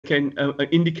can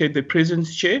indicate their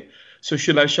presence, Chair. So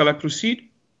shall I proceed?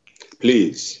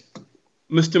 Please.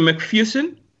 Mr.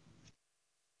 McPherson.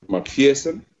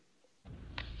 McPherson.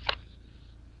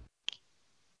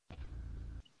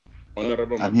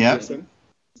 Honorable McPherson.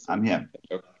 I'm here.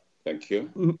 Okay. Thank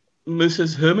you.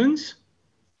 Mrs. Hermans.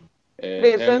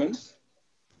 Hermans.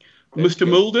 Mr.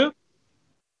 Mulder.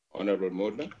 Honorable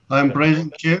Mulder. I'm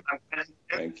present, Chair.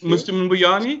 Thank you. Mr.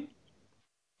 Mbuyani.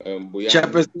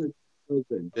 Chairperson.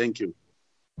 Thank you.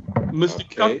 Mr.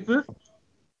 Cuthbert.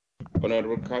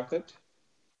 Honorable Cuthbert.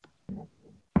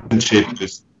 Chair,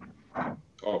 please.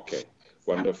 Okay,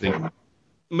 wonderful.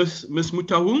 Miss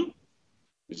Mutaung.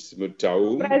 Miss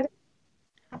Mutaung. Okay.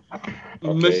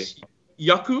 Miss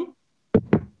Yaku.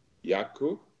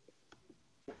 Yaku,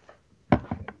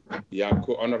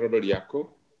 Honorable Yaku.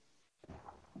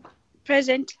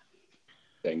 Present.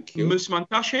 Thank you. Miss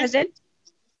Mantashe. Present.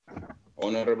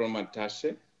 Honorable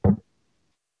Mantashe.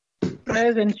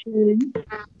 Present.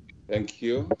 Thank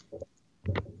you.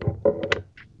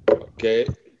 Okay.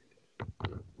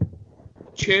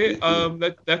 Chair,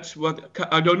 that's what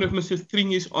I don't know if Mr.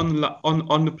 Thring is on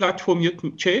the platform yet,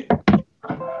 Chair.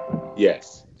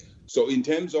 Yes. So in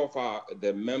terms of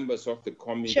the members of the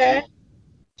committee, Chair.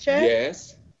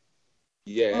 Yes.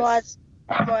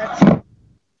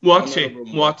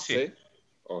 Mwatse.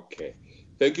 Okay.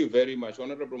 Thank you very much,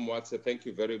 Honorable Mwatse. Thank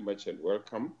you very much and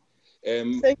welcome.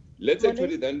 Let's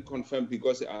actually then confirm,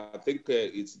 because I think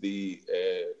it's the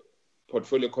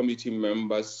portfolio committee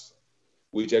members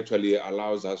which actually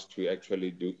allows us to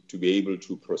actually to be able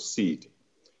to proceed.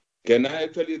 Can I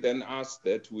actually then ask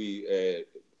that we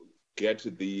get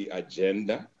the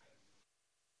agenda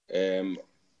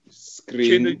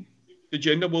screen? Chair, the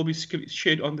agenda will be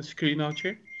shared on the screen now,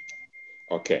 Chair.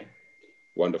 Okay,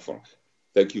 wonderful.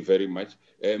 Thank you very much.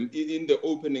 In the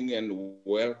opening and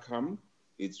welcome,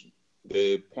 it's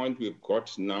the point we've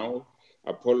got now.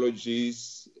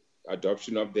 Apologies,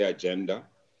 adoption of the agenda.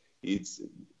 Its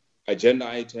agenda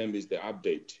item is the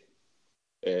update,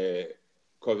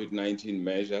 COVID-19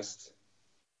 measures,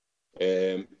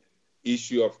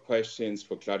 issue of questions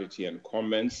for clarity and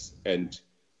comments, and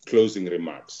closing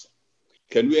remarks.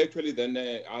 Can we actually then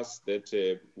ask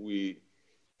that we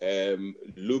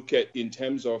look at, in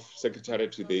terms of Secretary,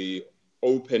 to the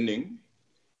opening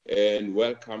and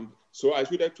welcome? So I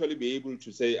should actually be able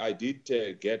to say I did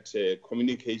get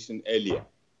communication earlier.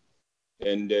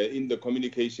 And in the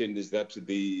communication is that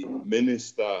the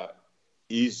minister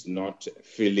is not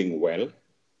feeling well.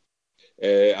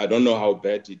 I don't know how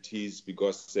bad it is,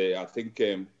 because I think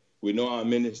we know our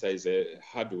minister is a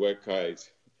hard worker.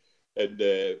 And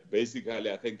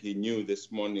basically, I think he knew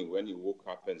this morning when he woke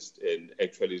up and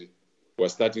actually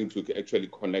was starting to actually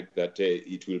connect that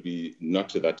it will be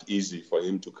not that easy for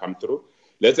him to come through.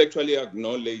 Let's actually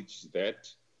acknowledge that.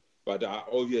 But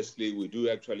obviously, we do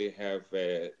actually have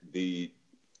the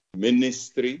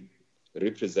ministry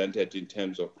represented in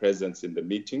terms of presence in the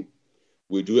meeting.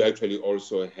 We do actually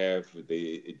also have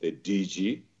the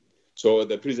DG. So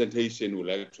the presentation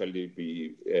will actually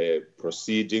be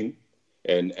proceeding,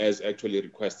 and as actually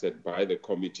requested by the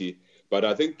committee. But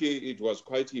I think it was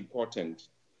quite important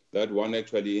that one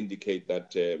actually indicate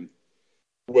that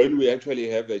when we actually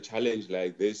have a challenge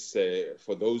like this,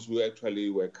 for those who actually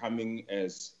were coming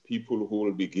as people who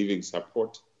will be giving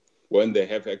support, when they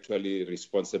have actually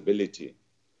responsibility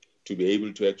to be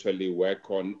able to actually work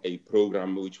on a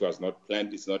program which was not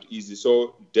planned, it's not easy.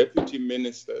 So deputy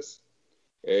ministers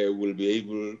will be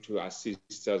able to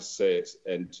assist us,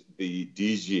 and the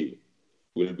DG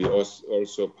will be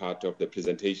also part of the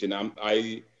presentation.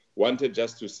 I wanted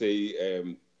just to say,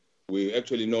 we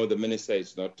actually know the minister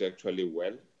is not actually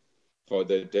well. For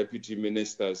the deputy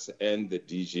ministers and the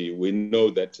DG, we know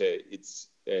that it's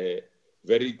a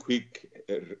very quick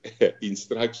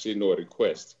instruction or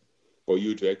request for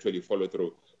you to actually follow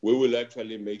through. We will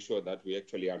actually make sure that we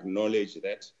actually acknowledge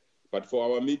that. But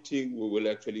for our meeting, we will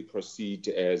actually proceed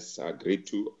as agreed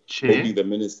to, hoping the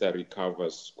minister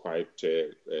recovers quite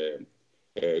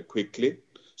quickly.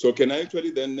 So can I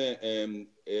actually then,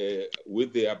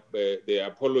 with the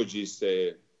apologies,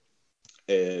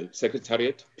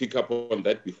 Secretariat, pick up on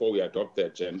that before we adopt the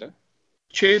agenda?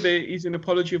 Chair, there is an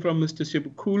apology from Mr.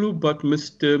 Sebukulu, but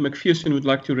Mr. McPherson would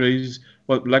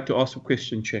like to ask a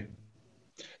question, Chair.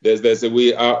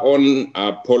 We are on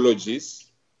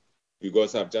apologies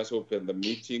because I've just opened the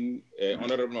meeting.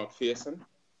 Honorable McPherson.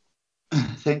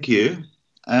 Thank you.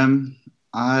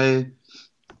 I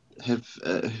have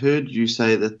heard you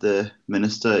say that the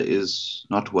minister is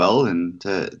not well and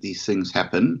these things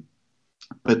happen.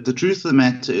 But the truth of the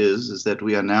matter is that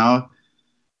we are now,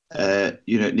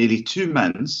 nearly 2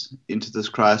 months into this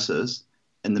crisis,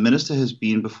 the minister has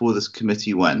been before this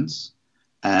committee once,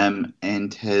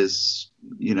 and has,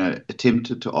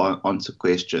 attempted to answer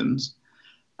questions.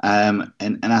 And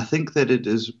I think that it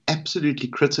is absolutely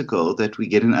critical that we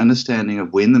get an understanding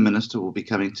of when the minister will be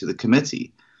coming to the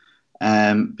committee,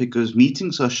 because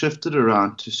meetings are shifted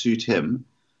around to suit him,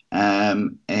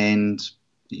 and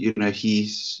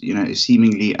he's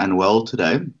seemingly unwell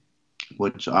today,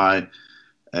 which I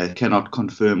cannot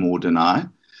confirm or deny.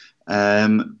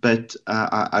 But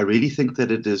I really think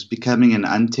that it is becoming an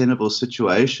untenable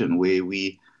situation where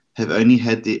we have only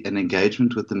had an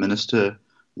engagement with the minister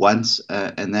once,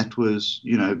 and that was,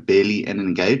 barely an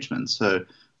engagement. So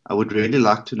I would really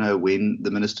like to know when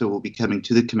the minister will be coming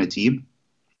to the committee,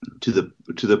 to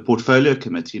the portfolio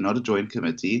committee, not a joint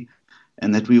committee,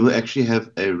 and that we will actually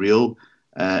have a real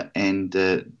and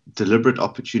deliberate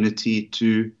opportunity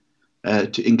to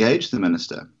engage the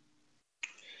minister.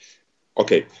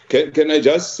 Okay, can I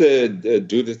just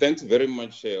do this? Thanks very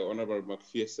much, Honorable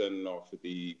McPherson, of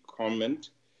the comment.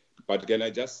 But can I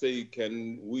just say,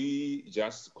 can we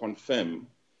just confirm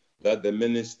that the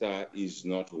minister is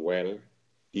not well?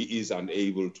 He is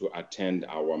unable to attend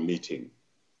our meeting.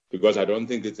 Because I don't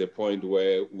think it's a point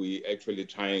where we actually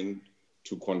trying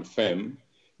to confirm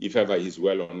if ever he's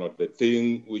well or not. The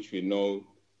thing which we know,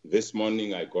 this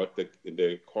morning I got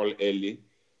the call early,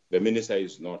 the minister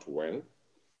is not well.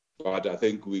 But I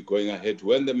think we're going ahead.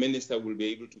 When the minister will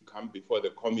be able to come before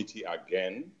the committee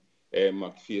again,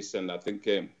 McPherson, I think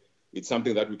it's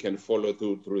something that we can follow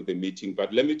through the meeting.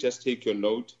 But let me just take your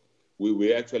note.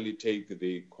 We actually take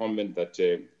the comment that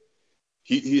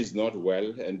he is not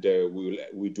well, and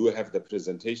we do have the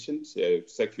presentations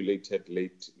circulated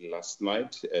late last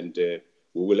night, and we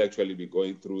will actually be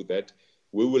going through that.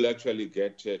 We will actually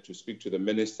get to speak to the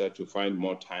minister to find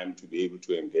more time to be able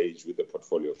to engage with the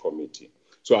portfolio committee.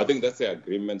 So I think that's the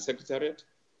agreement. Secretariat?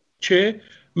 Chair,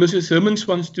 Mrs. Hermans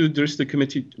wants to address the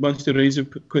committee, wants to raise a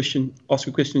question, ask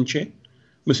a question, Chair.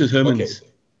 Mrs. Hermans.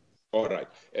 Okay. All right.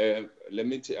 Let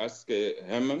me ask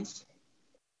Hermans.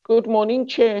 Good morning,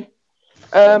 Chair.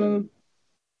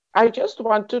 I just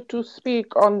wanted to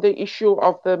speak on the issue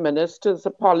of the minister's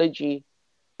apology.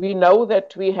 We know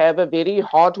that we have a very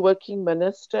hardworking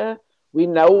minister. We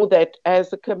know that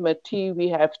as a committee, we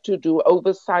have to do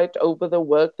oversight over the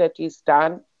work that is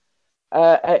done,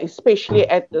 especially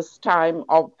at this time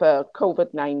of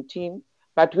COVID-19.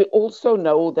 But we also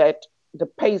know that the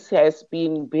pace has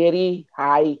been very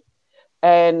high.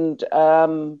 And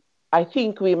I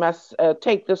think we must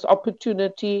take this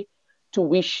opportunity to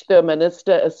wish the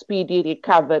minister a speedy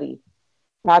recovery.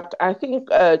 But I think,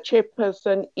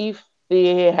 Chairperson, if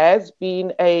there has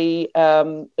been a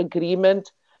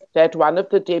agreement that one of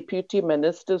the deputy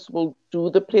ministers will do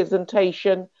the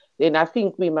presentation, then I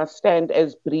think we must stand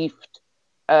as briefed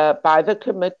by the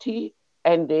committee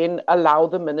and then allow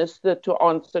the minister to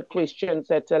answer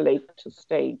questions at a later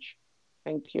stage.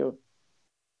 Thank you.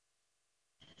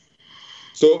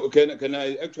 So can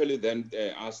I actually then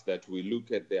ask that we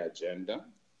look at the agenda?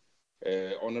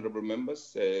 Honorable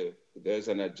members, there's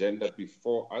an agenda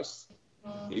before us.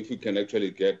 If we can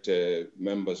actually get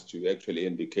members to actually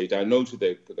indicate. I noted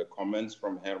the comments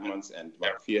from Hermans and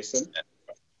McPherson.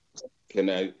 Can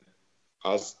I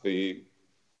ask the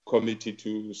committee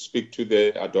to speak to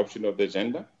the adoption of the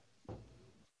agenda?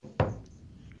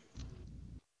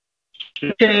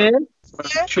 Chair.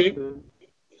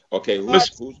 Okay,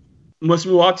 Ms.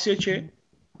 Muwatse, Chair.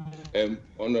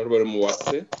 Honorable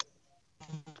Muwatse.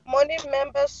 Morning,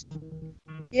 members.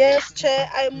 Yes, Chair,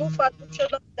 I move adoption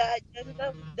of the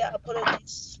agenda with the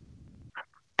apologies.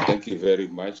 Thank you very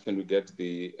much. Can we get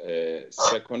the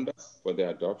seconder for the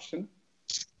adoption?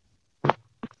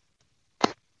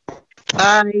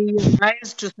 I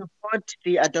rise to support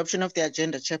the adoption of the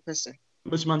agenda, Chairperson.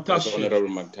 Ms. Mantashe. Honorable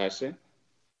Mantashe.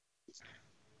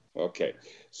 Okay.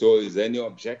 So is there any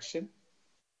objection?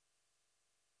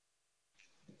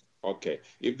 Okay.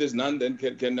 If there's none, then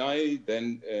can I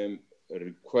then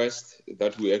request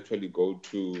that we actually go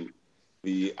to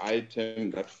the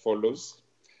item that follows?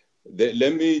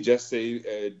 Let me just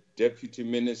say, deputy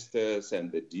ministers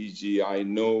and the DG, I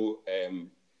know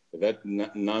that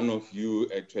none of you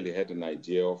actually had an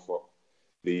idea of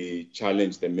the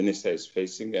challenge the minister is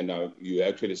facing, and you're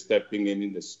actually stepping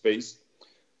in the space.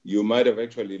 You might have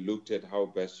actually looked at how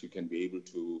best you can be able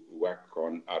to work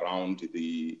around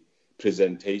the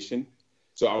presentation.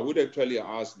 So I would actually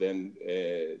ask then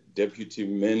Deputy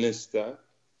Minister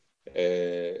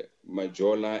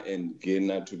Majola and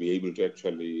Gina to be able to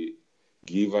actually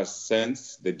give us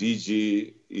sense. The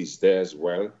DG is there as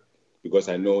well, because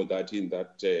I know that in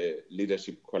that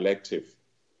leadership collective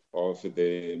of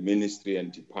the ministry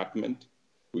and department,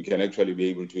 we can actually be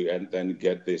able to and then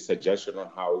get the suggestion on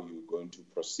how you're going to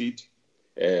proceed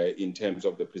in terms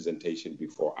of the presentation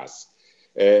before us.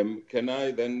 Can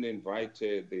I then invite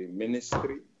the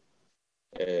ministry?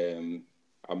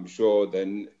 I'm sure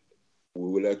then we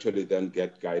will actually then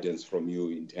get guidance from you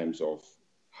in terms of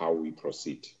how we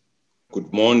proceed.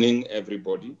 Good morning,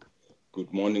 everybody.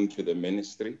 Good morning to the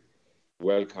ministry.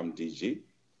 Welcome, DG.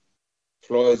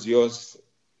 Floor is yours,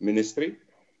 ministry.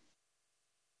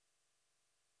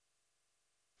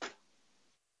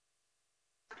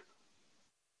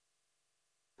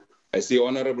 I see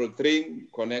Honorable Tring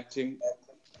connecting.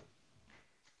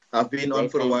 I've been on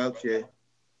for a while, Chair.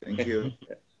 Thank you.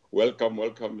 Welcome,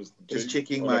 Mr. Just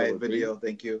checking my video.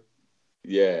 Thank you.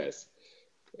 Yes.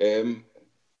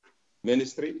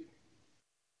 Ministry.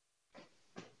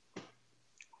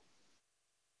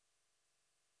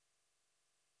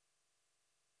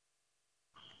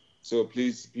 So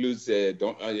please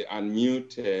don't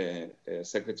unmute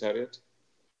Secretariat.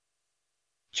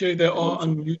 Chair, they are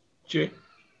unmute, Chair.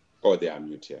 Oh, they are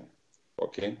mute here.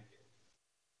 Okay.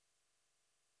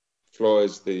 Floor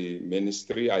is the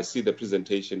ministry. I see the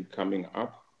presentation coming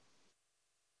up.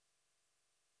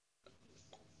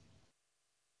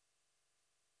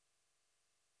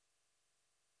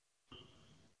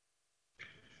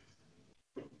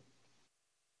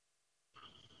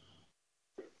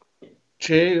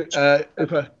 Chair,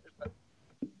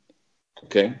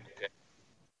 Okay.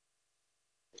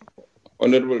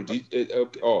 Honorable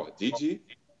DG.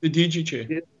 The DG,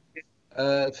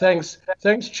 Chair.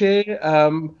 Thanks, Chair.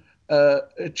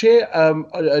 Chair,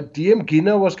 DM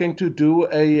Gina was going to do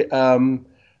a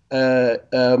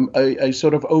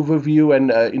sort of overview and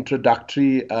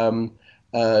introductory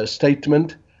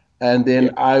statement, and then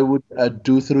I would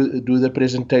do the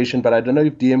presentation. But I don't know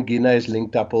if DM Gina is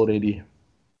linked up already.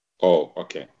 Oh,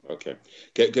 okay.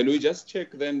 Can we just check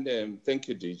then? Thank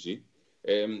you, DG.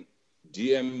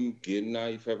 DM Gina,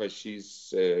 if ever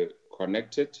she's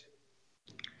connected.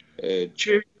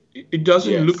 Chair, it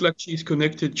doesn't look like she's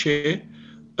connected, Chair.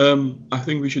 I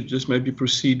think we should just maybe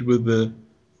proceed with the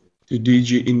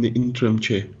DG in the interim,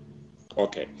 Chair.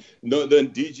 Okay. No, then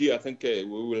DG, I think we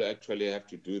will actually have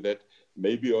to do that.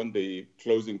 Maybe on the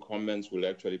closing comments, we'll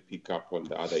actually pick up on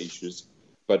the other issues.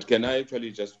 But can I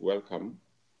actually just welcome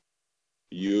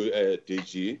you,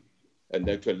 DG, and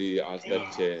actually ask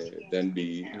that then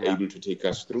be able to take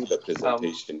us through the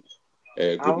presentation.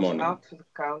 Good morning. Out to the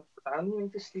count. I'm going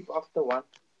to sleep after one.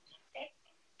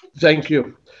 Thank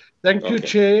you. Thank you,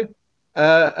 Chair.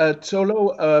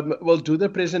 Tsolo will do the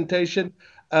presentation.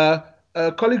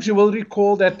 Colleagues, you will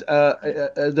recall that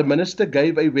the Minister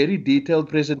gave a very detailed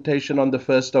presentation on the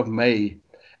 1st of May.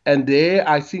 And there,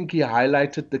 I think he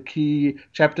highlighted the key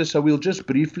chapters. So we'll just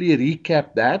briefly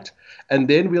recap that. And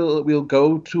then we'll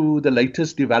go to the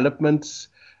latest developments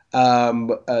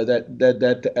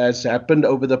that has happened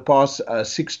over the past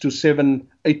 6 to 7,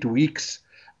 8 weeks.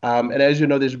 And as you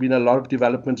know, there's been a lot of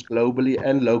developments globally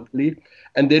and locally.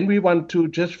 And then we want to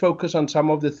just focus on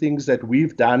some of the things that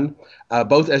we've done,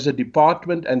 both as a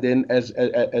department and then as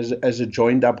a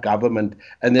joined-up government.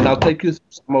 And then I'll take you through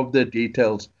some of the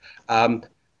details.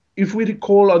 If we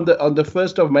recall, on the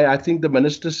 1st of May, I think the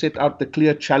Minister set out the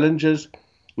clear challenges,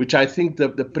 which I think the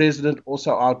President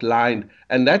also outlined.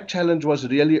 And that challenge was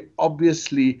really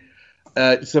obviously,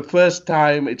 it's the first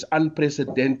time, it's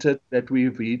unprecedented that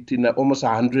we've hit in almost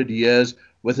 100 years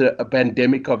with a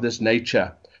pandemic of this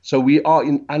nature. So we are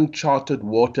in uncharted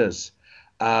waters.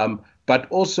 But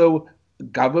also,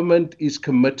 government is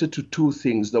committed to two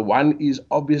things. The one is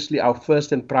obviously our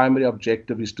first and primary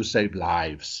objective is to save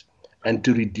lives and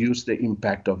to reduce the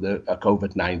impact of the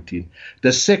COVID-19.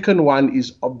 The second one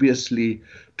is obviously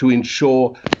to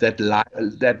ensure that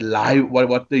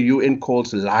what the UN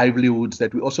calls livelihoods,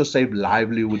 that we also save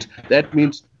livelihoods. That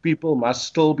means people must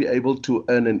still be able to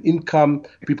earn an income,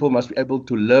 people must be able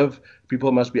to live,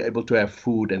 people must be able to have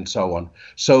food, and so on.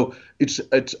 So it's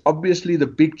obviously the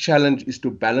big challenge is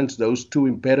to balance those two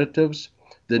imperatives,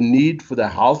 the need for the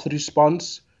health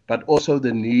response, but also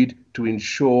the need to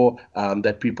ensure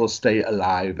that people stay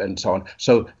alive and so on.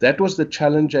 So that was the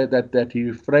challenge that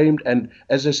he framed. And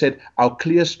as I said, our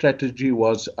clear strategy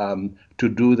was to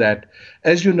do that.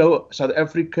 As you know, South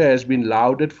Africa has been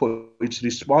lauded for its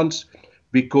response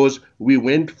because we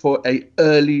went for an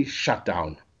early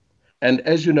shutdown. And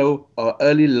as you know,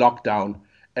 early lockdown.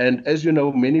 And as you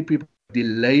know, many people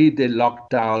delayed their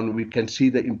lockdown. We can see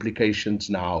the implications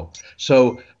now.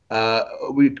 So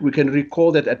we can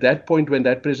recall that at that point when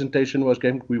that presentation was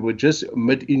given, we were just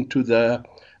mid into the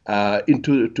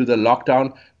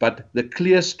lockdown, but the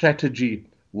clear strategy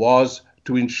was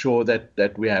to ensure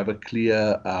that we have a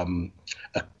clear,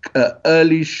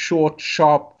 early, short,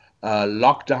 sharp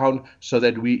lockdown, so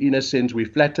that we, in a sense, we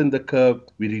flatten the curve,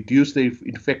 we reduce the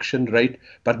infection rate,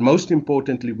 but most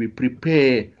importantly, we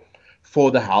prepare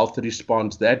for the health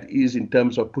response. That is in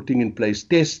terms of putting in place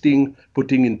testing,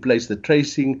 putting in place the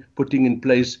tracing, putting in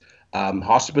place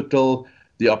hospital,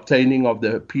 the obtaining of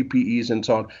the PPEs and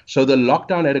so on. So the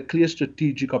lockdown had a clear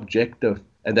strategic objective,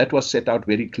 and that was set out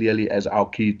very clearly as our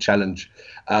key challenge.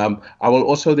 I will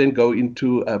also then go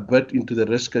into a bit into the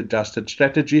risk-adjusted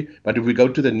strategy, but if we go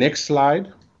to the next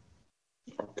slide.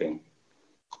 Okay.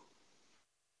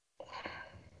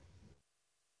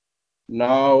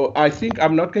 Now, I think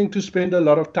I'm not going to spend a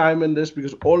lot of time on this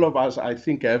because all of us, I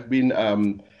think, have been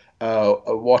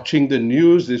watching the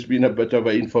news. There's been a bit of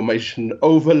an information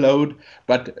overload,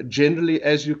 but generally,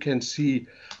 as you can see,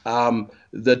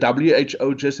 the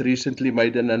WHO just recently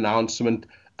made an announcement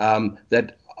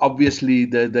that obviously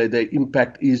the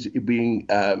impact is being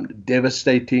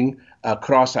devastating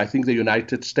across. I think the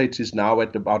United States is now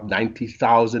at about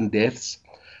 90,000 deaths.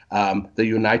 The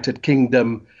United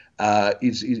Kingdom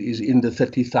is in the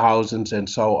 30,000s and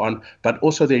so on, but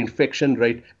also the infection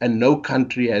rate, and no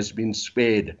country has been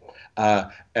spared.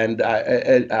 And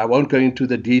I won't go into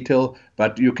the detail,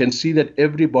 but you can see that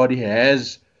everybody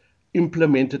has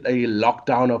implemented a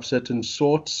lockdown of certain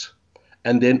sorts.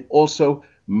 And then also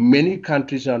many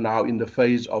countries are now in the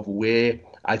phase of where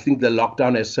I think the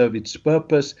lockdown has served its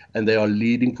purpose, and they are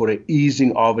leading for an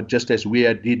easing of it, just as we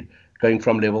did going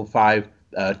from level 5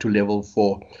 to level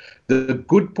 4. The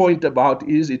good point about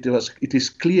it is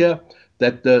clear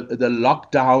that the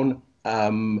lockdown,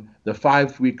 the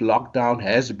 5-week lockdown,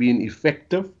 has been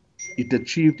effective. It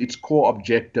achieved its core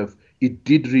objective. It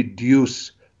did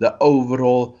reduce the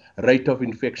overall rate of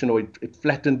infection, or it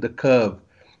flattened the curve.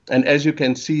 And as you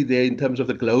can see there, in terms of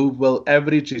the global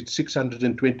average, it's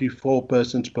 624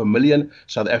 persons per million.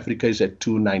 South Africa is at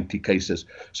 290 cases.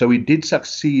 So we did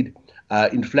succeed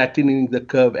in flattening the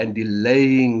curve and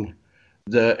delaying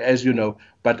as you know,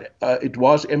 but it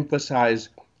was emphasized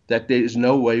that there is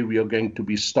no way we are going to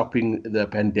be stopping the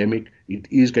pandemic.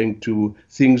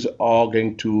 Infections are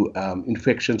going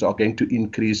to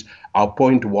increase. Our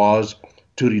point was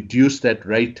to reduce that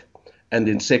rate, and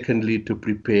then secondly, to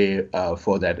prepare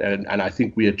for that. And I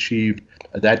think we achieved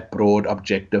that broad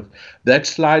objective. That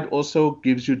slide also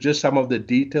gives you just some of the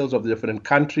details of the different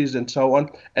countries and so on.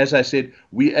 As I said,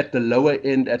 we at the lower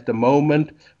end at the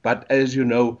moment, but as you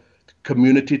know,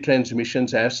 community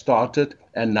transmissions have started,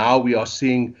 and now we are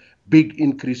seeing big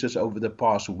increases over the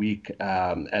past week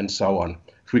and so on.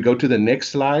 If we go to the next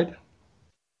slide.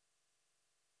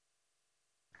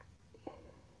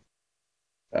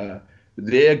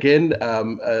 There again,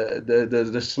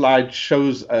 the slide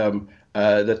shows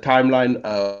the timeline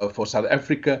for South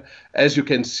Africa. As you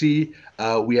can see,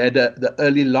 we had the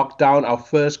early lockdown. Our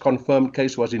first confirmed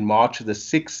case was in March the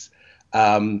 6th.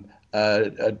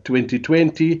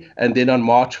 2020, and then on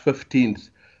March 15th,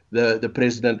 the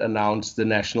president announced the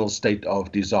national state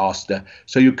of disaster.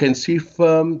 So you can see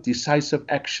firm, decisive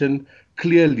action,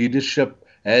 clear leadership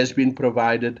has been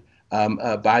provided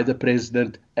by the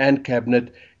president and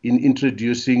cabinet in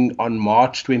introducing on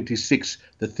March 26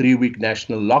 the 3-week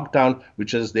national lockdown,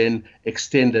 which is then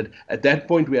extended. At that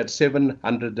point, we had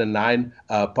 709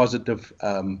 positive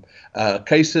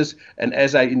cases. And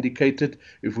as I indicated,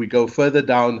 if we go further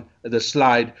down the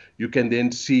slide, you can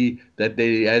then see that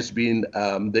there has been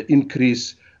the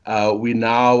increase. We're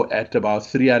now at about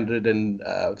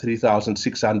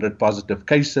 3,600 positive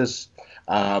cases,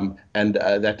 and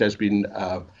that has been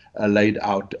laid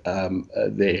out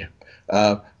there.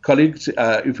 Colleagues,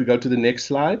 if we go to the next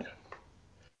slide.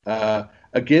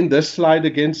 Again, this slide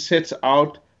again sets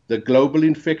out the global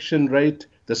infection rate,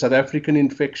 the South African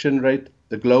infection rate,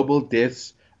 the global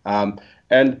deaths. And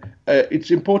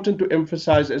it's important to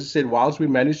emphasize, as I said, whilst we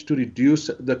managed to reduce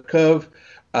the curve,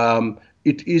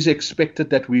 it is expected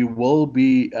that we will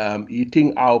be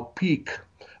hitting our peak,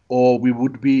 or we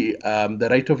would be the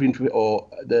rate of or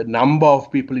the number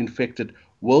of people infected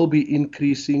will be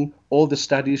increasing. All the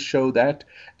studies show that,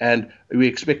 and we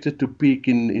expect it to peak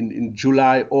in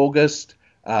July, August.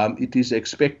 It is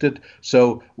expected.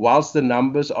 So whilst the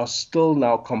numbers are still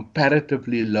now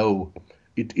comparatively low,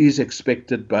 it is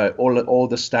expected by all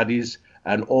the studies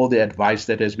and all the advice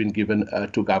that has been given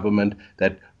to government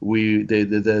that we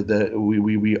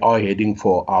are heading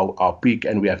for our peak,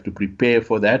 and we have to prepare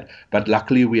for that. But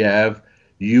luckily we have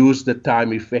use the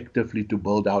time effectively to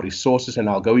build our resources, and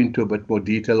I'll go into a bit more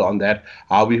detail on that,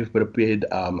 how we've prepared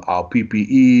our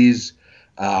PPEs,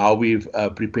 how we've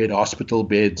prepared hospital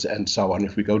beds, and so on.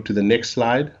 If we go to the next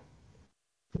slide.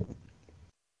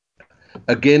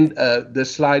 Again,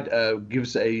 this slide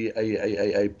gives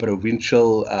a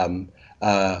provincial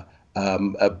a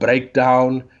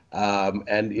breakdown,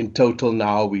 and in total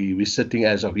now we're sitting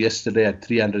as of yesterday at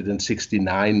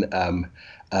 369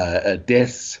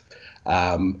 deaths,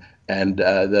 and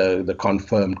the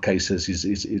confirmed cases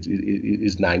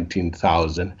is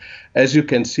 19,000. As you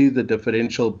can see, the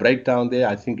differential breakdown there,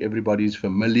 I think everybody's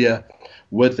familiar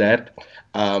with that.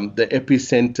 The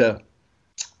epicenter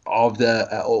of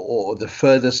the or the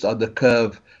furthest on the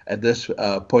curve at this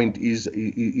point is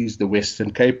the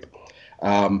Western Cape,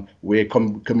 where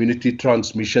community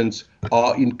transmissions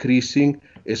are increasing,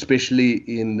 especially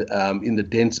in the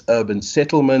dense urban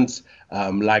settlements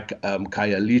like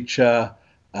Khayelitsha,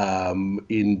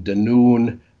 in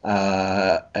Dunoon,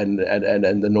 and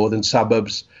the northern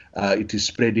suburbs. It is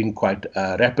spreading quite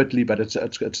rapidly, but it's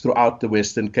throughout the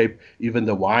Western Cape, even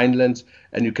the winelands.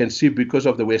 And you can see, because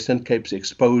of the Western Cape's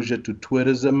exposure to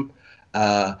tourism,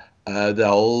 the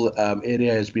whole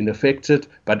area has been affected,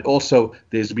 but also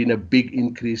there's been a big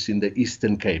increase in the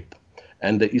Eastern Cape.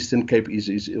 And the Eastern Cape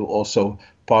is also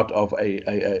part of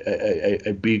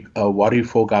a big worry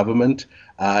for government.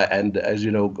 And as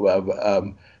you know,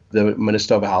 the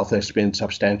Minister of Health has spent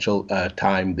substantial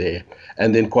time there.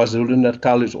 And then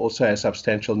KwaZulu-Natal also has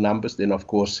substantial numbers. Then, of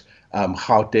course,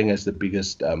 Gauteng, as the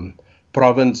biggest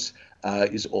province,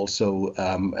 is also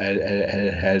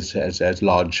has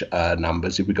large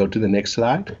numbers. If we go to the next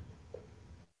slide.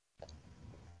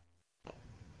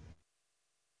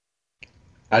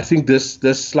 I think this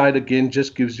slide again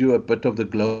just gives you a bit of the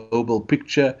global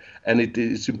picture, and it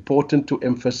is important to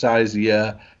emphasize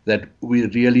here that we're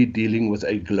really dealing with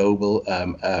a global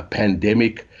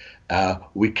pandemic.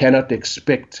 We cannot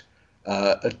expect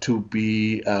to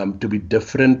be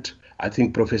different. I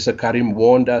think Professor Karim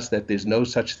warned us that there's no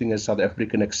such thing as South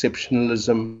African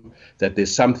exceptionalism, that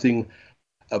there's something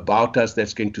about us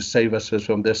that's going to save us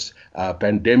from this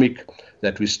pandemic,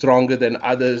 that we're stronger than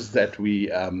others, that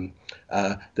we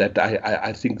that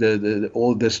I think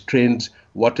all this trends,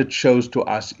 what it shows to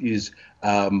us is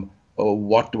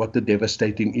what the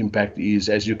devastating impact is.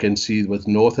 As you can see with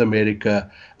North America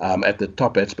at the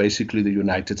top, that's basically the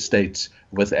United States,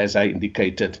 with, as I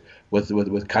indicated,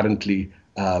 with currently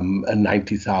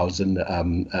 90,000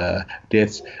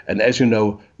 deaths. And as you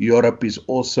know, Europe is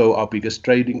also our biggest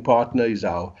trading partner, is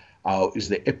the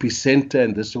epicenter,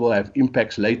 and this will have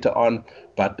impacts later on.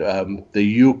 But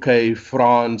the UK,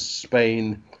 France,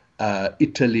 Spain,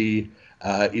 Italy,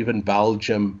 even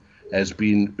Belgium has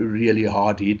been really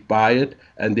hard hit by it.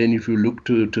 And then if you look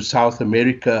to South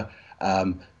America,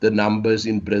 the numbers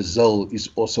in Brazil is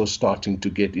also starting to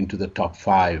get into the top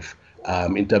 5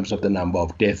 in terms of the number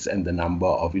of deaths and the number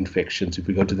of infections. If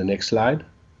we go to the next slide.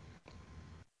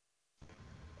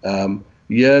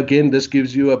 Here again, this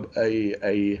gives you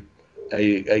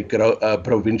a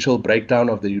provincial breakdown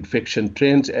of the infection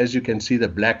trends. As you can see, the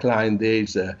black line there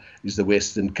is the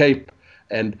Western Cape.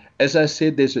 And as I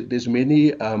said, there's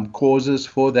many causes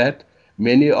for that.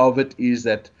 Many of it is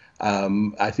that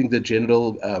I think the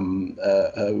general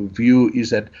view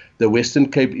is that the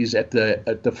Western Cape is at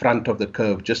the front of the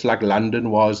curve, just like London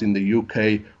was in the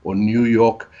UK or New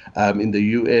York in the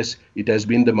US. It has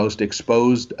been the most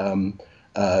exposed to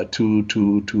the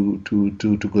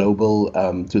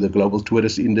global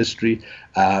tourist industry,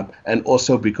 and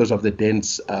also because of the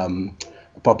dense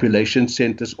population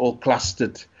centers all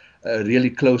clustered really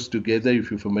close together,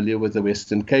 if you're familiar with the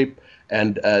Western Cape.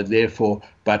 And therefore,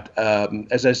 but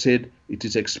as I said, it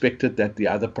is expected that the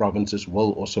other provinces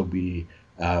will also be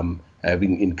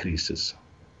having increases.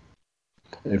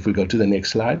 If we go to the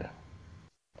next slide.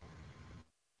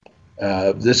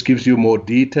 This gives you more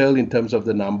detail in terms of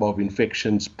the number of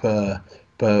infections per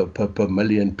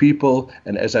million people.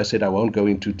 And as I said, I won't go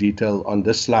into detail on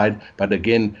this slide, but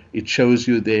again, it shows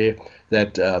you there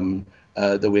that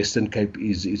the Western Cape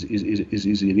is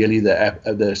really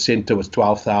the center with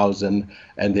 12,000,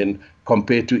 and then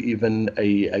compared to even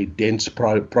a dense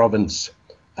province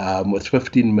with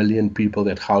 15 million people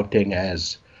that Gauteng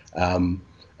has,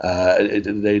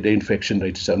 the infection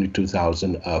rate is only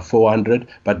 2,400.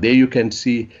 But there you can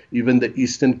see even the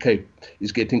Eastern Cape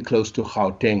is getting close to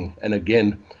Gauteng, and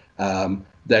again,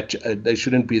 that they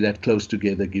shouldn't be that close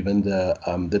together given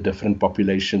the different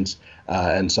populations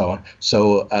and so on.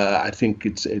 So I think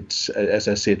it's as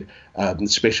I said,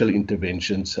 special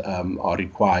interventions are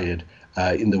required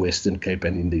in the Western Cape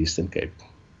and in the Eastern Cape.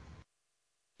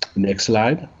 Next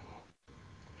slide.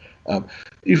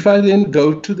 If I then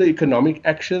go to the economic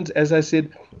actions, as I said,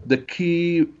 the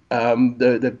key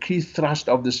thrust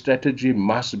of the strategy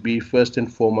must be first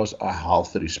and foremost a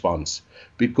health response.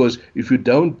 Because if you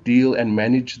don't deal and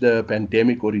manage the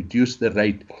pandemic or reduce the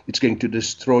rate, it's going to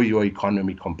destroy your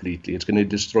economy completely. It's going to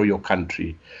destroy your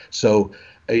country. So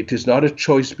it is not a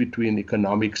choice between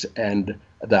economics and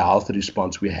the health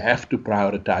response. We have to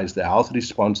prioritize the health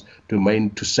response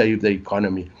to save the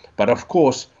economy. But of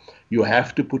course, you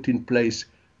have to put in place,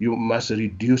 you must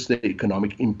reduce the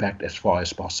economic impact as far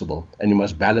as possible, and you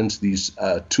must balance these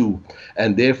two.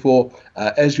 And therefore,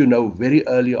 as you know, very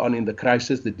early on in the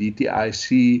crisis, the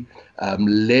DTIC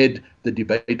led the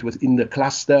debate within the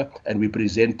cluster, and we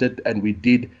presented and we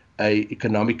did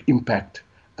economic impact.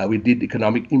 We did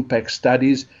economic impact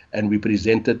studies, and we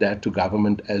presented that to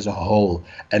government as a whole.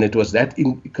 And it was that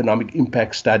economic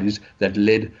impact studies that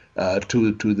led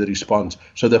to the response.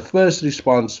 So the first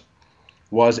response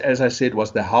was, as I said,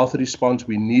 was the health response.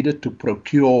 We needed to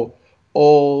procure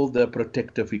all the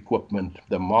protective equipment,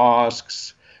 the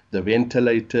masks, the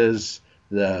ventilators,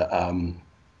 the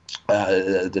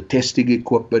testing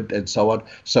equipment, and so on.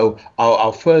 So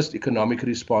our first economic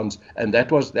response, and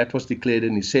that was declared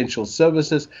an essential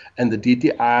services, and the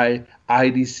DTI,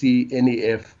 IDC,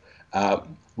 NEF,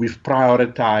 we've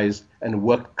prioritized and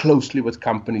worked closely with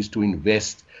companies to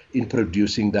invest in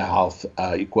producing the health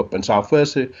equipment. So our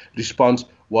first response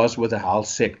was with the health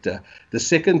sector. The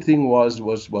second thing was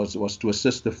to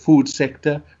assist the food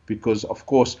sector, because of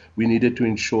course we needed to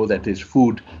ensure that there's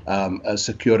food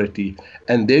security.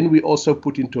 And then we also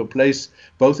put into place,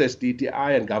 both as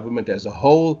DTI and government as a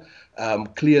whole,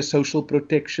 clear social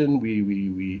protection.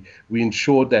 We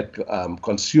ensured that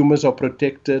consumers are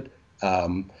protected,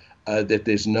 that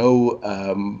there's no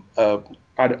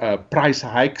price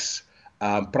hikes,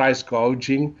 price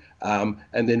gouging,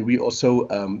 and then we also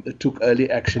took early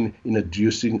action in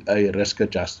introducing a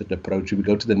risk-adjusted approach. If we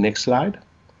go to the next slide.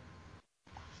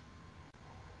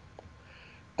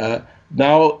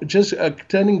 Now, just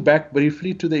turning back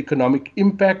briefly to the economic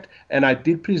impact, and I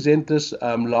did present this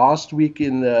last week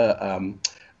in our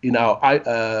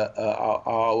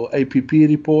APP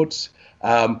reports.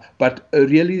 But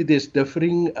really, there's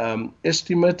differing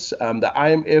estimates. The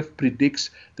IMF predicts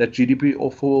that GDP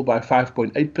will fall by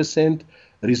 5.8%,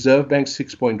 Reserve Bank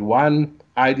 6.1%,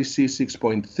 IDC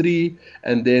 6.3%,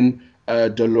 and then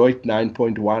Deloitte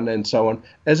 9.1%, and so on.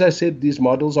 As I said, these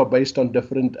models are based on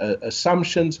different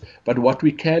assumptions, but what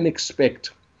we can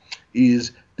expect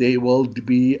is there will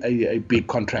be a big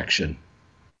contraction.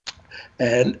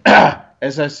 And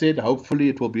as I said, hopefully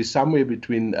it will be somewhere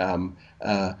between in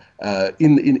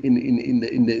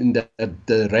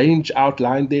the range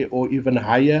outlined there, or even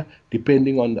higher,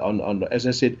 depending on. As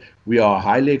I said, we are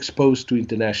highly exposed to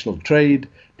international trade.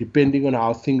 Depending on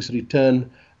how things return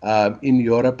in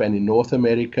Europe and in North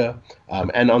America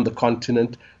and on the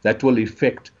continent, that will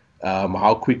affect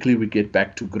how quickly we get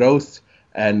back to growth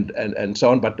and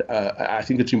so on. But I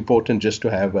think it's important just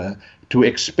to have to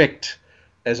expect,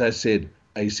 as I said,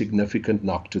 a significant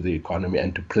knock to the economy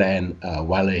and to plan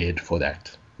well ahead for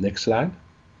that. Next slide.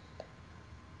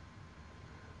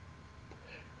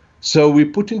 So we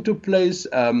put into place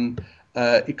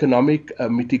economic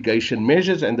mitigation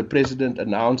measures, and the president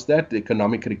announced that, the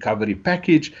economic recovery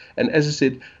package. And as I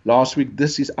said last week,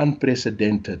 this is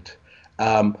unprecedented.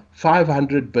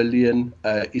 500 billion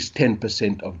is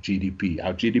 10% of GDP.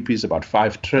 Our GDP is about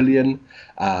 5 trillion.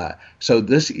 So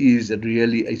this is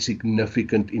really a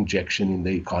significant injection in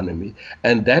the economy.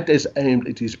 And that is aimed,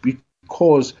 it is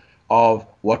because of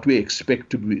what we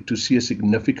expect to see a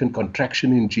significant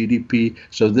contraction in GDP.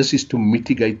 So this is to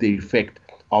mitigate the effect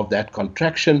of that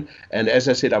contraction. And as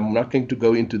I said, I'm not going to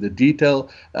go into the detail.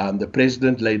 The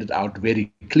president laid it out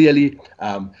very clearly.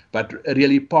 But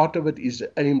really part of it is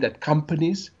aimed at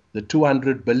companies, the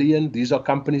 200 billion. These are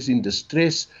companies in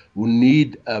distress who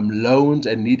need loans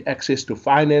and need access to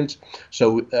finance.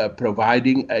 So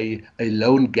providing a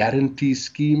loan guarantee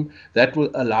scheme that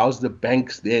will allows the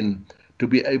banks then to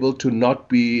be able to not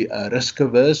be risk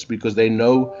averse, because they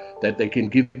know that they can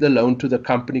give the loan to the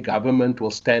company, government will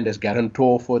stand as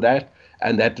guarantor for that,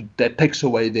 and that takes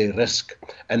away their risk,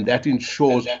 and that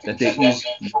ensures that there is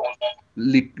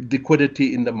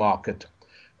liquidity in the market.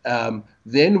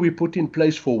 Then we put in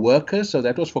place for workers, so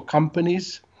that was for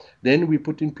companies. Then we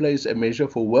put in place a measure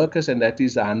for workers, and that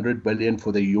is 100 billion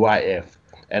for the UIF.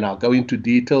 And I'll go into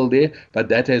detail there, but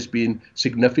that has been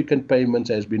significant payments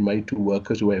has been made to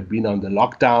workers who have been on the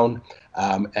lockdown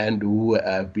and who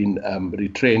have been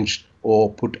retrenched or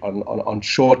put on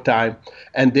short time.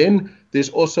 And then there's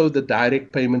also the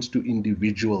direct payments to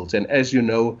individuals. And as you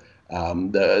know,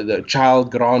 the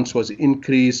child grants was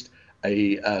increased.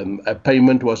 a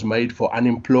payment was made for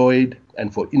unemployed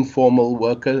and for informal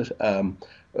workers,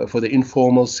 for the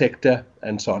informal sector,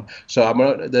 and so on. So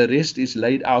the rest is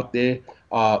laid out there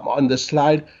on the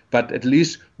slide, but at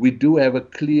least we do have a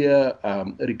clear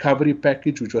recovery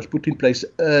package which was put in place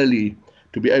early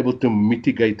to be able to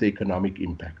mitigate the economic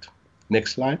impact.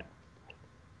 Next slide.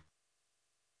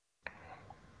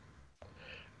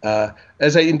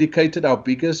 As I indicated, our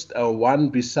biggest one,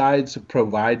 besides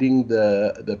providing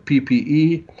the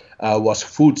PPE, was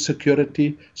food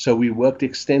security. So we worked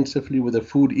extensively with the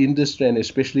food industry and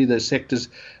especially the sectors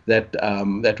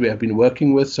that we have been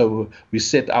working with. So we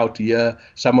set out here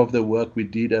some of the work we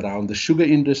did around the sugar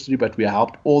industry, but we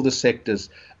helped all the sectors,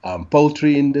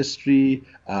 poultry industry.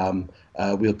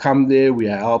 We'll come there. We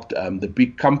helped the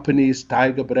big companies,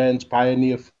 Tiger Brands,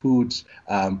 Pioneer Foods,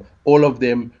 all of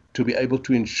them, to be able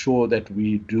to ensure that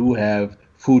we do have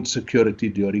food security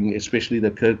during especially the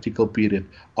critical period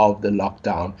of the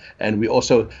lockdown. And we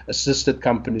also assisted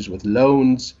companies with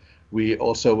loans. We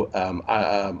also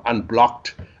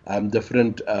unblocked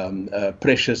different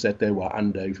pressures that they were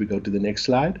under. If we go to the next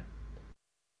slide.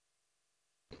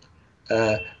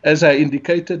 As I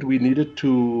indicated, we needed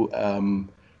to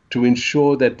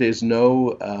ensure that there's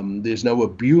no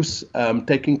abuse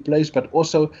taking place, but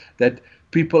also that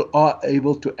people are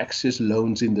able to access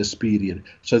loans in this period.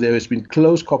 So there has been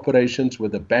close cooperations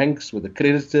with the banks, with the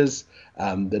creditors,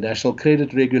 the National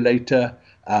Credit Regulator,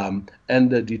 and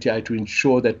the DTI to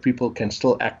ensure that people can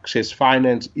still access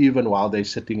finance even while they're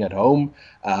sitting at home.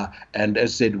 And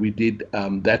as said, we did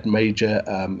that major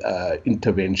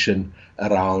intervention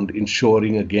around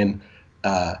ensuring, again,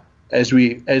 as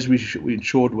we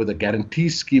ensured with a guarantee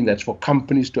scheme that's for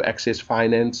companies to access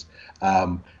finance.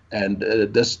 And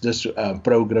this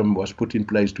program was put in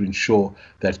place to ensure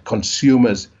that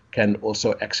consumers can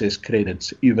also access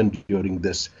credits even during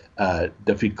this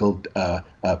difficult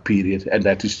period, and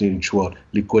that is to ensure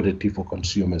liquidity for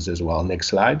consumers as well. Next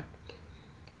slide.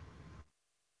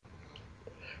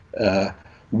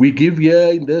 We give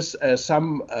here in this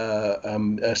some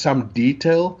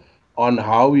detail on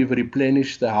how we've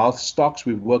replenished the health stocks.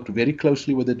 We've worked very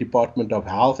closely with the Department of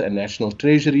Health and National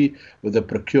Treasury with the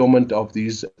procurement of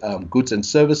these goods and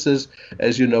services.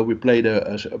 As you know, we played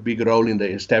a big role in the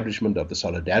establishment of the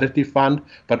Solidarity Fund,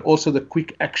 but also the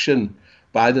quick action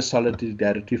by the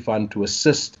Solidarity Fund to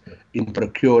assist in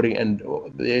procuring. And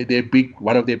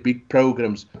one of their big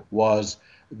programs was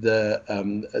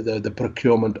the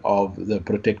procurement of the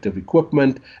protective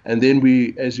equipment. And then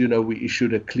we, as you know, we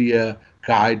issued a clear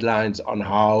guidelines on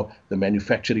how the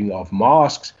manufacturing of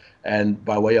masks, and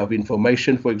by way of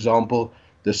information, for example,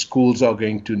 the schools are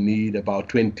going to need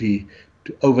about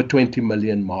over 20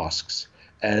 million masks.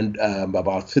 And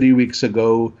about 3 weeks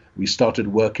ago, we started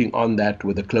working on that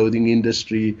with the clothing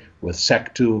industry, with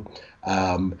SACTU,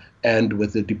 and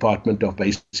with the Department of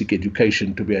Basic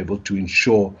Education to be able to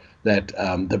ensure that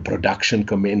the production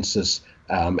commences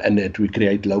and that we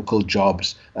create local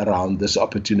jobs around this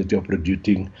opportunity of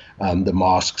producing the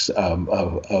masks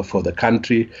for the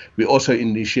country. We also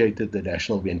initiated the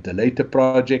National Ventilator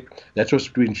Project. That was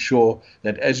to ensure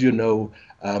that, as you know,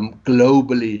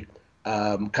 globally,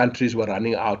 countries were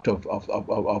running out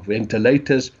of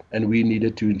ventilators, and we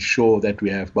needed to ensure that we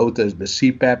have both the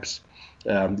CPAPs,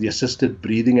 the assisted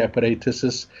breathing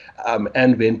apparatuses,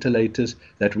 and ventilators,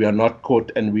 that we are not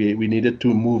caught, and we needed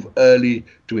to move early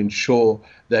to ensure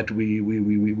that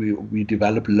we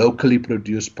develop locally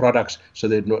produced products, so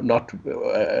they're not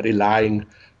relying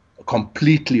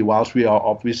completely, whilst we are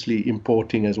obviously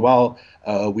importing as well,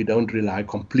 we don't rely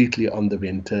completely on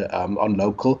the on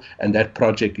local, and that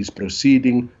project is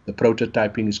proceeding. The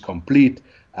prototyping is complete,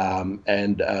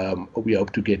 and we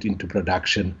hope to get into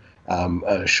production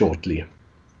shortly.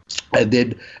 And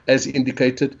then, as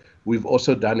indicated, we've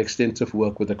also done extensive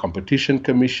work with the Competition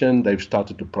Commission. They've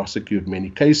started to prosecute many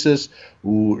cases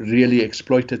who really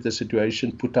exploited the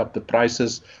situation, put up the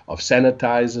prices of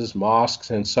sanitizers, masks,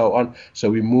 and so on. So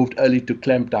we moved early to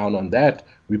clamp down on that.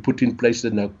 We put in place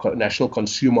the National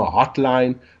Consumer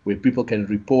Hotline, where people can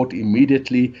report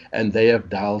immediately, and they have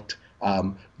dealt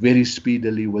very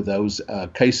speedily with those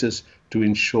cases to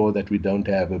ensure that we don't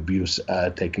have abuse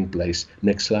taking place.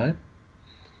 Next slide.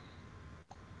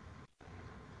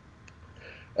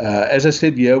 As I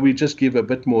said here, we just give a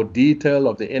bit more detail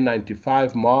of the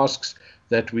N95 masks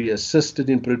that we assisted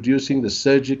in producing, the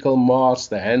surgical masks,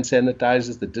 the hand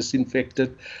sanitizers, the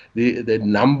disinfectant. The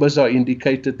numbers are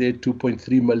indicated there: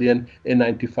 2.3 million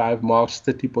N95 masks,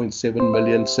 30.7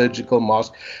 million surgical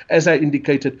masks. As I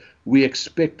indicated, we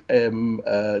expect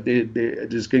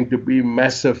there's going to be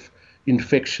massive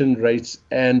infection rates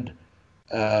and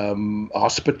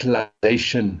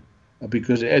hospitalization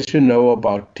because as you know,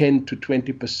 about 10 to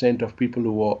 20% of people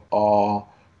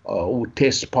who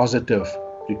test positive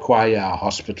require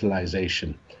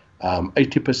hospitalization.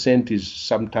 80% is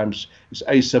sometimes is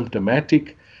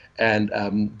asymptomatic and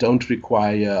don't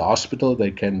require hospital.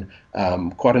 They can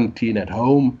quarantine at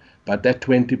home, but that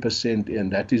 20%,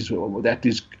 and that is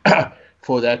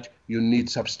for that you need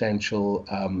substantial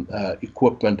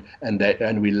equipment,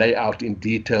 and we lay out in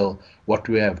detail what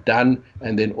we have done.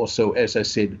 And then also, as I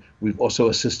said, we've also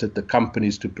assisted the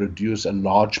companies to produce a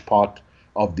large part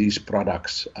of these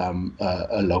products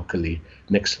locally.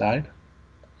 Next slide.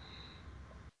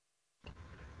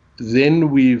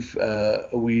 Then we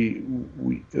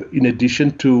in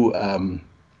addition to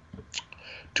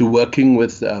working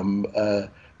with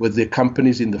the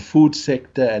companies in the food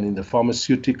sector and in the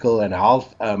pharmaceutical and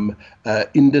health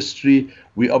industry,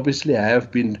 we obviously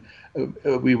have been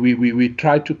we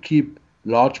try to keep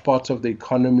large parts of the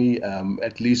economy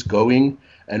at least going,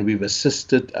 and we've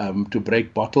assisted to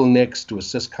break bottlenecks, to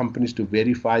assist companies to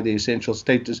verify the essential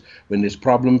status when there's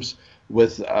problems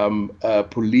with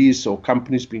police or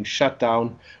companies being shut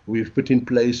down. We've put in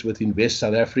place with Invest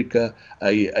South Africa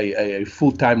a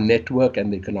full-time network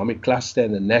and the economic cluster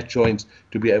and the net joints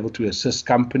to be able to assist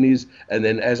companies. And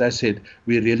then, as I said,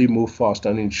 we really move fast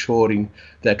on ensuring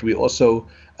that we also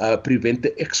prevent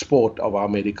the export of our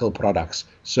medical products.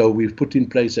 So we've put in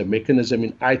place a mechanism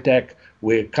in ITAC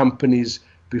where companies,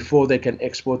 before they can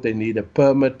export, they need a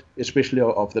permit, especially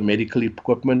of the medical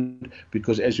equipment,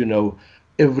 because as you know,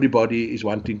 everybody is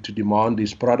wanting to demand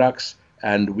these products,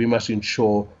 and we must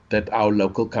ensure that our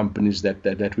local companies,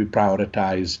 that we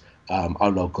prioritize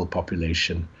our local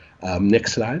population.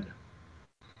 Next slide.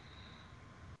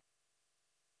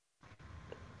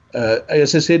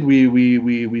 As I said,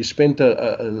 we spent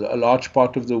a large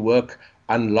part of the work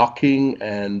unlocking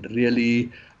and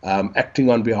really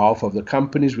acting on behalf of the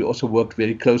companies. We also worked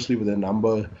very closely with a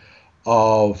number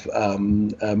of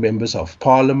members of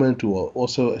parliament who are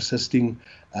also assisting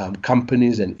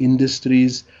companies and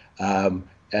industries,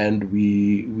 and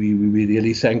we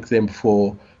really thank them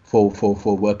for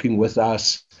working with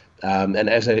us. And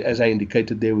as I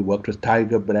indicated there, we worked with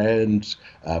Tiger Brands,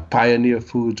 Pioneer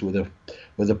Foods, with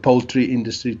the poultry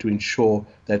industry to ensure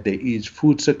that there is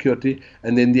food security.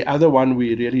 And then the other one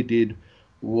we really did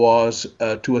was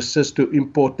to assist to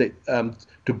import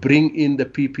to bring in the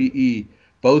PPE,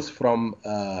 both from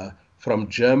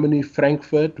Germany,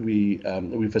 Frankfurt. We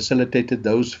facilitated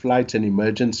those flights and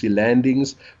emergency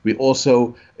landings. We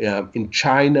also, in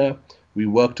China, we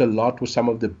worked a lot with some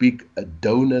of the big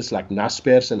donors like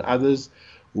Naspers and others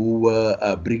who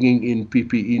were bringing in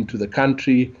PPE into the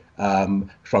country,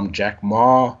 from Jack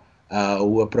Ma, who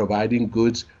were providing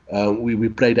goods. We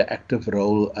played an active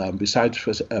role besides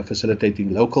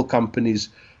facilitating local companies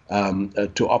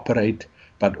to operate,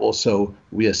 but also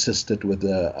we assisted with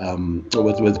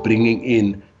bringing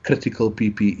in critical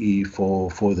PPE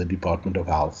for the Department of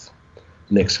Health.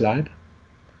 Next slide.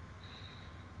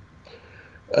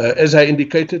 As I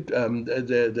indicated,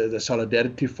 the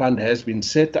Solidarity Fund has been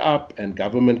set up, and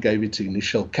government gave its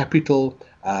initial capital,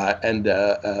 and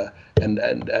the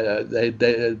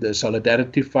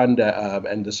Solidarity Fund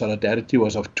and the Solidarity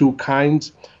was of two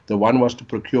kinds. The one was to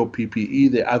procure PPE.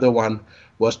 The other one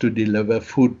was to deliver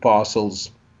food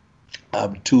parcels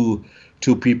to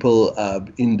people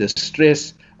in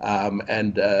distress.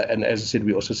 And as I said,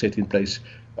 we also set in place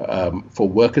for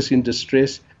workers in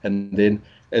distress. And then,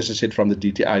 as I said, from the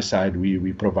DTI side,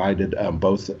 we provided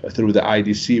both through the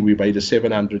IDC. We made a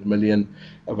 700 million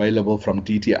available from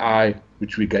DTI,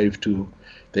 which we gave to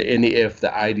the NEF, the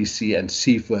IDC, and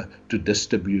CIFA to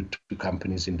distribute to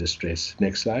companies in distress.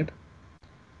 Next slide.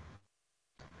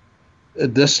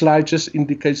 This slide just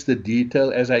indicates the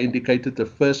detail. As I indicated, the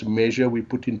first measure we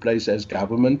put in place as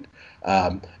government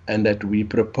and that we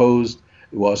proposed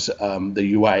was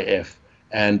the UIF.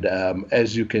 And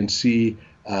as you can see,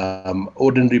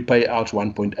 ordinary payouts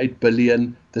 1.8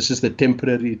 billion. This is the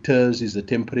temporary TERS, is the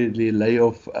temporary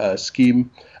layoff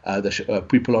scheme. The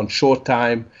people on short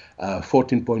time,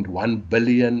 14.1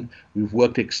 billion. We've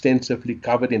worked extensively,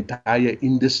 covered entire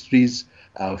industries,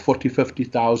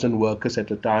 50,000 workers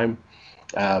at a time.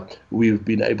 We've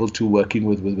been able to working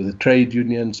with the trade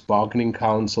unions, bargaining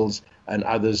councils, and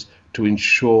others to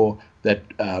ensure that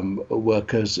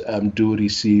workers do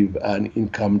receive an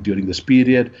income during this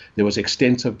period. There was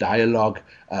extensive dialogue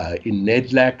in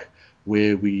NEDLAC,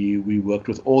 where we worked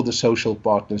with all the social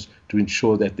partners to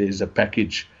ensure that there's a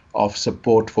package of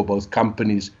support for both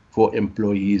companies, for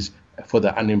employees, for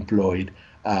the unemployed,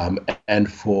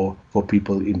 and for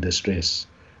people in distress.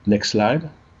 Next slide.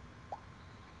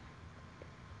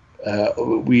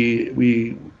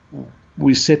 We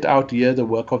We set out here the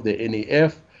work of the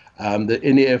NEF. The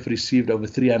NEF received over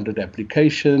 300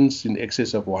 applications in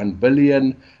excess of 1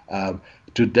 billion.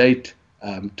 To date,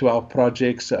 12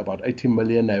 projects, about 80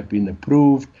 million have been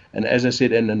approved. And as I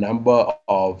said, in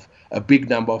a big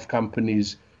number of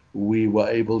companies, we were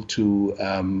able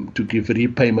to give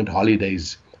repayment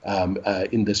holidays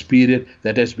in this period.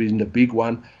 That has been the big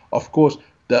one. Of course,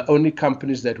 the only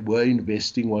companies that were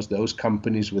investing was those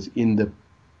companies within the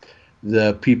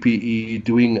PPE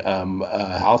doing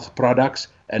health products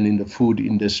and in the food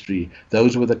industry.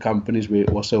 Those were the companies where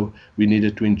also we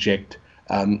needed to inject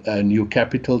new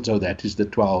capital. So that is the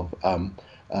 12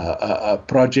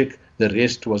 project. The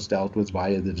rest was dealt with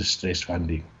via the distress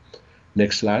funding.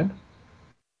 Next slide.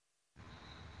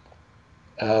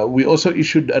 We also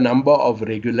issued a number of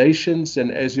regulations,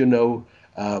 and as you know,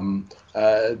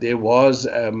 there was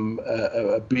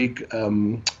a big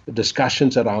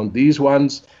discussions around these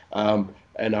ones,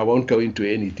 and I won't go into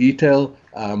any detail,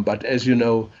 but as you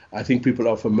know, I think people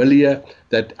are familiar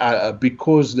that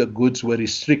because the goods were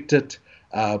restricted,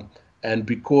 and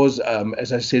because,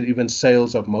 as I said, even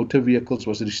sales of motor vehicles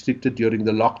was restricted during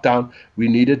the lockdown, we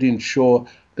needed to ensure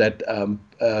that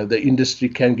the industry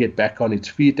can get back on its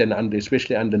feet, and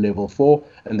especially under level 4.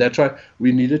 And that's why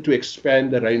we needed to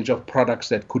expand the range of products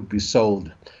that could be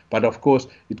sold. But of course,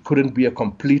 it couldn't be a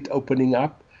complete opening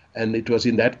up. And it was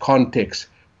in that context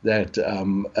that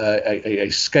a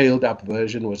scaled up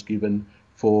version was given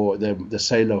for the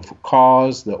sale of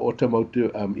cars, the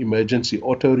automotive emergency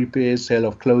auto repairs, sale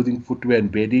of clothing, footwear,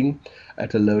 and bedding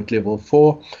at alert level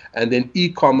 4. And then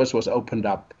e-commerce was opened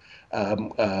up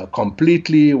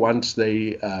completely once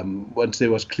there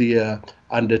was clear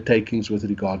undertakings with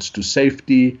regards to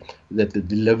safety, that the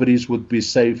deliveries would be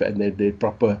safe, and that the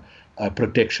proper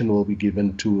protection will be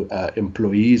given to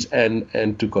employees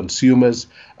and to consumers,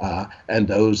 and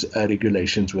those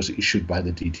regulations was issued by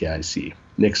the DTIC.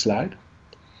 Next slide.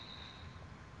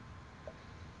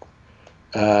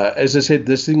 As I said,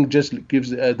 this thing just gives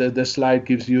the slide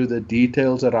gives you the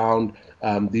details around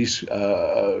these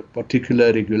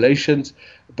particular regulations,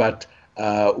 but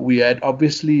we had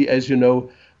obviously, as you know,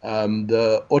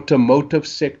 the automotive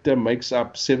sector makes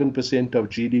up 7% of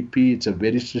GDP. It's a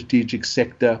very strategic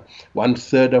sector.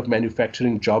 1/3 of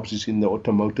manufacturing jobs is in the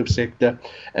automotive sector,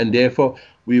 and therefore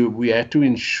we had to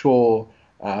ensure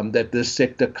that this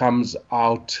sector comes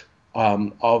out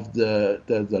of the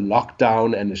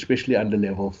lockdown, and especially under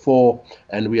level 4,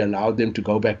 and we allowed them to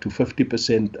go back to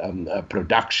 50%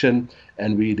 production,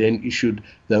 and we then issued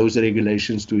those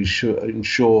regulations to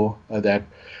ensure that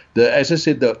as I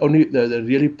said, the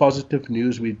really positive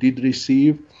news we did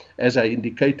receive, as I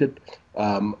indicated,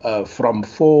 from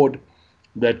Ford,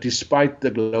 that despite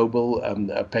the global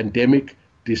pandemic,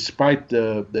 despite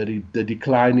the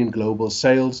decline in global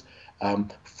sales,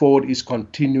 Ford is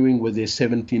continuing with their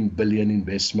 17 billion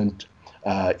investment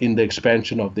in the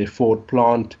expansion of their Ford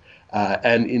plant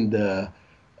and in the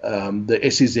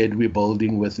SEZ we're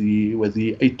building with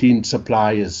the 18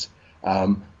 suppliers.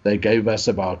 They gave us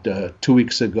about 2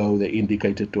 weeks ago. They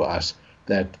indicated to us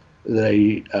that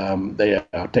they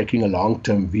are taking a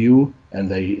long-term view, and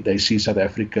they see South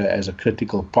Africa as a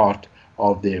critical part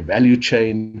of their value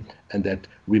chain, and that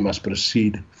we must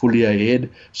proceed fully ahead.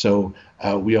 So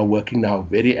we are working now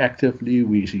very actively.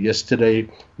 Yesterday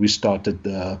we started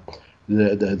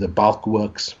the bulk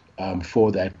works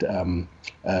for that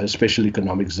special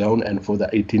economic zone, and for the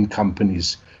 18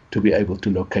 companies to be able to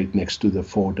locate next to the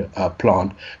Ford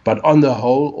plant. But on the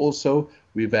whole, also,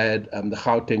 we've had the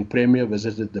Gauteng Premier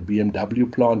visited the BMW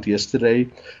plant yesterday.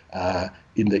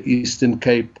 In the Eastern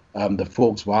Cape, the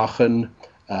Volkswagen,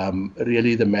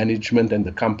 really the management and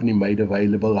the company made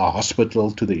available a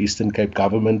hospital to the Eastern Cape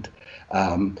government.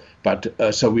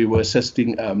 So we were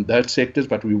assisting those sectors,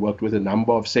 but we worked with a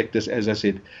number of sectors, as I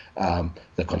said,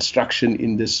 the construction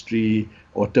industry,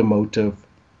 automotive,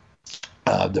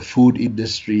 the food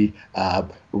industry.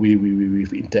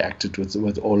 We've interacted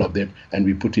with all of them, and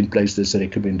we put in place these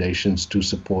recommendations to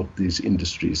support these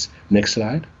industries. Next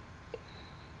slide.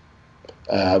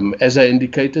 As I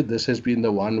indicated, this has been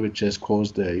the one which has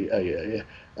caused a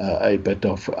bit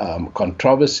of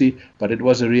controversy, but it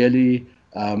was really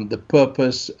the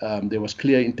purpose. There was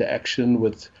clear interaction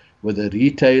with the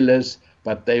retailers,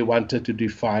 but they wanted to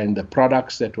define the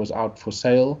products that was out for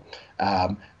sale,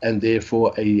 and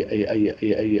therefore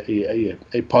a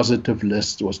positive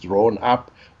list was drawn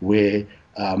up where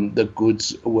the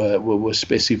goods were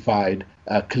specified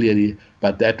clearly.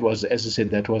 But that was, as I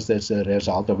said, that was as a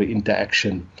result of an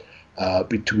interaction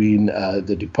between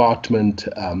the department,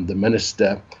 the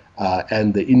minister,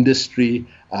 and the industry,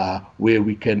 where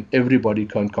everybody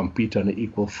can compete on an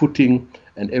equal footing,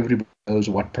 and everybody knows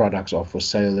what products are for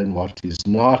sale and what is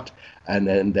not, and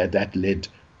then that led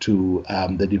to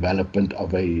the development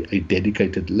of a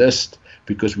dedicated list,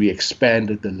 because we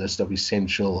expanded the list of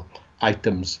essential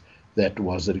items that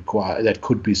was required, that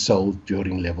could be sold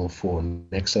during level 4.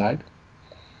 Next slide.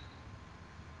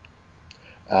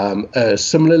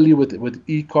 Similarly with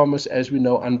e-commerce, as we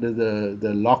know, under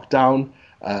the lockdown,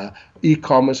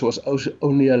 e-commerce was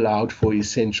only allowed for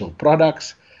essential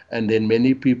products, and then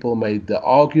many people made the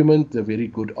very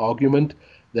good argument,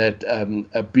 that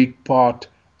a big part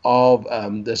of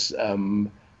this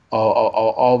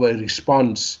of a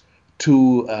response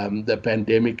to the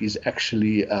pandemic is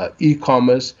actually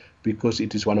e-commerce, because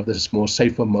it is one of the more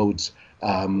safer modes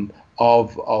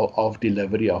of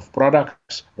delivery of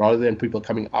products. Rather than people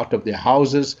coming out of their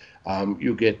houses,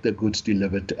 you get the goods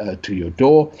delivered to your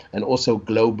door. And also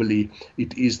globally,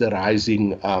 it is the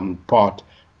rising part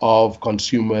of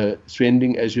consumer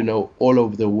spending, as you know, all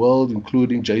over the world,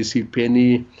 including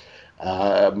JCPenney,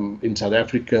 in South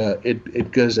Africa,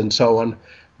 Edgar's, and so on.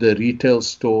 The retail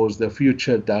stores, the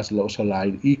future does also lie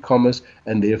in e-commerce,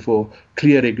 and therefore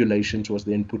clear regulations was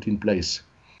then put in place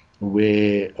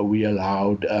where we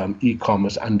allowed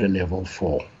e-commerce under level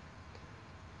 4.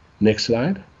 Next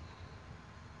slide.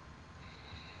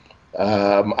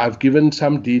 I've given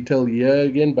some detail here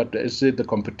again, but as I said, the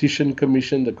Competition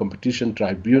Commission, the Competition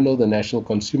Tribunal, the National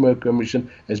Consumer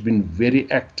Commission has been very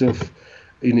active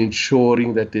in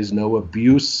ensuring that there's no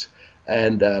abuse.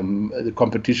 And the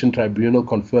Competition Tribunal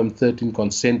confirmed 13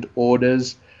 consent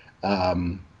orders.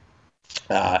 And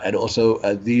also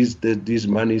these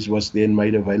monies was then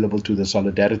made available to the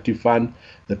Solidarity Fund,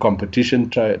 the Competition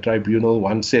Tribunal,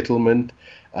 1 settlement,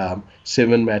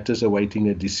 7 matters awaiting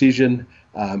a decision,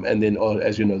 and then,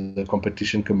 as you know, the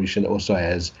Competition Commission also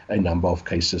has a number of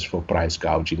cases for price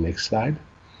gouging. Next slide.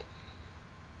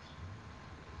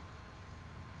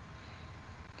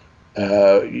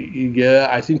 Yeah,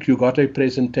 I think you got a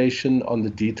presentation on the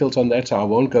details on that, so I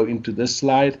won't go into this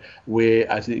slide, where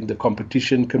I think the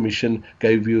Competition Commission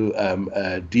gave you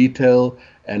detail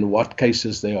and what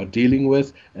cases they are dealing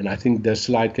with. And I think this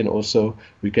slide can also,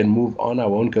 we can move on. I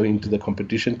won't go into the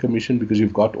Competition Commission because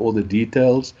you've got all the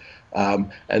details.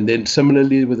 And then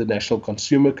similarly with the National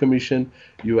Consumer Commission,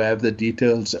 you have the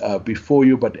details before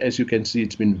you, but as you can see,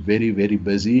 it's been very, very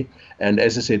busy. And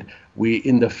as I said, we,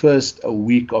 in the first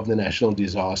week of the national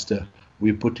disaster,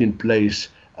 we put in place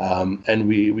and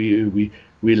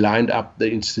we lined up the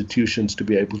institutions to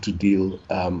be able to deal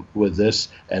with this,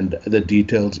 and the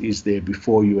details is there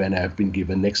before you and have been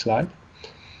given. Next slide.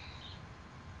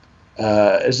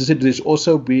 As I said, there's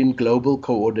also been global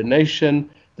coordination.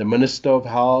 The Minister of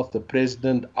Health, the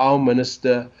President, our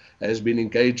Minister has been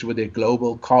engaged with their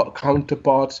global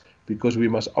counterparts, because we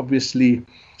must obviously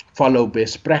follow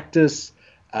best practice,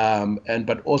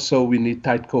 but also we need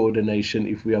tight coordination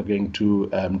if we are going to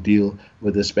deal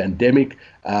with this pandemic.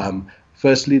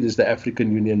 Firstly, there's the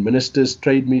African Union Ministers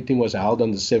Trade meeting was held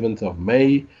on the 7th of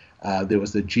May. There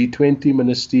was the G20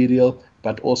 ministerial,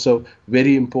 but also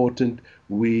very important,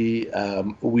 we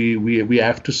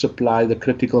have to supply the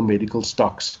critical medical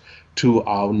stocks to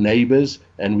our neighbors,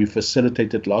 and we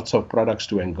facilitated lots of products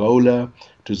to Angola,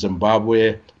 to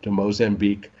Zimbabwe, to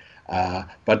Mozambique,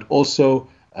 but also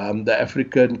the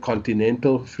African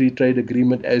Continental Free Trade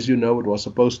Agreement. As you know, it was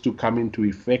supposed to come into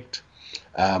effect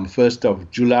 1st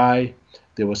of July.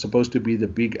 There was supposed to be the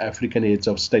big African Heads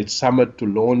of State Summit to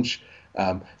launch.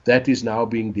 That is now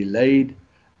being delayed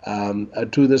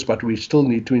to this, but we still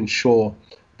need to ensure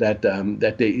that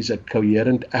that there is a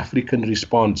coherent African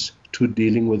response to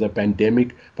dealing with the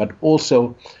pandemic, but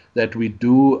also that we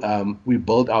build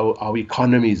our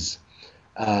economies,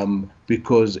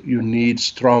 because you need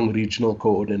strong regional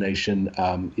coordination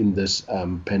in this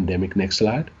pandemic. Next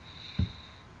slide.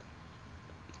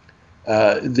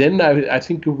 Then I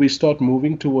think if we start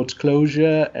moving towards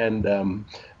closure, and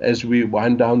as we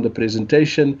wind down the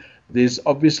presentation, there's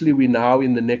obviously we're now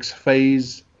in the next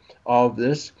phase of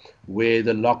this, where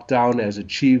the lockdown has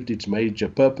achieved its major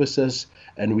purposes,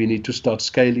 and we need to start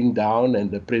scaling down,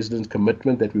 and the President's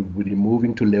commitment that we will be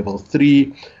moving to level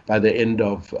 3 by the end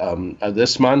of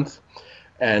this month.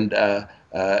 And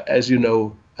as you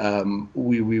know,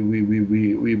 we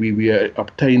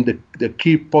obtained the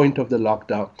key point of the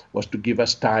lockdown was to give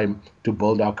us time to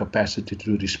build our capacity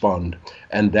to respond,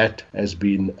 and that has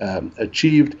been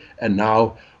achieved. And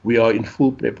now we are in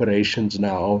full preparations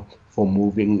now for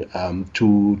moving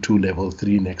to level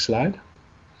 3. Next slide.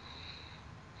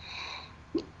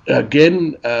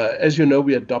 Again, as you know,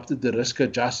 we adopted the risk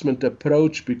adjustment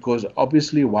approach, because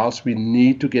obviously whilst we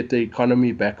need to get the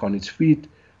economy back on its feet,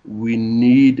 we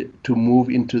need to move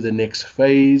into the next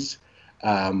phase.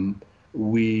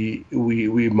 we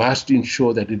must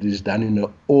ensure that it is done in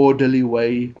an orderly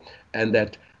way, and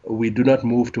that we do not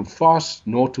move too fast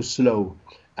nor too slow.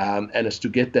 And it's to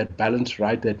get that balance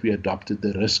right that we adopted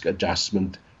the risk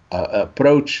adjustment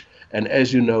approach. And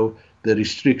as you know, the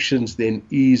restrictions then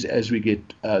ease as we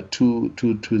get to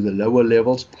the lower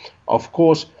levels. Of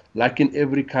course, like in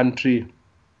every country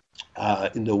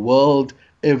in the world,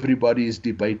 everybody is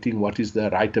debating what is the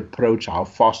right approach, how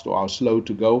fast or how slow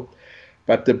to go.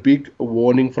 But the big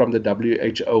warning from the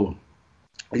WHO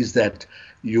is that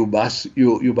you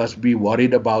must be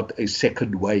worried about a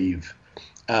second wave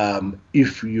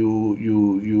if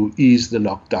you ease the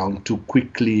lockdown too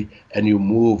quickly and you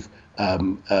move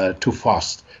too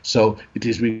fast. So it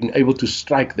is being able to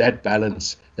strike that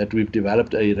balance that we've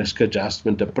developed a risk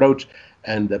adjustment approach,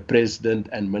 and the president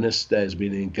and minister has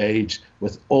been engaged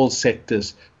with all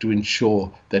sectors to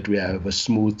ensure that we have a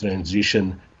smooth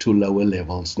transition to lower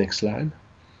levels. Next slide.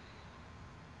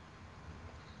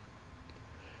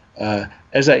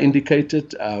 As I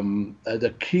indicated,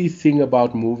 the key thing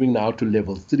about moving now to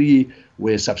level 3,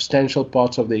 where substantial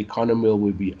parts of the economy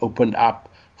will be opened up,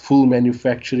 full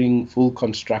manufacturing, full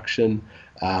construction,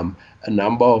 a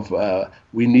number of,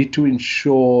 we need to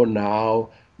ensure now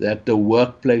that the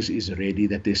workplace is ready,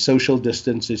 that there's social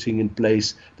distancing in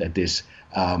place, that there's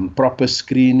proper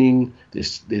screening,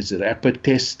 there's rapid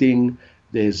testing,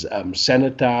 there's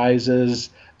sanitizers,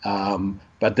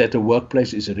 but that the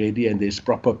workplace is ready and there's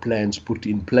proper plans put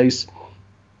in place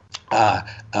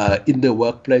in the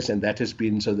workplace, and that has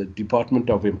been, so the Department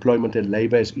of Employment and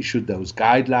Labour has issued those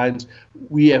guidelines.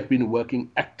 We have been working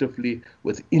actively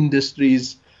with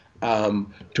industries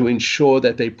to ensure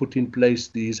that they put in place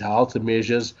these health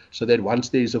measures so that once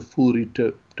there is a full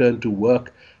return to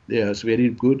work, it's very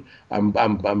good.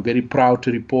 I'm very proud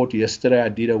to report yesterday I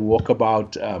did a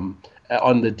walkabout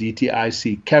on the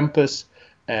DTIC campus,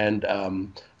 and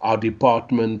our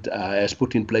department has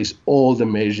put in place all the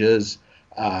measures.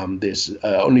 There's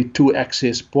only 2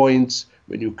 access points.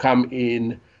 When you come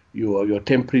in, your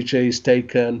temperature is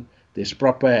taken. There's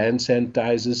proper hand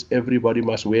sanitizers. Everybody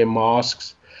must wear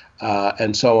masks,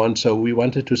 and so on. So we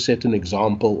wanted to set an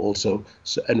example also.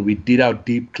 So, and we did our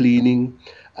deep cleaning,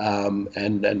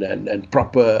 and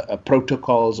proper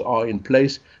protocols are in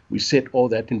place. We set all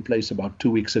that in place about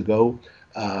 2 weeks ago.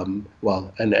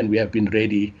 And we have been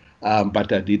ready.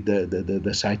 But I did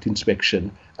the site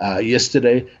inspection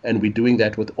yesterday, and we're doing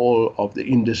that with all of the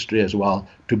industry as well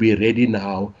to be ready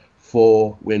now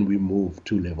for when we move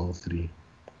to level 3.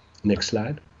 Next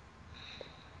slide.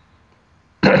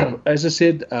 As I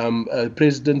said,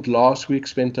 President last week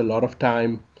spent a lot of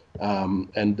time,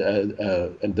 and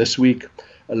this week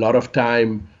a lot of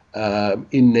time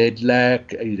in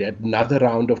NEDLAC. He had another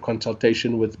round of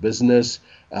consultation with business.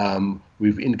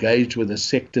 We've engaged with the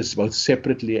sectors both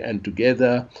separately and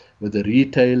together, with the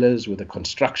retailers, with the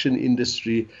construction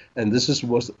industry, and this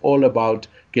was all about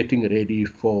getting ready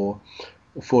for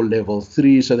level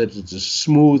 3 so that it's a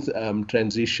smooth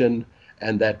transition,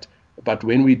 and that, but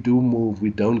when we do move, we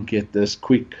don't get this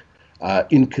quick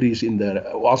increase in the,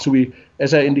 also we,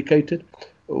 as I indicated,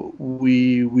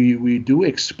 we do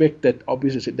expect that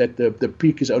obviously that the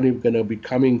peak is only going to be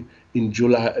coming in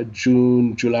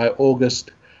June, July,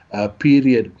 August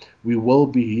period. We will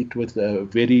be hit with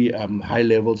very high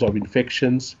levels of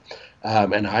infections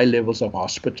and high levels of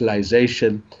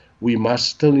hospitalization. We must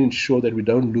still ensure that we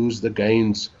don't lose the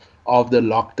gains of the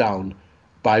lockdown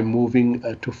by moving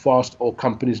too fast, or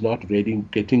companies not ready,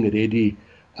 getting ready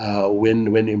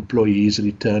when employees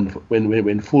return, when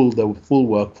the full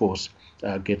workforce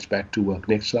gets back to work.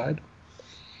 Next slide.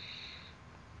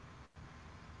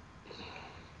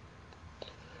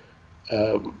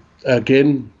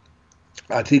 Again,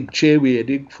 I think, Chair, we're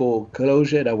heading for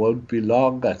closure, and I won't be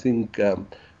long. I think,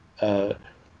 as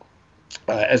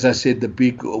I said, the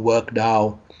big work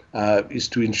now is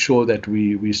to ensure that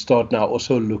we start now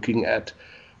also looking at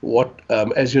what,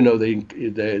 as you know,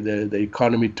 the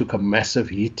economy took a massive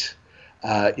hit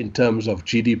in terms of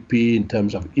GDP, in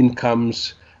terms of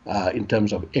incomes, in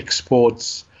terms of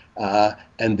exports,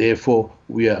 and therefore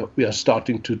we are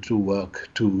starting to work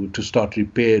to start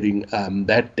repairing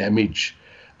that damage,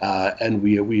 and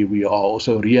we are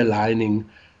also realigning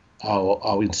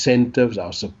our incentives,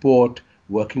 our support,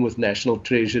 working with National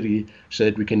Treasury so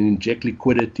that we can inject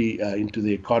liquidity into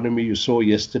the economy. You saw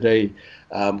yesterday,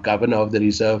 Governor of the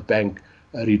Reserve Bank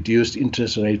reduced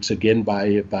interest rates again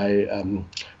by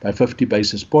 50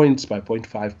 basis points, by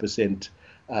 0.5%.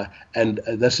 And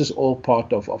this is all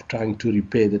part of trying to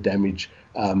repair the damage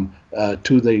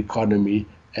to the economy,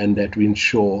 and that we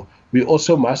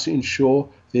also must ensure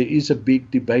there is a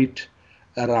big debate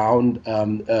around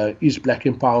is black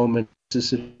empowerment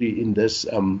necessary in this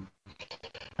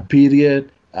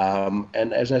period.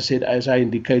 And as I said, as I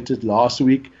indicated last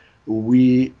week,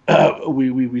 we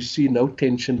we see no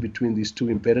tension between these two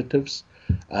imperatives,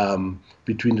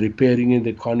 between repairing in the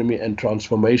economy and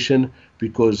transformation,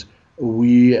 because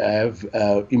we have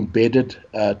embedded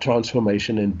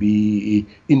transformation and BEE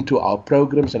into our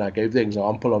programs. And I gave the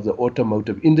example of the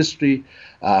automotive industry.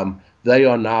 They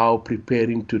are now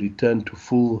preparing to return to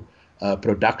full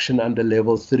production under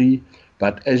level 3.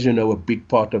 But as you know, a big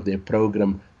part of their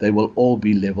program, they will all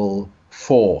be level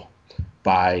 4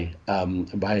 by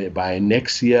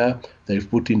next year. They've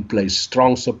put in place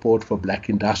strong support for black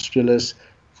industrialists,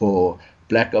 for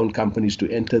black-owned companies to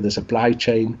enter the supply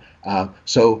chain.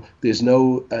 So there's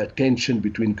no tension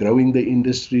between growing the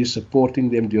industry,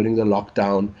 supporting them during the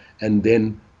lockdown, and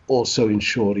then also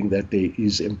ensuring that there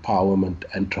is empowerment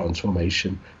and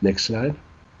transformation. Next slide.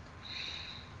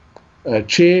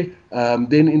 Chair,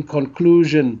 then in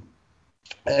conclusion,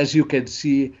 as you can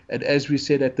see, and as we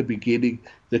said at the beginning,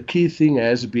 the key thing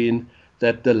has been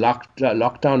that the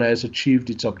lockdown has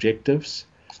achieved its objectives.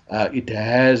 It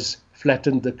has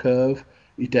flattened the curve.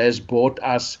 It has bought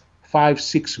us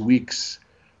 5-6 weeks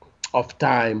of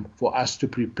time for us to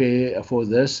prepare for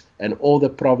this, and all the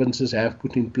provinces have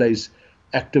put in place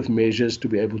active measures to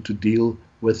be able to deal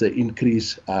with the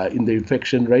increase in the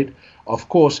infection rate. Of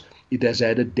course, it has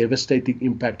had a devastating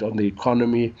impact on the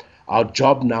economy. Our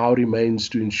job now remains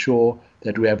to ensure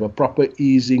that we have a proper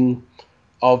easing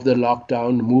of the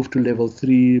lockdown, move to level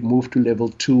 3, move to level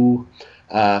 2,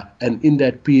 and in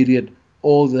that period,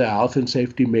 all the health and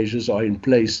safety measures are in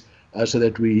place so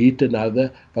that we hit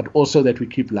another, but also that we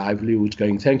keep livelihoods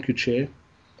going. Thank you, Chair.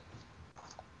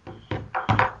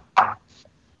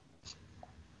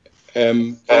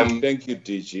 Thank you,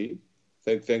 DG.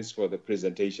 Thanks for the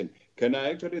presentation. Can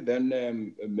I actually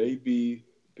then maybe,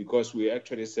 because we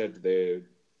actually said the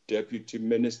Deputy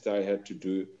Minister had to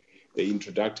do the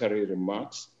introductory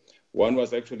remarks. One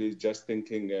was actually just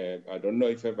thinking, I don't know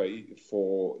if ever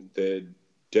for the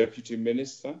Deputy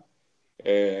Minister,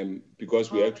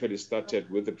 because we actually started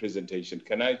with the presentation.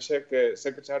 Can I check,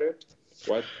 Secretariat?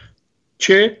 What?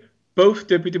 Chair, both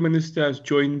Deputy Ministers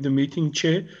joined the meeting,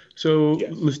 Chair. So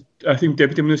yes. I think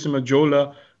Deputy Minister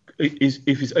Majola,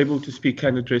 if he's able to speak,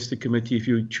 can address the committee if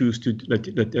you choose to let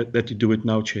you do it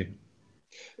now, Chair.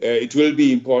 It will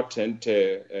be important.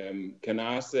 Can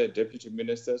I ask the Deputy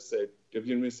Ministers,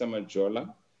 Deputy Minister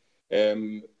Majola,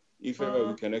 if ever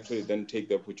we can actually then take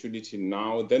the opportunity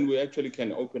now, then we actually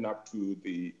can open up to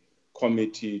the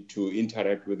committee to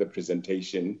interact with the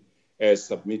presentation as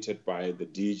submitted by the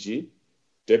DG.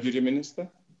 Deputy Minister.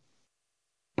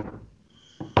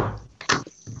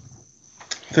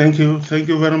 Thank you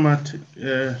very much,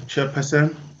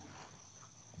 Chairperson,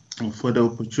 for the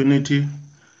opportunity,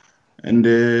 and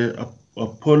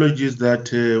apologies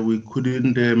that we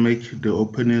couldn't make the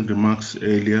opening remarks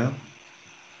earlier,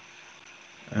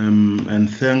 and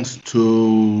thanks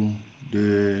to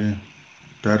the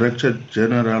Director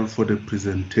General for the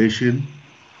presentation.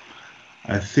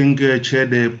 I think, Chair,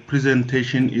 the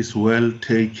presentation is well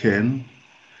taken,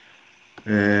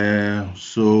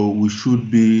 so we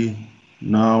should be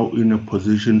now in a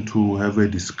position to have a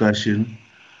discussion,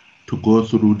 to go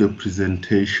through the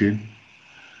presentation.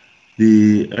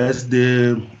 As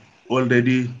they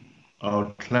already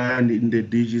outlined in the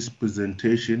DG's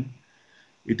presentation,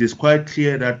 it is quite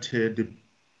clear that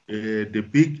the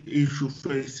big issue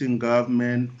facing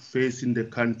government, facing the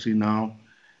country now,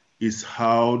 is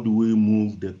how do we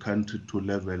move the country to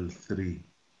level 3,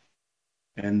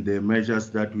 and the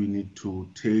measures that we need to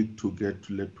take to get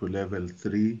to level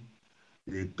 3.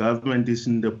 The government is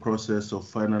in the process of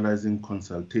finalizing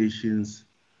consultations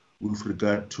with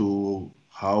regard to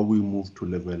how we move to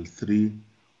level 3.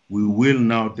 We will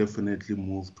now definitely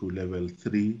move to level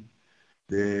 3.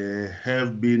 There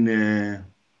have been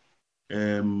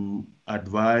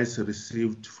advice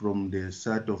received from the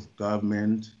side of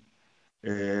government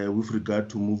with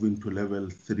regard to moving to level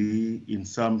 3. In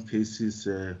some cases,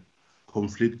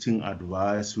 conflicting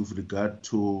advice with regard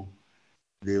to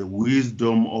the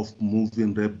wisdom of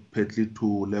moving rapidly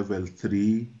to level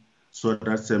 3. So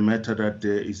that's a matter that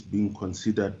is being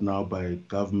considered now by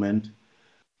government.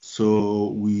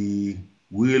 So we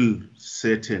will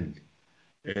certainly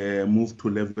move to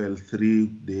level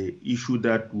 3. The issue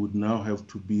that would now have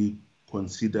to be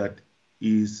considered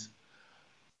is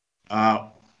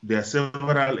there are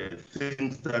several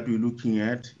things that we're looking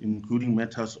at, including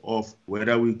matters of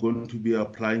whether we're going to be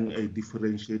applying a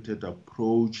differentiated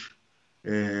approach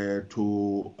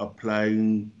to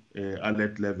applying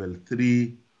alert level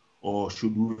 3, or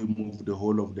should we move the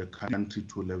whole of the country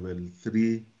to level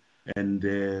 3?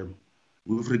 And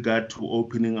with regard to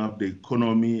opening up the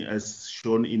economy, as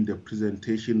shown in the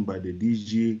presentation by the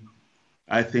DG.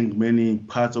 I think many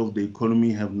parts of the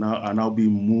economy are now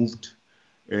being moved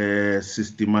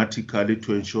systematically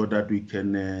to ensure that we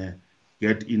can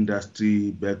get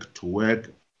industry back to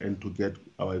work and to get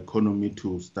our economy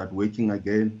to start working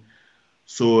again.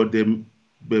 So the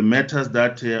matters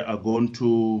that are going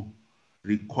to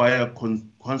require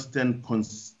constant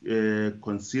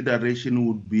consideration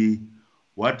would be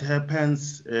what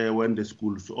happens when the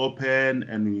schools open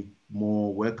and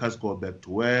more workers go back to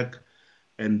work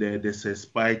and there's a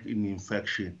spike in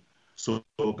infection. So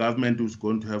government is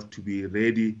going to have to be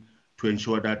ready to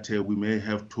ensure that we may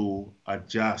have to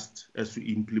adjust as we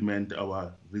implement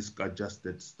our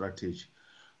risk-adjusted strategy.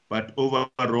 But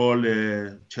overall,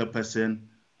 Chairperson,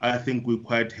 I think we're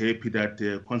quite happy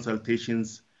that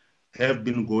consultations have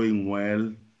been going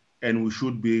well, and we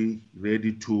should be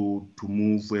ready to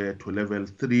move to level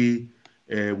 3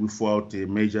 without a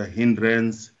major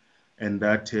hindrance, and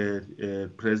that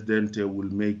President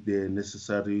will make the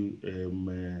necessary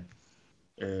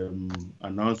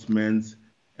announcements,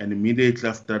 and immediately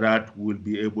after that, we'll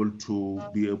be able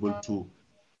to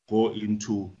go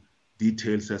into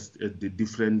details as the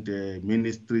different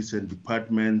ministries and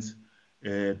departments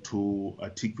to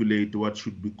articulate what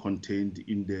should be contained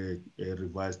in the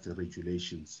revised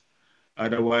regulations.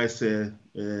 Otherwise,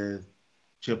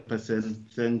 Chairperson,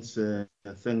 thanks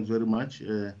very much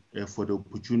for the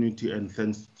opportunity, and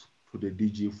thanks to the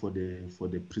DG for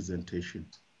the presentation.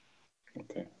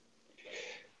 Okay.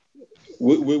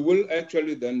 We will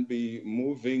actually then be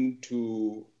moving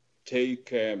to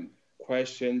take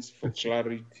questions for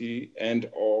clarity and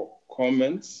or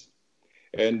comments,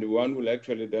 and one will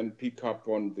actually then pick up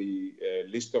on the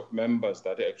list of members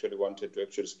that actually wanted to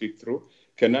actually speak through.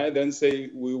 Can I then say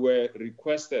we were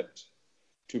requested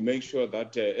to make sure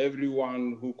that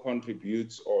everyone who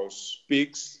contributes or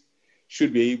speaks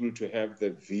should be able to have the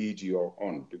video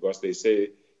on, because they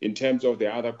say in terms of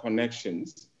the other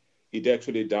connections, it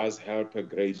actually does help a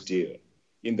great deal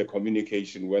in the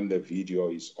communication when the video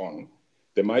is on.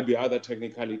 There might be other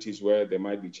technicalities where there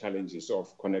might be challenges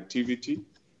of connectivity.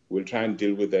 We'll try and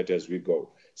deal with that as we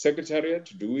go.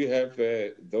 Secretariat, do we have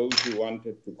those who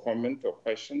wanted to comment or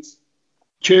questions?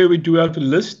 Chair, we do have a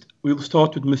list. We'll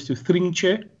start with Mr. Thring,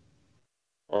 Chair.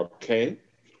 Okay.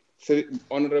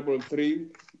 Honorable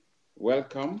Thring,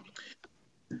 welcome.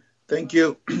 Thank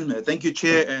you. Thank you,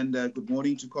 Chair, and good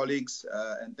morning to colleagues,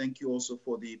 and thank you also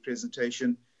for the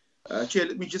presentation. Chair,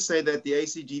 let me just say that the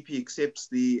ACDP accepts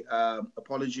the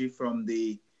apology from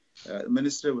the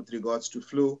Minister with regards to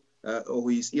flu or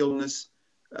his illness,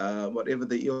 whatever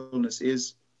the illness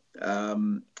is.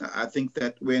 I think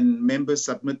that when members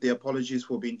submit their apologies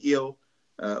for being ill,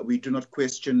 we do not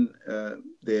question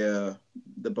the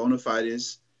bona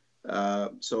fides.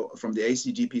 So from the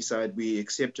ACDP side, we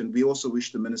accept, and we also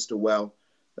wish the Minister well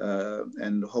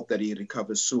and hope that he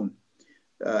recovers soon.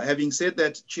 Having said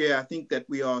that, Chair, I think that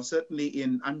we are certainly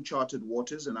in uncharted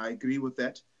waters, and I agree with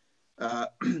that.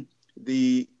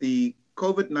 The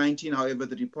COVID-19, however,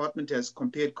 the department has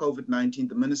compared COVID-19,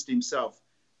 the Minister himself,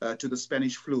 to the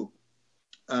Spanish flu.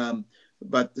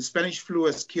 But the Spanish flu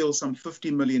has killed some 50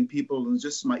 million people, and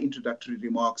just my introductory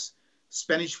remarks,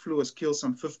 Spanish flu has killed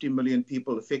some 50 million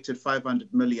people, affected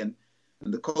 500 million,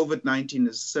 and the COVID-19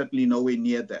 is certainly nowhere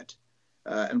near that.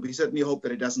 And we certainly hope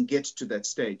that it doesn't get to that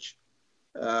stage.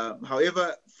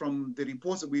 However, from the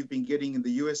reports that we've been getting in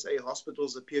the USA,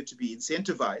 hospitals appear to be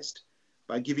incentivized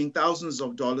by giving thousands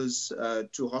of dollars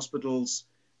to hospitals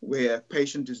where a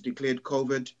patient is declared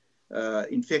COVID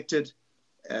infected,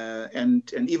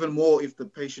 and even more if the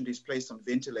patient is placed on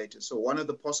ventilators. So one of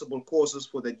the possible causes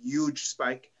for that huge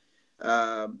spike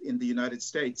in the United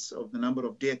States of the number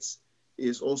of deaths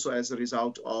is also as a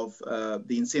result of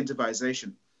the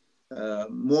incentivization,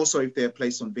 more so if they're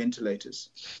placed on ventilators.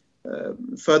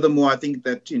 Furthermore, I think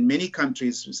that in many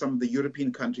countries, some of the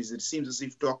European countries, it seems as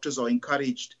if doctors are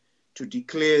encouraged to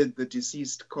declare the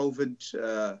deceased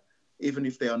COVID, even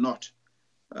if they are not.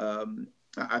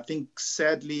 I think,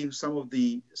 sadly, some of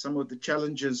the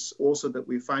challenges also that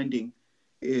we're finding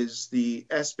is the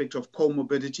aspect of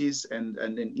comorbidities, and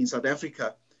in South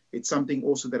Africa, it's something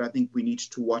also that I think we need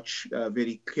to watch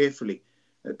very carefully.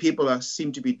 People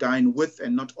seem to be dying with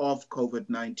and not of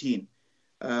COVID-19.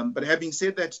 But having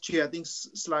said that, Chair, I think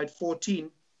slide 14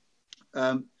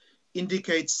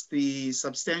 indicates the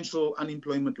substantial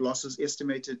unemployment losses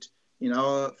estimated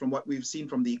from what we've seen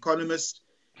from The Economist,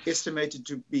 estimated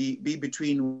to be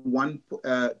between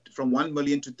from 1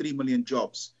 million to 3 million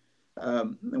jobs.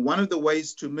 One of the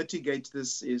ways to mitigate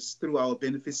this is through our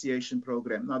beneficiation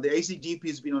program. Now, the ACDP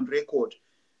has been on record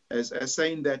as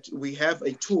saying that we have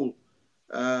a tool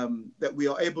that we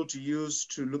are able to use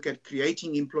to look at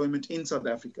creating employment in South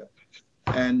Africa.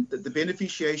 And the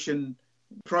beneficiation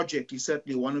project is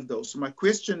certainly one of those. So my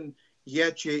question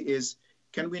here, Chair, is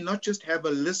can we not just have a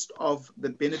list of the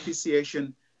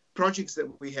beneficiation projects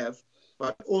that we have,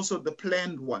 but also the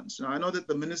planned ones? Now, I know that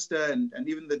the Minister and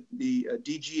even the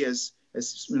DG has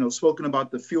spoken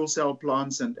about the fuel cell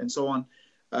plants and so on.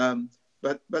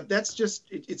 But that's just,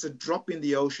 it's a drop in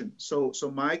the ocean. So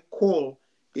my call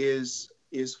is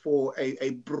for a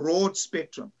broad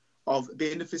spectrum of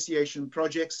beneficiation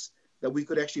projects that we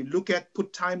could actually look at,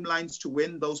 put timelines to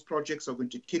when those projects are going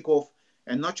to kick off,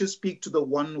 and not just speak to the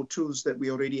one or twos that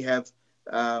we already have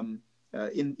in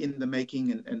the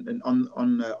making and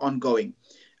ongoing.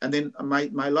 And then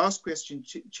my last question,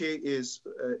 Chair, is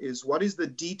what is the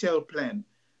detailed plan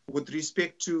with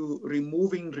respect to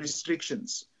removing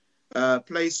restrictions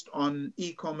placed on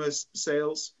e-commerce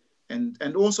sales,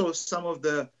 and also some of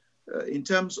the, in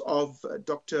terms of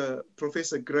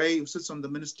Professor Gray, who sits on the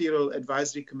Ministerial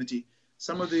Advisory Committee,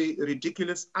 some of the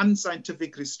ridiculous,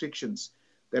 unscientific restrictions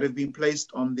that have been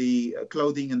placed on the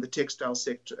clothing and the textile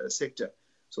sector.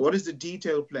 So what is the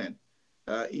detailed plan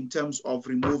in terms of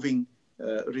removing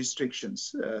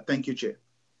restrictions? Thank you, Chair.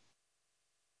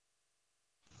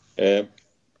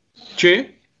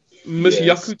 Chair? Ms.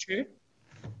 Yes. Yaku, Chair?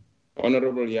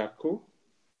 Honorable Yaku.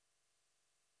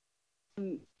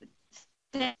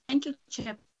 Thank you,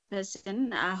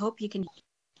 Chairperson. I hope you can.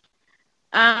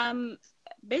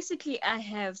 Basically, I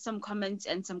have some comments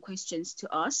and some questions to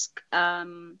ask.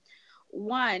 One,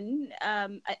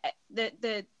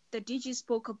 the DG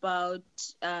spoke about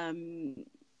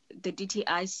the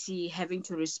DTIC having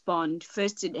to respond.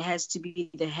 First, it has to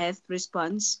be the health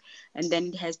response, and then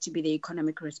it has to be the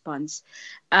economic response.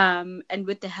 And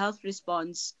with the health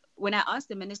response, when I asked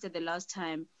the Minister the last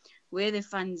time, where the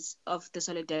funds of the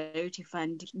Solidarity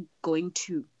Fund going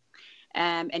to?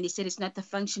 And he said it's not the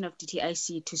function of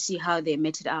DTIC to see how they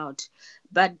met it out,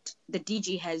 but the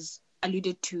DG has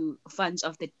alluded to funds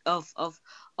of the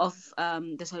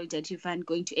Solidarity Fund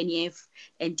going to NEF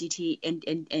and DT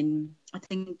and I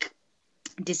think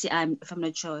DCI, if I'm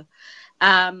not sure.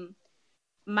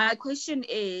 My question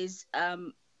is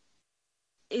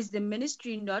the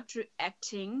ministry not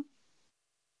reacting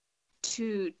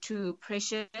to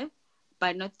pressure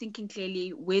by not thinking clearly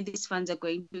where these funds are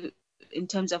going to in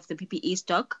terms of the PPE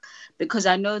stock? Because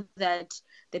I know that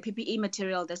the PPE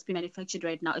material that's been manufactured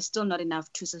right now is still not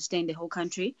enough to sustain the whole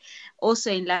country.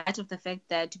 Also, in light of the fact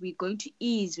that we're going to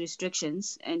ease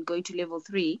restrictions and going to level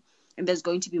 3, and there's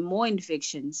going to be more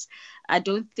infections, I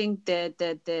don't think that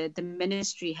the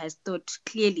ministry has thought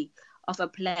clearly of a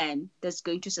plan that's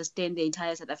going to sustain the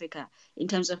entire South Africa in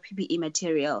terms of PPE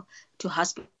material to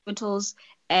hospitals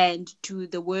and to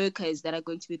the workers that are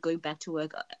going to be going back to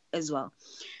work as well.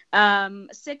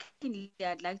 Secondly,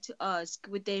 I'd like to ask,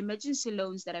 with the emergency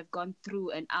loans that have gone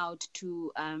through and out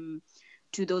to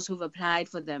those who've applied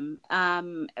for them,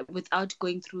 without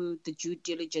going through the due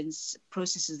diligence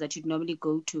processes that you'd normally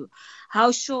go to,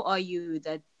 how sure are you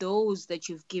that those that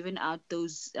you've given out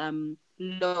those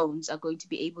loans are going to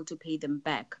be able to pay them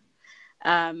back?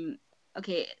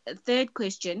 Okay, third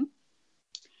question.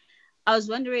 I was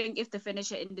wondering if the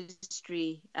furniture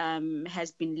industry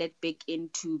has been let back in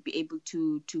to be able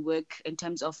to work in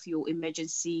terms of your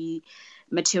emergency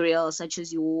materials, such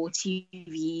as your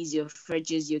TVs, your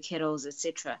fridges, your kettles,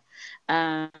 etc.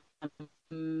 And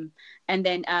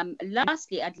then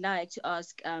lastly, I'd like to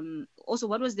ask also,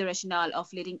 what was the rationale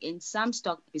of letting in some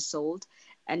stock be sold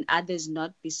and others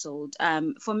not be sold?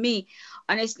 For me,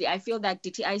 honestly, I feel that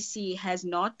DTIC has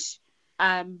not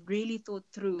really thought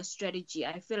through a strategy.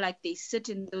 I feel like they sit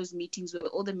in those meetings where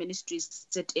all the ministries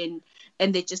sit in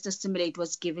and they just assimilate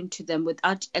what's given to them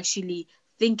without actually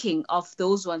thinking of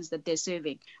those ones that they're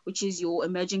serving, which is your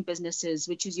emerging businesses,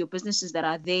 which is your businesses that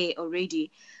are there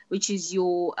already, which is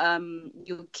your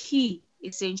key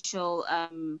essential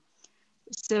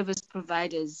service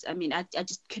providers. I mean, I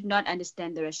just could not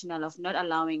understand the rationale of not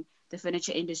allowing the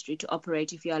furniture industry to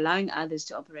operate if you're allowing others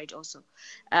to operate also.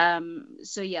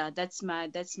 So yeah, that's my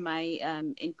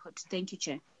input. Thank you,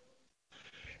 Chair.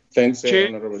 Thanks, Chair.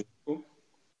 Honorable.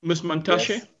 Ms. Mantashe.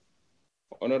 Yes.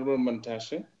 Honorable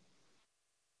Mantashe.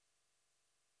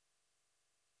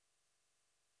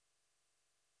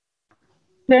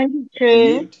 Thank you,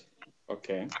 Chair.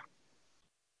 Okay.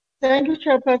 Thank you,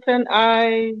 Chairperson.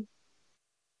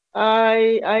 I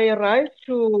rise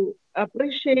to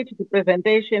appreciate the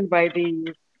presentation by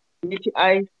the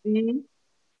DTIC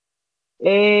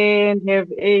and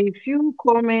have a few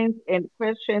comments and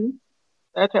questions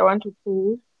that I want to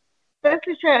pose.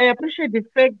 Firstly, Chair, I appreciate the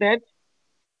fact that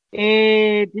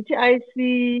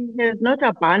DTIC has not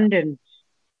abandoned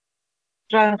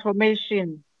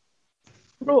transformation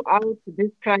throughout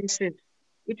this crisis.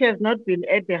 It has not been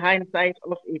at the hindsight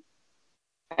of it.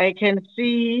 I can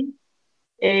see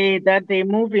that they've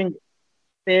moved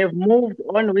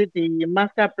on with the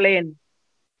master plan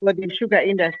for the sugar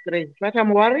industry. But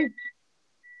I'm worried,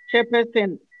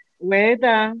 Chairperson,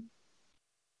 whether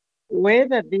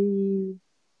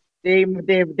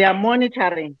they are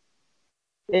monitoring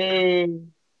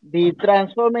the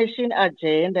transformation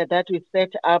agenda that we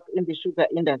set up in the sugar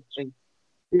industry,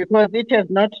 because it has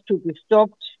not to be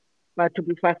stopped, but to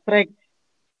be fast-tracked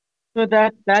so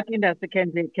that that industry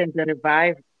can be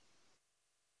revived.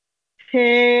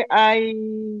 I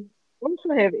also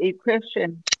have a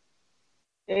question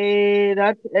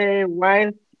that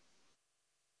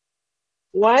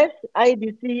whilst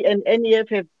IDC and NEF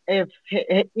have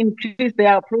increased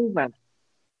their approval,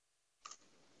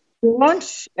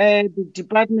 don't the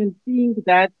department think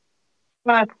that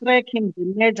fast-tracking the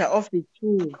merger of the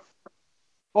two,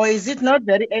 or is it not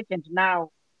very urgent now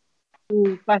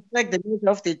to fast-track the merger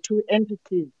of the two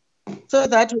entities so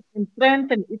that we can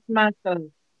strengthen its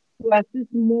muscle to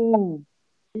assist more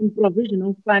in provision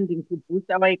of funding to boost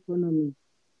our economy?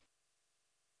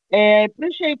 I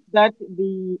appreciate that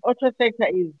the auto sector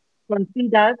is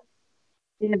considered,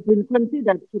 it has been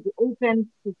considered to be open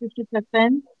to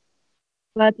 50%,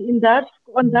 but on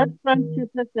that front,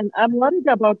 Chairperson, I'm worried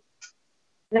about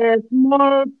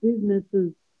small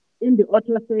businesses in the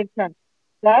auto sector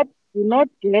that do not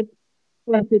get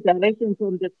consideration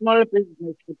from the small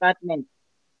business department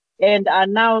and are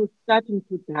now starting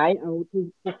to die out,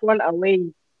 to fall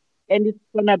away. And it's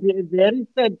going to be a very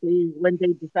sad day when they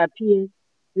disappear,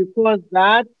 because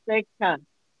that sector,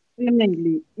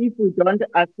 seemingly, if we don't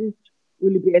assist,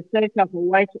 will be a sector for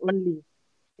white only,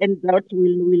 and that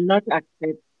will not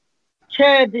accept.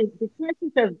 Chair, the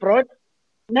crisis has brought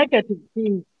negative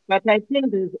things, but I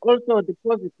think there's also the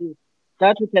positive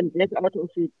that we can get out of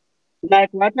it.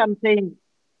 Like what I'm saying,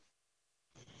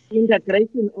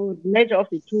 integration or merger of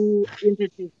the two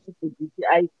entities of the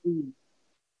DTIC.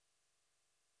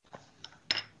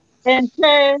 And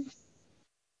Chair,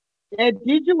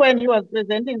 DG, when he was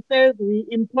presenting, says we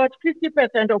import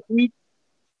 50% of wheat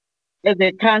as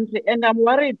a country, and I'm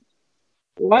worried,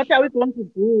 what are we going to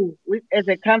do as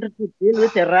a country to deal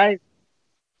with the rise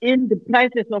in the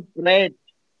prices of bread,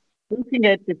 looking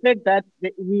at the fact that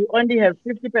we only have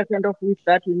 50% of wheat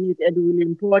that we need and we will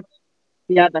import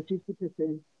the other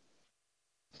 50%.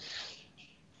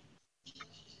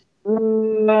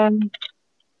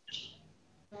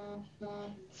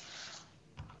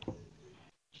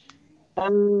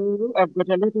 I've got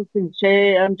a lot of things,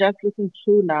 Chair. I'm just looking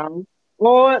through now.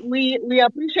 We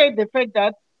appreciate the fact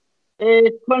that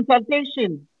a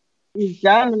consultation is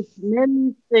done with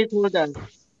many stakeholders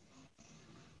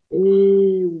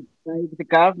by the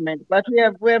government, but we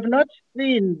have not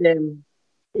seen them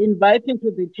inviting to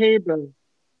the table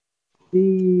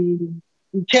the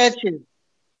churches,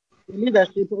 the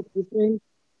leadership of different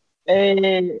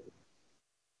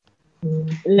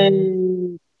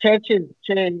churches,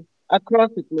 across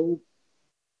the globe.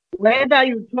 Whether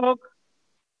you talk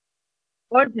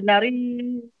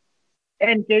ordinary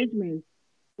engagement,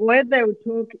 whether you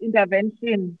talk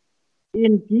intervention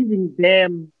in giving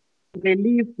them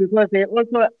relief, because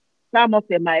some of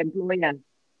them are employers,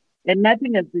 and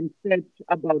nothing has been said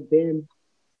about them.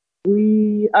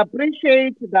 We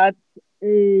appreciate that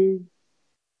we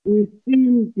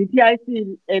see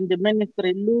DTIC and the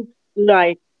ministry look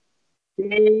like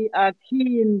they are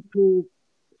keen to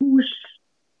push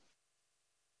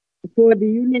for the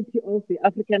unity of the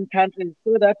African countries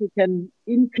so that we can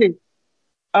increase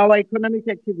our economic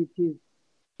activities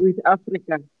with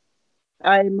Africa.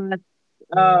 I must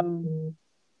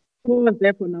pause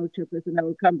there for now, Chairperson. I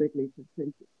will come back later.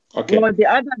 Thank you. Okay. Well, the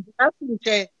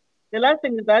last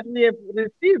thing is that we have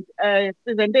received a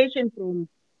presentation from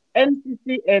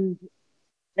NCC and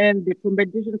the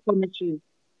Competition Commission.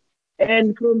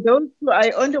 And from those two,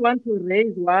 I only want to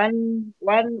raise one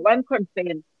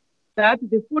concern, that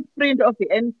the footprint of the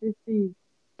NCC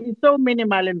is so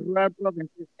minimal in rural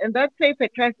provinces. And that creates a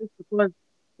crisis because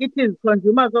it is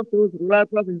consumers of those rural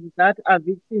provinces that are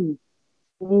victims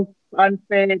of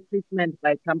unfair treatment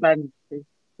by companies.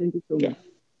 Thank you so much.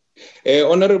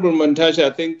 Honorable Montashe, I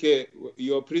think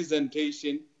your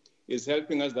presentation is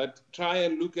helping us. That try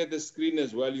and look at the screen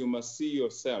as well. You must see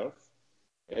yourself.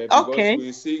 Because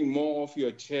we're seeing more of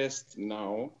your chest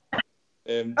now.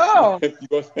 No,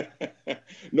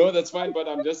 that's fine, but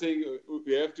I'm just saying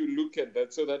we have to look at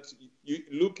that so that you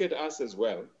look at us as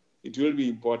well. It will be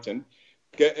important.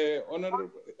 Honorable,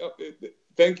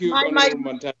 Thank you, My- Honorable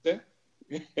Mantate.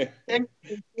 Thank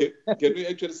Can we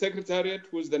actually, Secretariat,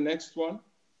 who's the next one?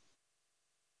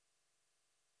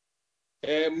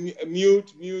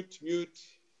 Mute.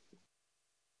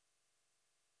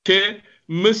 Chair,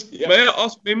 may I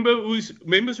ask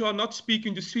members who are not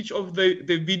speaking to switch off the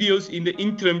videos in the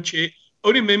interim, Chair?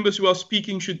 Only members who are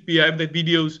speaking should have the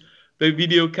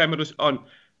video cameras on,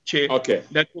 Chair. Okay.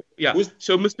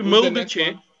 So Mr. Mulder,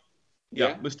 Chair.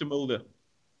 Yeah, Mr. Mulder.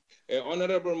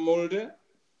 Honorable Mulder.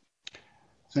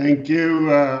 Thank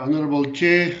you, Honourable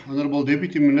Chair, Honourable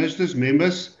Deputy Ministers,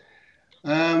 members.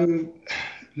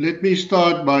 Let me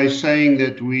start by saying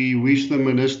that we wish the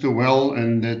Minister well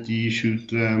and that he should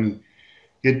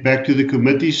get back to the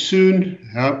committee soon.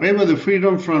 However, the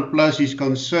Freedom Front Plus is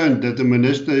concerned that the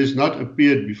Minister has not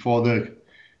appeared before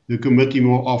the committee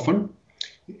more often.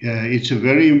 It's a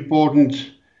very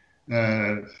important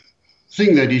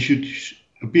thing that he should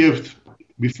appear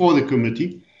before the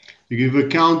committee to give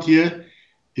account here,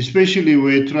 especially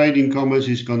where trade and commerce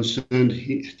is concerned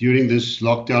during this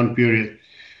lockdown period.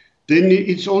 Then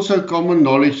it's also common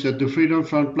knowledge that the Freedom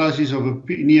Front Plus is of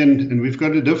opinion, and we've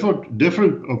got a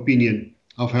different opinion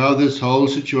of how this whole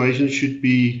situation should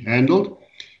be handled.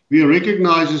 We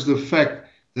recognize the fact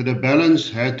that a balance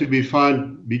had to be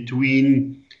found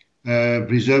between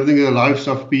preserving the lives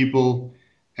of people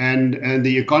and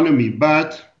the economy.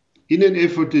 But in an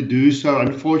effort to do so,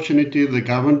 unfortunately, the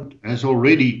government has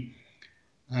already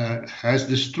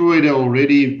destroyed an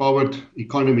already empowered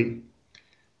economy.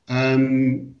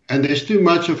 And there's too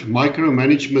much of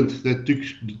micromanagement that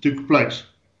took place.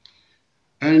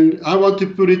 And I want to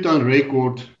put it on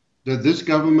record that this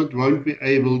government won't be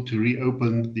able to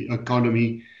reopen the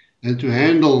economy and to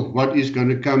handle what is going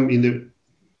to come in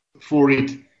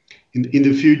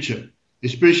the future,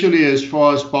 especially as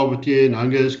far as poverty and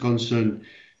hunger is concerned.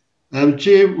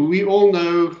 Chair, we all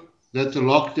know that the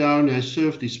lockdown has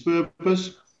served its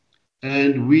purpose,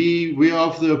 and we are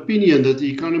of the opinion that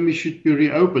the economy should be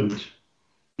reopened,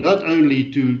 not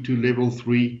only to level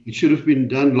 3. It should have been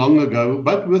done long ago,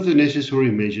 but with the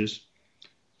necessary measures.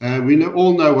 We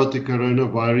all know what the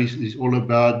coronavirus is all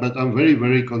about, but I'm very,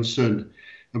 very concerned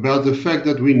about the fact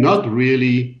that we're not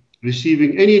really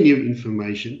receiving any new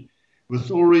information.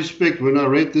 With all respect, when I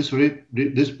read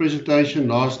this presentation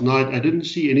last night, I didn't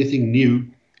see anything new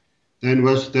than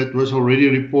that was already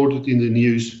reported in the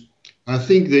news. I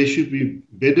think there should be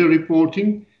better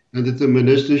reporting and that the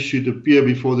Minister should appear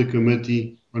before the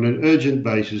committee on an urgent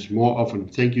basis more often.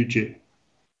 Thank you, Chair.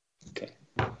 Okay.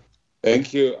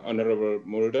 Thank you, Honourable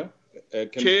Mulder. Can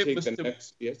Chair, we take the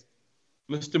next? Yes.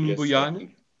 Mr.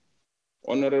 Mbuyane.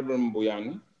 Honourable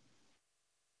Mbuyane.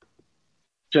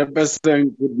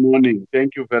 Chairperson, good morning.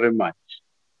 Thank you very much.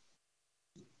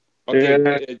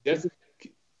 Okay, just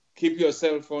keep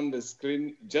yourself on the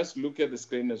screen. Just look at the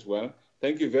screen as well.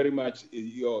 Thank you very much.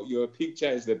 Your picture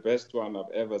is the best one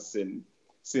I've ever seen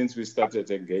since we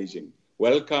started engaging.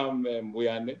 Welcome,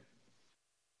 Mbuyane.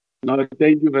 No,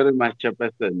 thank you very much,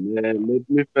 Chairperson. Let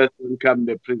me first welcome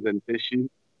the presentation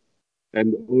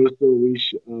and also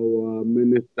wish our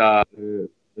Minister a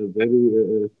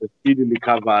very speedy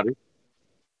recovery.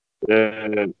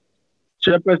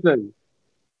 Chairperson,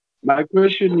 my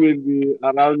question will be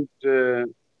around the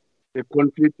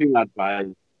conflicting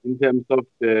advice in terms of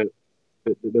the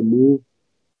move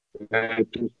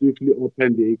to swiftly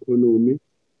open the economy,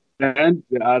 and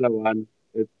the other one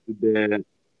is the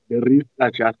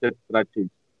risk-adjusted strategy.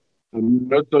 I'm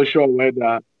not so sure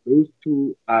whether those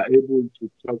two are able to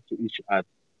talk to each other,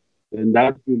 and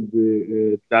that will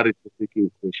be a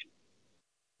clarity-seeking question.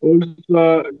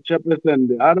 Also, Chairperson,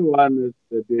 the other one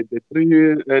is the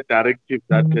 3 directives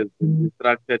that has been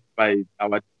instructed by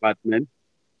our department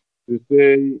to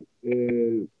say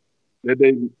that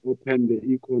they open the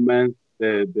e-commerce,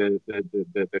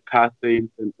 the car sales,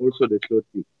 and also the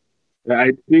clothing.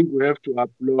 I think we have to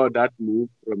applaud that move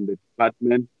from the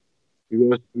department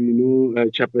because we know,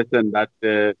 Chairperson,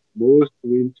 that most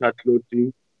winter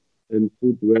clothing and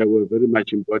footwear were very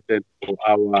much important for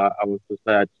our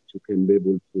society to can be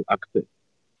able to access.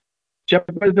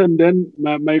 Chairperson, then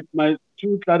my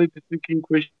 2 clarity-seeking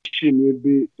question will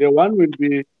be, the one will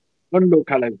be on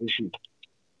localization.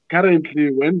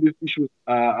 Currently, when these issues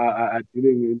are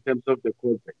dealing in terms of the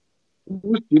COVID,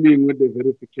 who's dealing with the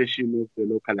verification of the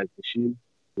localization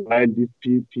while these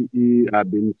PPE are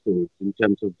being sold in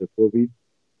terms of the COVID?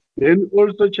 Then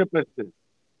also, Chairperson,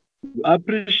 I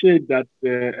appreciate that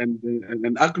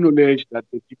and acknowledge that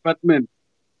the department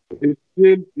is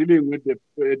still dealing with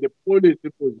the policy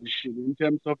position in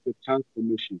terms of the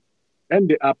transformation and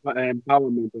the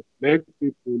empowerment of Black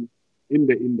people in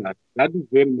the industry. That is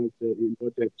very much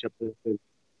important, Chairperson.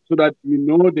 so that we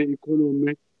know the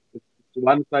economy is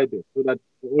one-sided, so that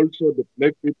also the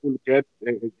black people get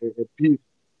a piece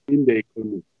in the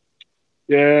economy.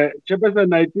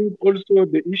 Chairperson, I think also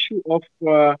the issue of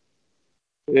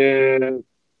the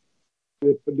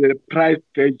price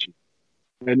gauging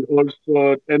and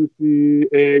also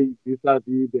NCA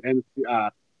vis-a-vis the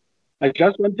NCR. I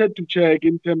just wanted to check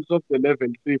in terms of the level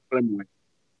 3 framework,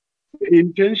 the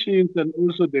intentions and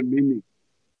also the meaning.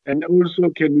 And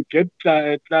also, can we get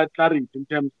clarity in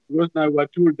terms, because now we're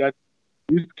told that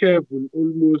this curve will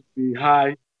almost be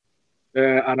high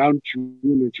around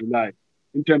June or July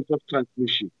in terms of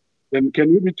transmission. Then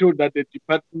can we be told that the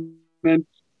department,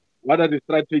 what are the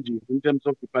strategies in terms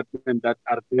of department that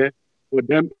are there for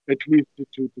them at least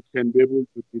to can be able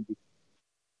to do this?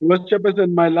 Because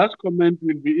Chairperson, my last comment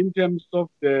will be in terms of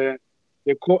the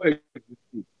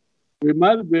coexistence. We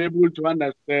must be able to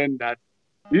understand that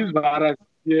this virus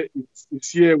here is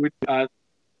here with us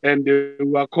and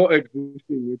we are coexisting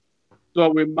with. So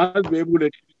we must be able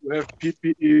to have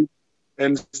PPE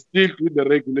and stick with the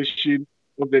regulation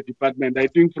of the department. I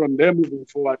think from there moving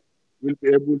forward, we'll be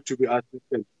able to be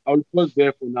assisted. I'll pause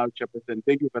there for now, Chairperson.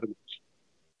 Thank you very much.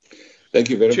 Thank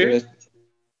you very much.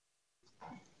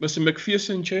 Mr.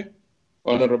 McPherson, Chair.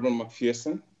 Honorable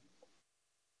McPherson.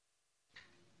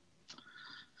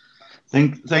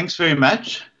 Thanks very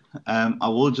much. I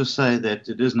will just say that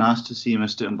it is nice to see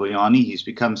Mr. Mboyani. He's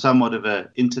become somewhat of an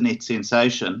internet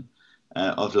sensation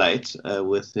of late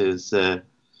with his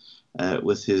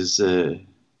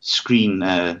screen,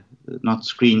 not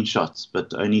screenshots,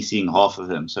 but only seeing half of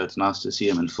him. So it's nice to see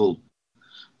him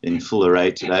in full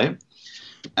array today.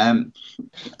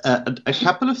 A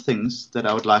couple of things that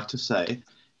I would like to say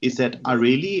is that I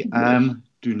really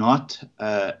do not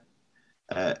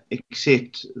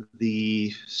accept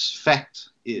the fact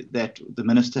that the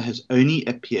minister has only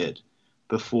appeared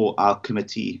before our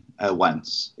committee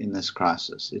once in this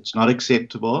crisis. It's not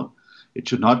acceptable. It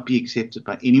should not be accepted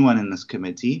by anyone in this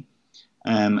committee.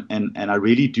 And I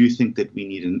really do think that we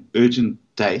need an urgent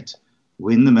date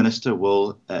when the minister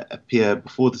will appear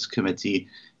before this committee,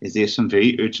 as there's some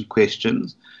very urgent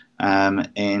questions.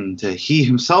 And he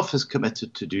himself has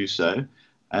committed to do so,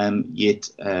 yet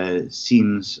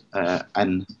seems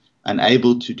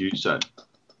unable to do so.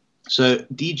 So,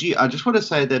 DG, I just want to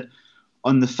say that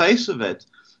on the face of it,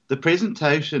 the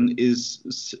presentation is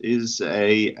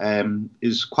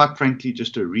quite frankly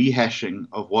just a rehashing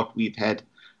of what we've had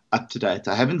up to date.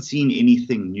 I haven't seen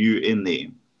anything new in there.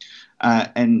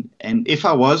 And if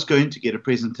I was going to get a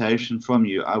presentation from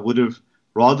you, I would have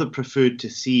rather preferred to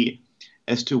see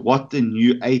as to what the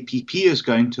new APP is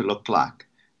going to look like,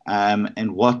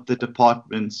 and what the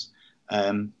department's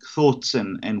thoughts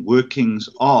and workings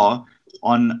are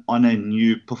on a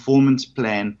new performance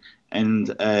plan,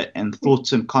 and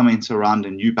thoughts and comments around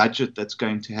a new budget that's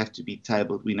going to have to be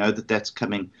tabled. We know that that's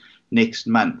coming next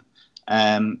month.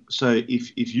 So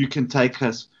if you can take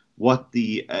us what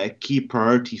the key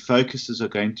priority focuses are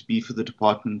going to be for the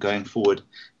department going forward,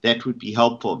 that would be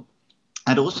helpful.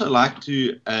 I'd also like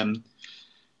to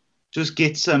just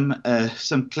get some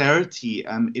clarity.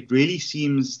 It really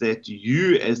seems that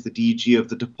you, as the DG of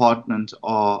the department,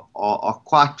 are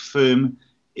quite firm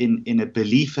in a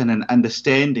belief and an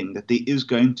understanding that there is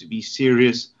going to be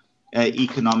serious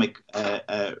economic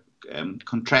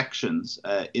contractions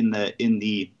in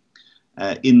the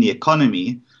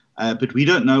economy. But we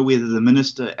don't know whether the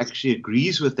minister actually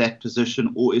agrees with that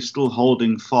position or is still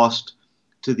holding fast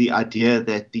to the idea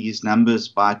that these numbers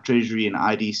by Treasury and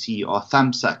IDC are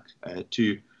thumbsuck,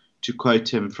 to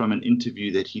quote him from an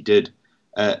interview that he did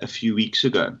a few weeks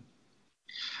ago.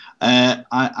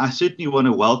 I certainly want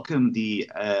to welcome the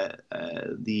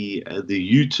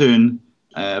U-turn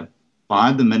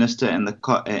by the minister and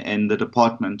the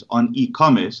department on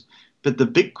e-commerce. But the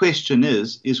big question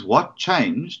is what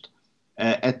changed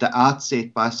at the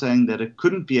outset by saying that it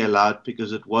couldn't be allowed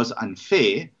because it was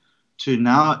unfair, to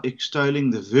now extolling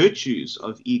the virtues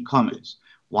of e-commerce?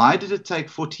 Why did it take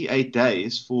 48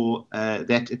 days for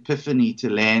that epiphany to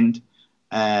land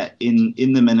in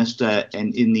the minister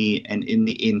and in the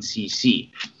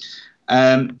NCC?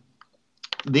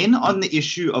 Then on the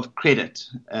issue of credit,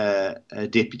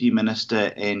 Deputy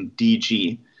Minister and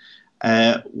DG,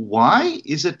 why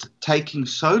is it taking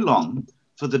so long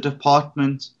for the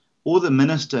department or the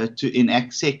minister to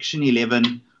enact Section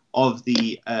 11 of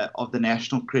the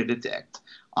National Credit Act?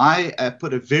 I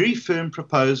put a very firm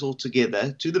proposal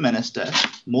together to the minister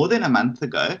more than a month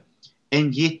ago,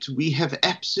 and yet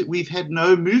we've had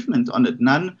no movement on it,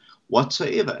 none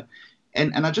whatsoever.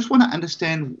 And I just want to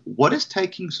understand what is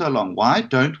taking so long. Why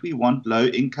don't we want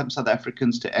low-income South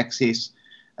Africans to access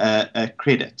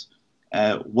credit?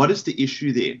 What is the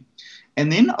issue there?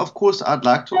 And then, of course, I'd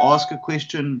like to ask a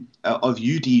question of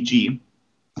you, DG.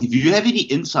 If you have any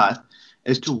insight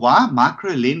as to why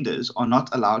micro lenders are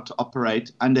not allowed to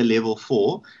operate under level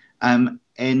 4, and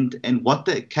what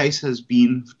the case has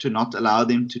been to not allow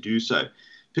them to do so,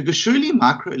 because surely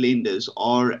micro lenders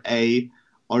are a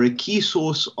key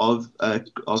source of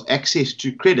access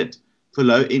to credit for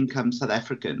low-income South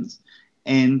Africans,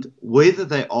 and whether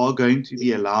they are going to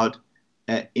be allowed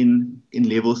in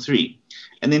level 3.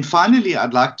 And then finally,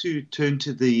 I'd like to turn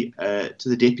to the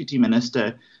Deputy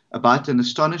Minister about an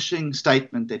astonishing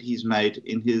statement that he's made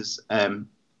in his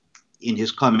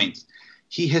comments.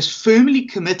 He has firmly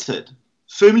committed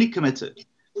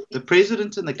the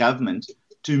President and the government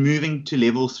to moving to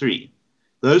level 3.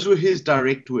 Those were his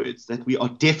direct words, that we are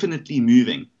definitely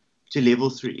moving to level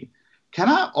 3. Can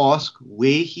I ask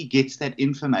where he gets that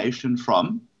information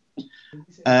from?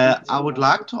 I would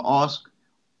like to ask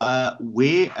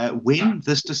when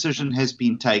this decision has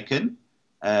been taken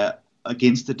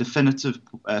against the definitive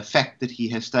fact that he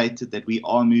has stated that we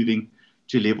are moving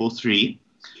to level 3.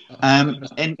 And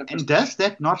does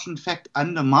that not, in fact,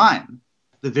 undermine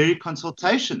the very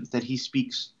consultations that he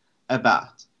speaks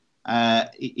about?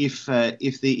 If there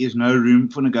is no room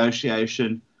for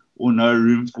negotiation or no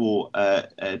room for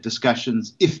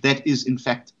discussions, if that is, in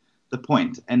fact, the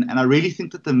point. And I really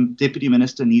think that the Deputy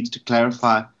Minister needs to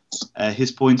clarify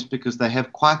his points, because they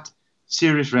have quite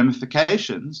serious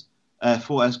ramifications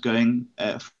for us going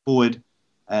forward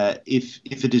if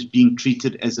it is being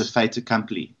treated as a fait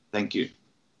accompli. Thank you.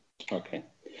 Okay.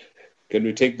 Can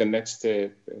we take the next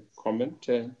comment?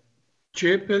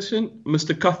 Chairperson,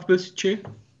 Mr. Cuthbert, Chair.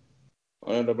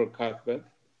 Honorable Cuthbert.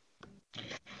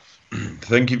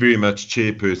 Thank you very much,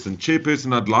 Chairperson.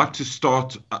 Chairperson, I'd like to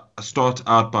start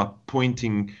out by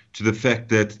pointing to the fact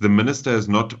that the Minister has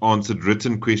not answered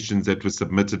written questions that were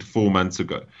submitted 4 months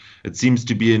ago. It seems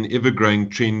to be an ever-growing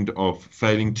trend of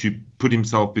failing to put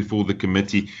himself before the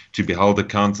committee to be held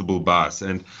accountable by us.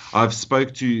 And I've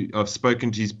spoken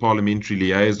to his parliamentary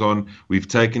liaison. We've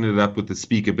taken it up with the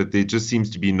Speaker, but there just seems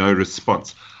to be no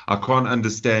response. I can't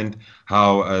understand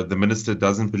how the Minister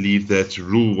doesn't believe that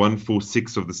Rule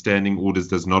 146 of the Standing Orders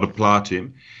does not apply to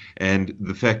him, and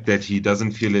the fact that he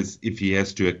doesn't feel as if he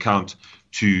has to account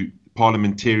to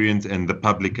parliamentarians and the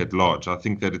public at large. I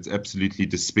think that it's absolutely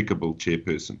despicable,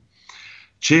 Chairperson.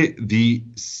 Chair, the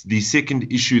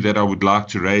second issue that I would like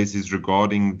to raise is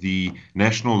regarding the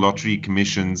National Lottery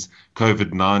Commission's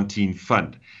COVID-19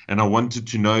 fund. And I wanted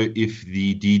to know if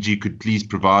the DG could please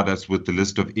provide us with the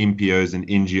list of MPOs and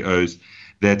NGOs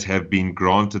that have been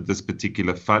granted this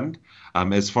particular fund.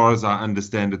 As far as I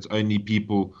understand, it's only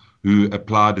people who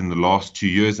applied in the last 2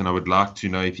 years, and I would like to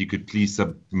know if you could please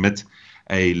submit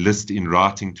a list in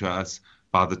writing to us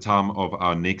by the time of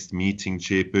our next meeting,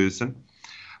 Chairperson.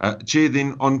 Chair,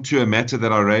 then on to a matter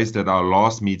that I raised at our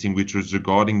last meeting, which was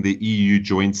regarding the EU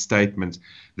joint statement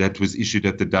that was issued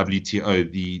at the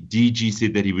WTO. The DG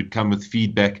said that he would come with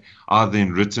feedback either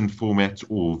in written format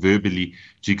or verbally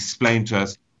to explain to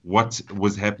us what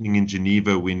was happening in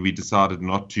Geneva when we decided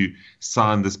not to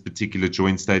sign this particular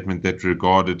joint statement that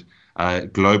regarded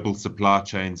global supply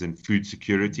chains and food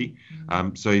security.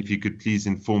 So if you could please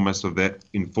inform us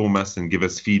and give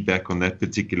us feedback on that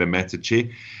particular matter, Chair.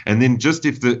 And then just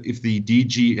if the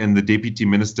DG and the Deputy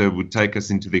Minister would take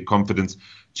us into their confidence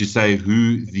to say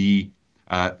who the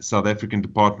South African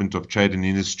Department of Trade and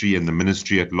Industry and the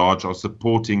Ministry at large are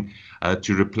supporting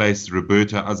to replace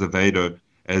Roberto Azevedo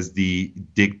as the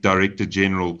Director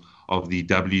General of the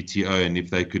WTO, and if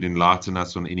they could enlighten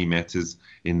us on any matters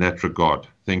in that regard.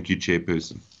 Thank you,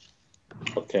 Chairperson.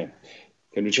 Okay.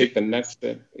 Can we take the next?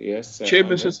 Yes. Chair,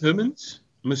 Mrs. Hermans.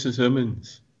 Mrs.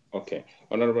 Hermans. Okay.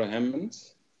 Honorable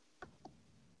Hermans.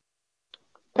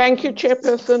 Thank you,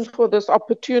 Chairperson, for this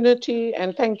opportunity,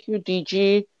 and thank you,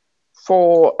 DG,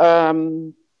 for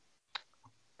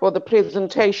the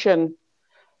presentation.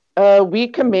 We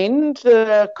commend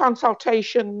the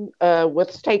consultation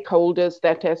with stakeholders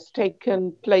that has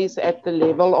taken place at the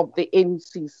level of the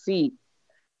NCC,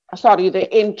 the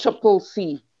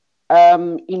NCCC,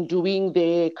 in doing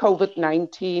their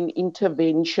COVID-19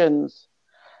 interventions.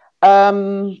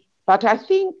 But I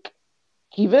think,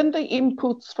 given the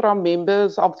inputs from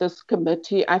members of this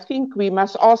committee, I think we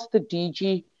must ask the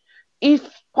DG, if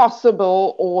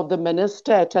possible, or the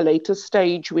Minister at a later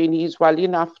stage when he's well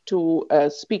enough to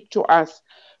speak to us,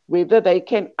 whether they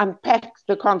can unpack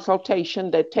the consultation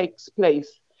that takes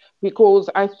place. Because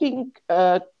I think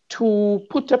to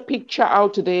put a picture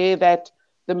out there that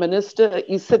the Minister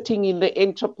is sitting in the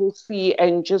NCCC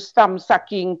and just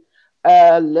thumb-sucking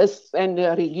lists and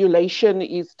regulation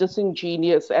is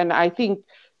disingenuous. And I think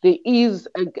there is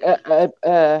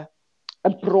a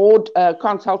broad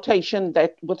consultation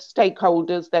that with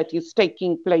stakeholders that is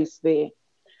taking place there.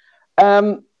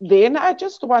 Then I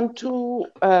just want to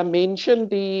mention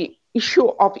the issue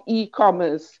of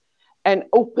e-commerce and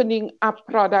opening up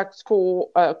products for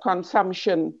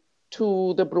consumption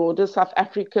to the broader South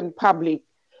African public.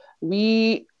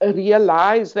 We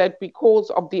realize that because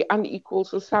of the unequal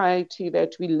society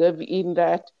that we live in,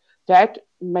 that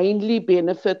mainly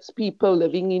benefits people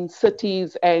living in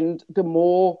cities and the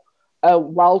more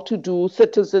well-to-do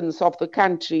citizens of the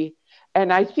country.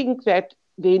 And I think that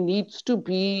there needs to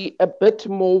be a bit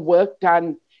more work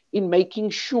done in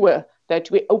making sure that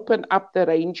we open up the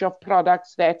range of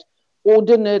products that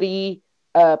ordinary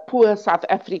poor South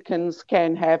Africans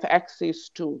can have access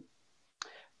to.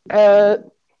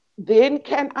 Then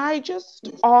can I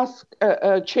just ask,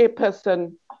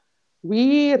 Chairperson,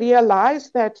 we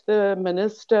realize that the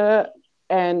Minister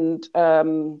and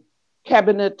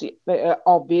Cabinet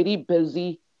are very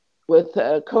busy with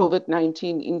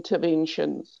COVID-19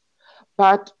 interventions.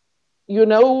 But, you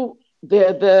know,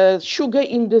 the sugar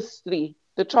industry,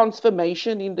 the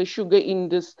transformation in the sugar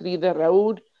industry, the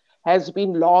road has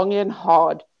been long and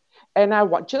hard. And I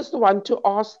just want to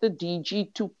ask the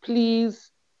DG to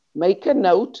please make a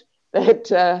note that,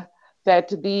 that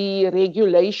the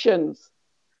regulations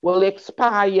will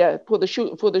expire for the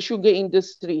sugar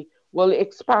industry, will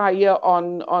expire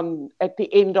at the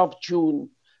end of June.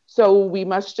 So we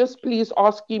must just please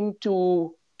ask him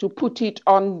to put it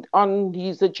on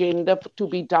his agenda to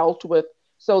be dealt with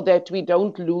so that we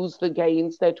don't lose the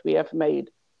gains that we have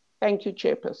made. Thank you,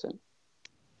 Chairperson.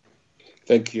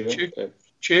 Thank you.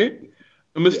 Chair?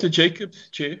 Mr. Jacobs,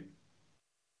 Chair.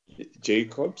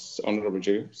 Jacobs, Honorable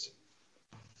Jacobs.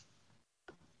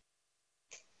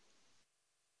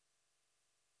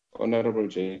 Honorable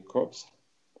Jacobs.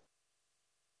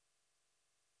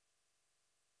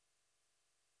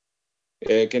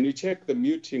 Can you check the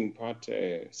muting part,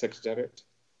 Secretariat?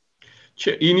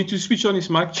 Chair, you need to switch on his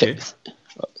mic, Chair.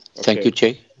 Thank you,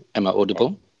 Chair. Am I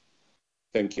audible?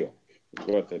 Thank you.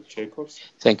 Go ahead, Jacobs.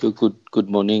 Thank you. Good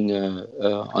morning,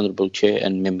 Honorable Chair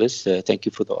and members. Thank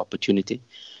you for the opportunity.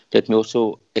 Let me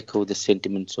also echo the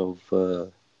sentiments of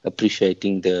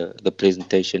appreciating the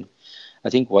presentation. I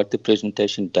think what the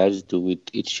presentation does do,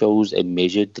 it shows a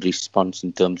measured response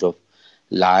in terms of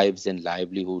lives and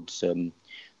livelihoods.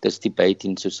 This debate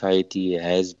in society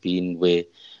has been where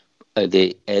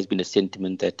there has been a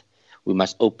sentiment that we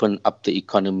must open up the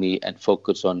economy and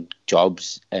focus on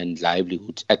jobs and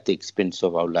livelihoods at the expense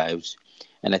of our lives.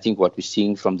 And I think what we're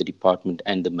seeing from the department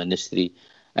and the ministry,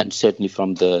 and certainly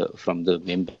from the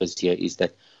members here, is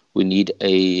that we need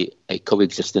a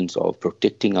coexistence of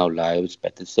protecting our lives,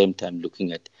 but at the same time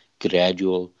looking at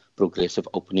gradual, progressive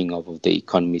opening of the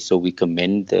economy. So we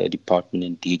commend the department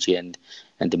and DG and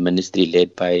the ministry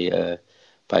led by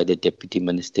the Deputy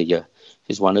Minister here.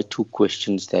 There's one or two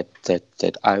questions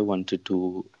that I wanted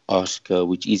to ask,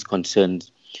 which is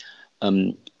concerns.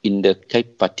 In the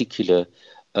Cape particular,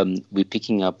 we're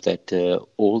picking up that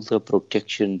all the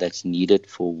protection that's needed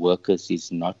for workers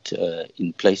is not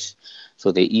in place.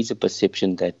 So there is a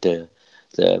perception that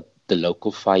the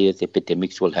local fires,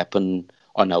 epidemics will happen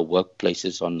on our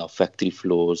workplaces, on our factory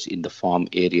floors, in the farm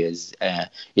areas,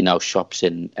 in our shops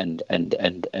and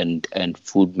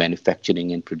food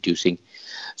manufacturing and producing.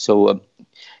 So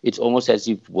it's almost as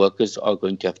if workers are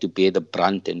going to have to bear the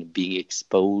brunt and being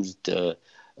exposed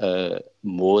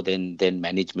more than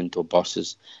management or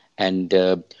bosses. And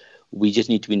we just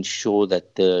need to ensure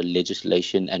that the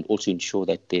legislation and also ensure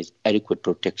that there's adequate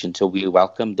protection. So we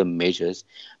welcome the measures,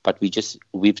 but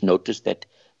we've noticed that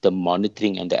the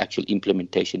monitoring and the actual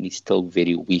implementation is still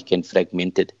very weak and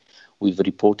fragmented. We've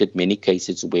reported many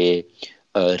cases where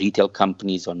retail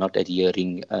companies are not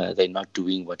adhering, they're not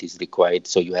doing what is required.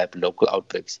 So you have local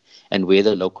outbreaks, and where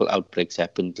the local outbreaks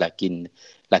happened, like in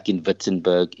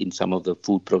Witzenberg, in some of the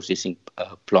food processing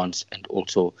plants, and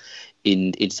also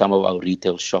in some of our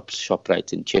retail shops,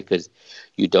 ShopRites and Checkers,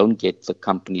 you don't get the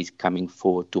companies coming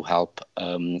forward to help,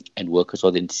 and workers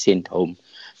are then sent home.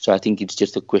 So I think it's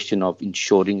just a question of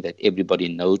ensuring that everybody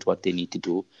knows what they need to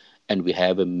do, and we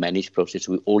have a managed process.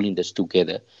 We're all in this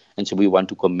together. And so we want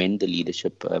to commend the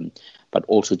leadership, but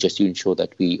also just to ensure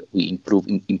that we improve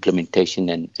implementation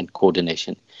and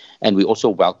coordination. And we also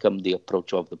welcome the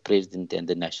approach of the President and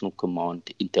the National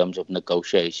Command in terms of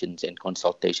negotiations and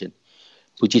consultation,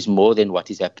 which is more than what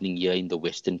is happening here in the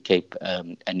Western Cape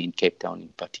and in Cape Town in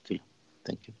particular.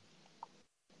 Thank you.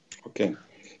 Okay.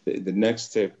 The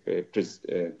next step,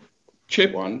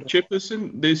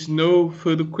 Chairperson, there's no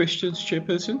further questions,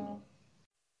 Chairperson.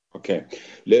 Okay.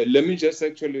 Let me just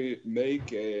actually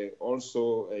make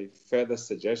also a further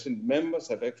suggestion. Members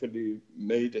have actually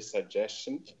made a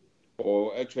suggestion,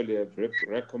 or actually have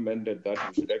recommended that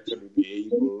we should actually be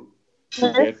able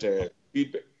to get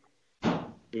feedback.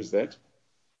 Who's that?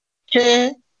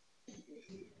 Chair.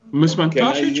 Ms. Can I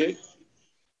Mantashe? hear?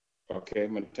 Okay,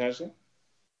 Mantashe.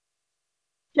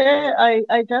 Chair,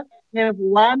 I just have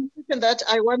one question that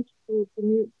I want to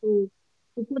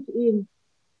put in,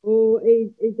 or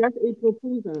just a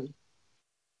proposal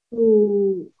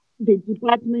to the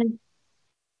department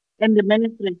and the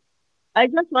ministry. I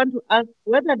just want to ask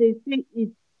whether they think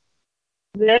it's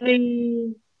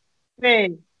very fair,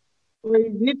 or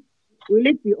will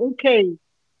it be okay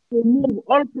to move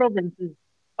all provinces,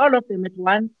 all of them at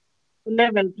one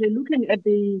level, looking at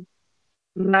the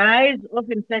rise of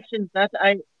infections that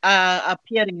are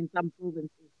appearing in some provinces.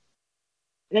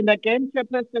 And again,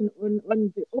 Chairperson,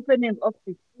 on the opening of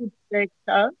the food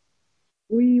sector,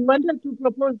 we wanted to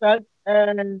propose that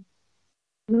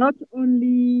not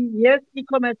only, yes,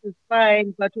 e-commerce is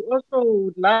fine, but we also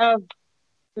would love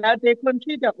that they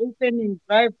consider opening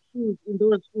drive-throughs in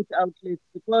those food outlets,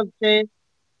 because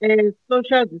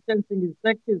social distancing is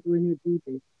practiced when you do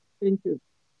this. Thank you.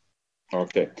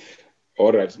 Okay.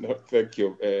 All right. No, thank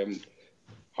you.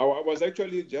 I was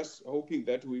actually just hoping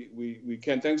that we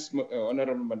can. Thanks,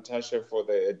 Honorable Mantashe, for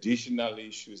the additional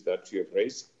issues that you have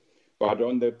raised. But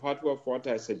on the part of what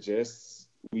I suggest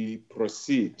we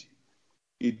proceed,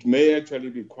 it may actually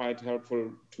be quite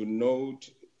helpful to note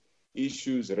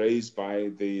issues raised by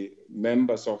the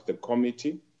members of the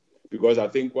committee, because I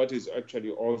think what is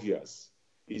actually obvious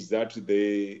is that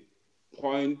the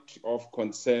point of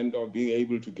concern of being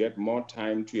able to get more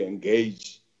time to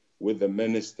engage with the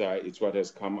minister is what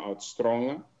has come out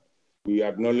stronger. We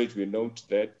acknowledge, we note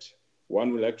that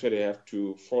one will actually have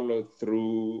to follow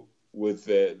through with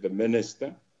the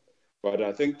minister. But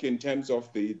I think in terms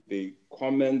of the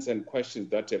comments and questions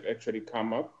that have actually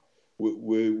come up,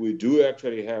 we do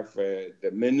actually have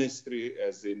the ministry,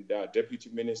 as in the deputy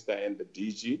minister and the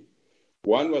DG.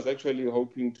 One was actually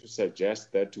hoping to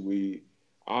suggest that we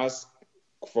ask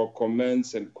for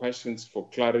comments and questions for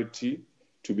clarity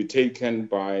to be taken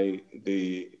by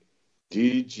the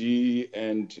DG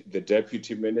and the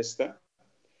deputy minister,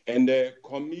 and the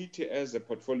committee as a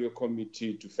portfolio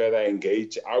committee to further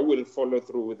engage. I will follow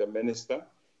through with the minister,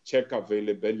 check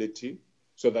availability,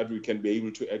 so that we can be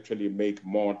able to actually make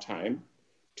more time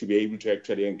to be able to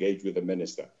actually engage with the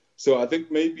minister. So I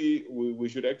think maybe we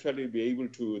should actually be able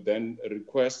to then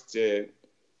request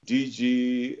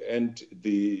DG and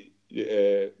the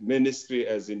ministry,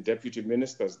 as in deputy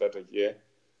ministers that are here,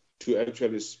 to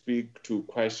actually speak to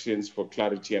questions for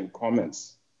clarity and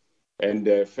comments, and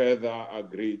further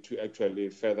agree to actually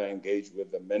further engage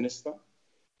with the minister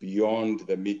beyond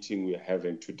the meeting we're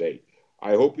having today.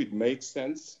 I hope it makes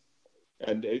sense.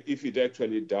 And if it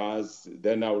actually does,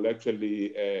 then I will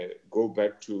actually go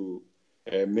back to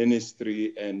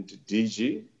ministry and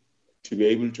DG to be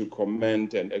able to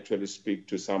comment and actually speak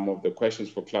to some of the questions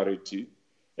for clarity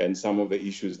and some of the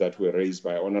issues that were raised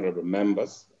by honorable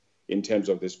members in terms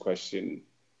of this question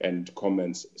and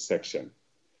comments section.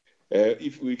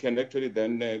 If we can actually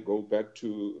then go back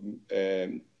to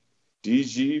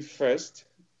DG first,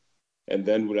 and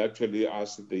then we'll actually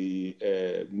ask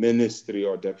the ministry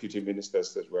or deputy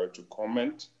ministers as well to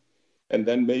comment. And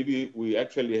then maybe we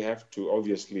actually have to,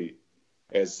 obviously,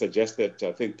 as suggested,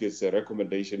 I think it's a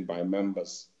recommendation by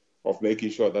members of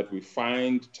making sure that we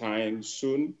find time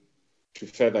soon to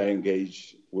further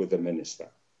engage with the minister.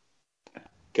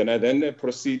 Can I then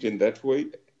proceed in that way?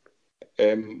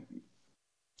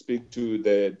 Speak to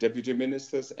the deputy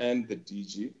ministers and the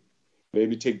DG.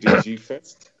 Maybe take DG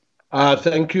first.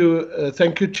 Thank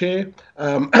you, Chair.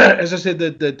 As I said,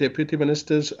 the deputy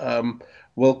ministers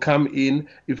will come in.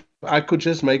 If I could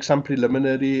just make some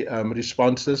preliminary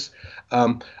responses.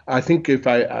 I think if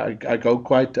I go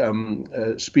quite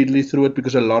speedily through it,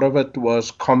 because a lot of it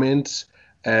was comments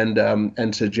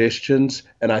and suggestions,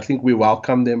 and I think we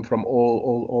welcome them from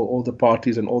all the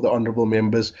parties and all the honourable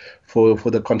members for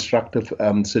the constructive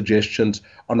suggestions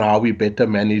on how we better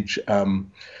manage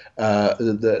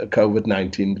the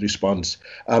COVID-19 response.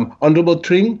 Honourable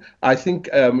Tring, I think,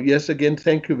 yes, again,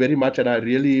 thank you very much. And I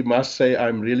really must say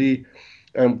I'm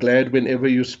glad whenever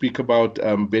you speak about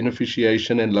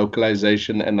beneficiation and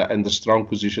localization and the strong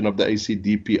position of the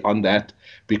ACDP on that,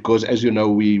 because as you know,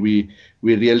 we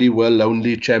we really were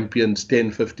lonely champions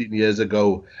 10, 15 years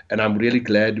ago. And I'm really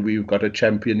glad we've got a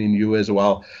champion in you as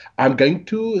well. I'm going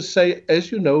to say,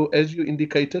 as you know, as you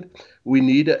indicated,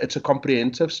 it's a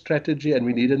comprehensive strategy and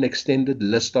we need an extended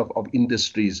list of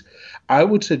industries. I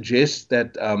would suggest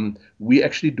that we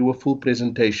actually do a full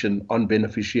presentation on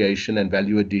beneficiation and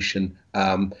value addition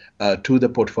to the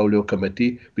portfolio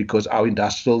committee, because our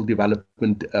industrial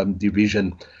development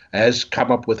division has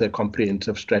come up with a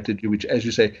comprehensive strategy, which, as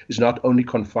you say, is not only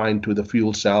confined to the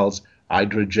fuel cells,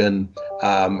 hydrogen,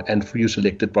 and few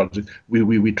selected projects.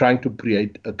 We're trying to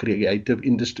create a creative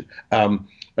industry,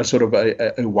 a sort of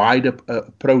a wider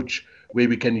approach where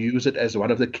we can use it as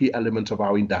one of the key elements of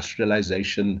our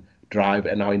industrialization drive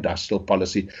and our industrial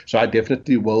policy. So I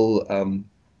definitely will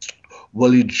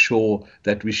ensure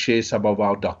that we share some of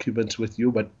our documents with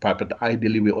you, but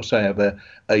ideally we also have a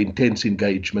intense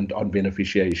engagement on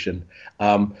beneficiation.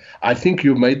 I think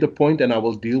you made the point, and I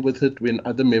will deal with it when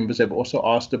other members have also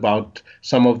asked about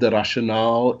some of the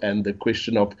rationale and the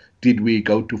question of, did we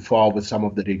go too far with some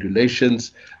of the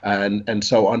regulations and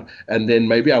so on? And then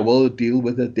maybe I will deal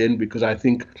with it then, because I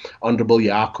think Honorable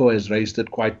Yako has raised it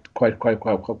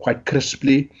quite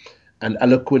crisply and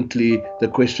eloquently, the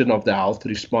question of the health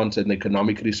response and the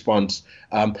economic response.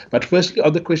 But firstly,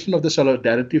 on the question of the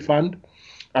Solidarity Fund,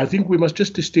 I think we must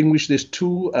just distinguish. There's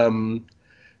two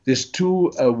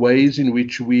ways in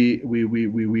which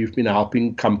we've been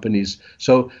helping companies.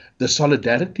 So the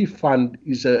Solidarity Fund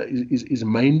is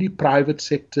mainly private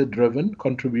sector driven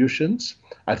contributions.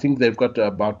 I think they've got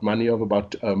about money of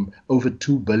about over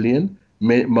 2 billion.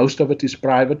 Most of it is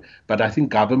private, but I think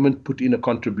government put in a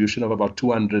contribution of about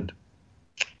 200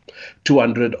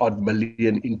 odd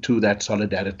million into that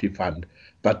Solidarity Fund.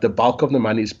 But the bulk of the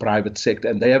money is private sector,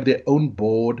 and they have their own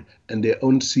board and their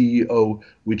own CEO,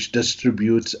 which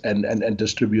distributes and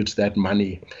distributes that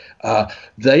money.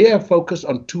 They have focused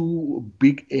on two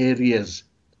big areas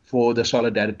for the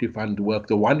Solidarity Fund work.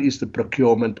 The one is the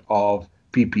procurement of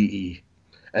PPE,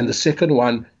 and the second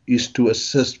one is to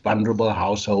assist vulnerable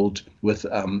households with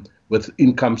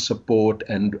income support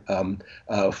and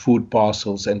food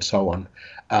parcels and so on.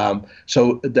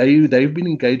 So they've been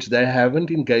engaged. They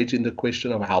haven't engaged in the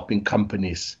question of helping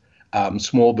companies,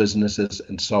 small businesses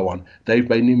and so on. They've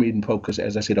mainly been focused,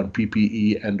 as I said, on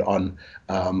PPE and on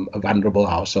vulnerable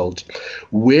households.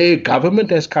 Where government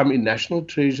has come in, National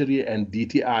Treasury and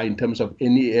DTI, in terms of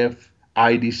NEF,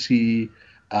 IDC,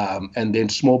 and then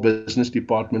Small Business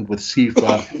Department with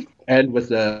CIFA and with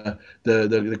the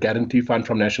Guarantee Fund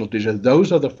from National Treasury.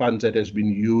 Those are the funds that has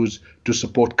been used to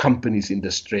support companies in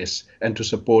distress and to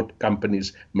support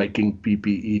companies making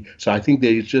PPE. So I think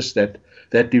there is just that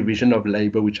division of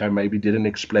labor, which I maybe didn't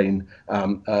explain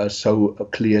so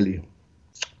clearly.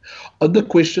 On the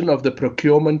question of the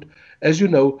procurement, as you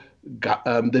know,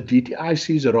 the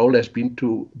DTIC's role has been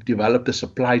to develop the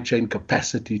supply chain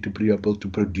capacity to be able to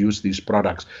produce these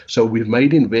products. So we've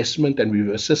made investment and we've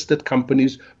assisted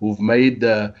companies who've made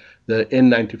the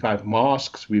N95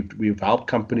 masks. We've helped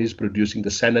companies producing the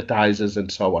sanitizers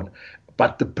and so on.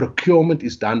 But the procurement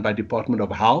is done by Department of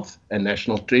Health and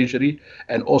National Treasury,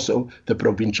 and also the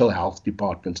provincial health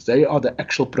departments. They are the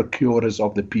actual procurers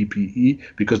of the PPE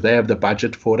because they have the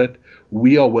budget for it.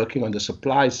 We are working on the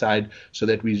supply side so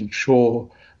that we ensure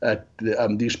that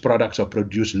these products are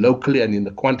produced locally and in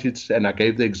the quantities. And I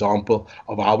gave the example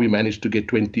of how we managed to get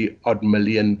 20 odd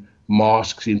million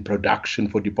masks in production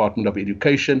for Department of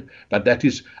Education, but that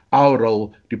is our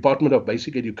role. Department of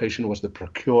Basic Education was the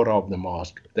procurer of the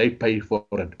mask. They pay for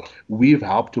it. We've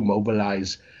helped to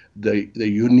mobilize the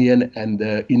union and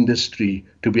the industry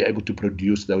to be able to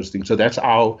produce those things. So that's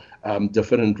our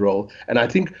different role. And I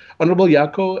think Honorable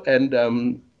Yako, and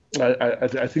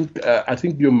I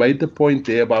think you made the point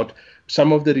there about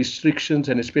some of the restrictions,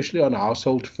 and especially on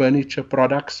household furniture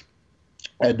products,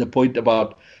 and the point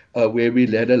about where we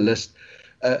led a list.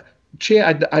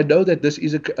 Chair, I know that this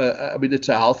is it's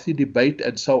a healthy debate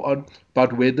and so on,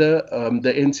 but whether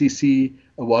the NCC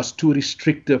was too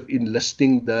restrictive in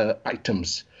listing the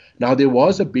items. Now, there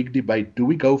was a big debate. Do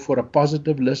we go for a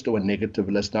positive list or a negative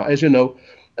list? Now, as you know,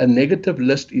 a negative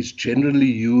list is generally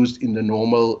used in the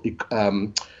normal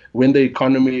when the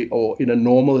economy or in a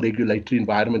normal regulatory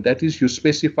environment, that is, you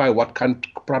specify what kind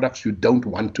of products you don't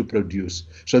want to produce.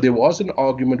 So there was an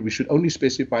argument we should only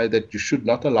specify that you should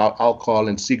not allow alcohol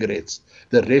and cigarettes.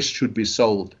 The rest should be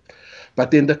sold.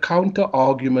 But then the counter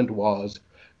argument was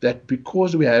that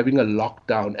because we're having a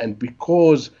lockdown and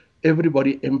because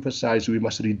everybody emphasized we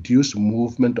must reduce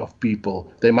movement of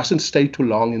people. They mustn't stay too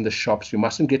long in the shops. You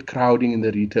mustn't get crowding in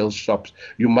the retail shops.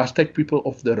 You must take people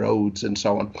off the roads and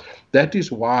so on. That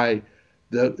is why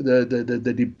the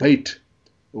debate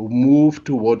move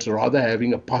towards rather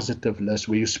having a positive list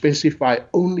where you specify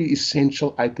only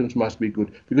essential items must be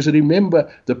good. Because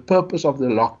remember, the purpose of the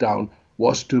lockdown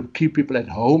was to keep people at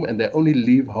home, and they only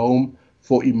leave home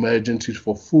for emergencies,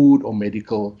 for food or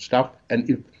medical stuff,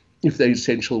 and if they're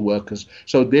essential workers.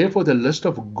 So therefore, the list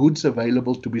of goods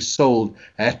available to be sold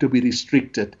had to be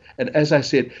restricted. And as I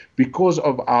said, because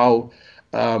of our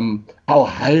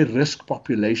high-risk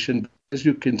population, as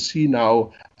you can see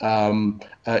now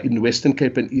in Western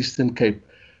Cape and Eastern Cape,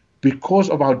 because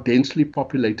of our densely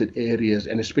populated areas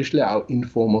and especially our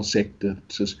informal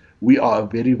sectors, we are a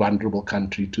very vulnerable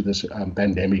country to this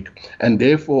pandemic. And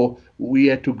therefore,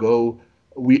 we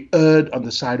erred on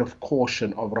the side of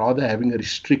caution of rather having a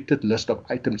restricted list of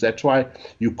items. That's why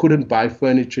you couldn't buy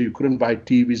furniture, you couldn't buy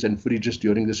TVs and fridges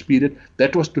during this period.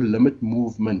 That was to limit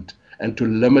movement and to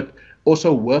limit.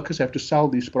 Also, workers have to sell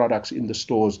these products in the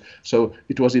stores. So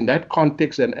it was in that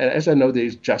context, and as I know, there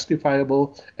is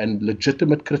justifiable and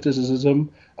legitimate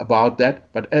criticism about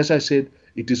that. But as I said,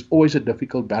 it is always a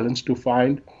difficult balance to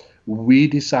find. We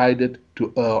decided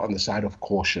to err on the side of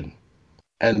caution.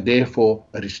 And therefore,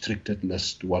 a restricted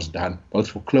list was done, both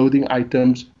for clothing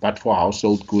items, but for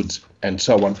household goods, and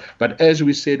so on. But as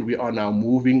we said, we are now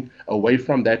moving away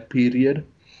from that period,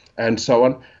 and so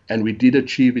on. And we did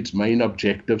achieve its main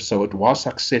objective. So it was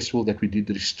successful that we did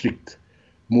restrict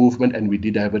movement, and we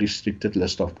did have a restricted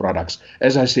list of products.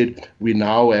 As I said, we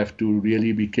now have to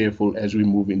really be careful as we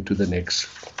move into the next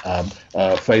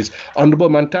phase. Honorable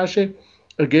Mantashe,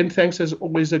 again, thanks as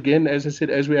always. Again, as I said,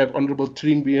 as we have Honorable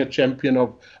Tring being a champion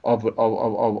of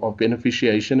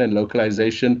beneficiation and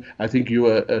localization, I think you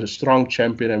are a strong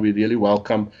champion, and we really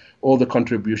welcome all the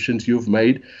contributions you've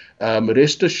made.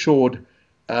 Rest assured,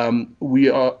 we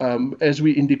are, as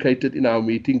we indicated in our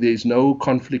meeting, there is no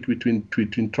conflict between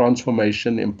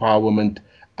transformation, empowerment,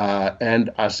 and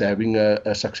us having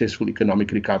a successful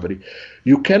economic recovery.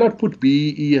 You cannot put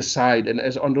BEE aside, and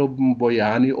as Honorable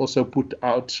Boyani also put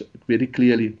out very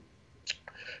clearly,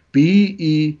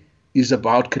 BEE is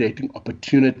about creating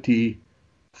opportunity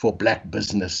for black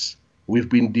business. We've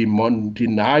been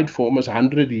denied for almost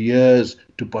 100 years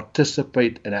to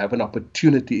participate and have an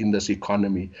opportunity in this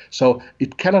economy. So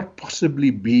it cannot possibly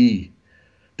be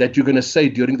that you're going to say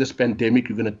during this pandemic,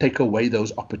 you're going to take away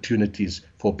those opportunities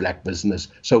for black business.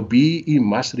 So BEE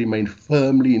must remain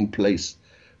firmly in place,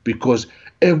 because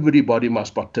everybody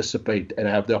must participate and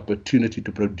have the opportunity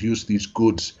to produce these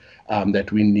goods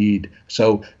that we need.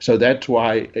 So that's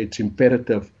why it's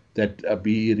imperative that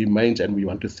BEE remains, and we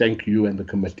want to thank you and the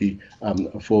committee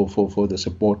for the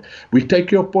support. We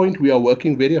take your point. We are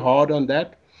working very hard on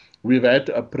that. We've had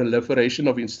a proliferation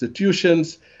of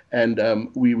institutions, and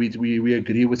we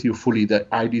agree with you fully that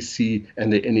IDC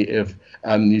and the NEF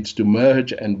needs to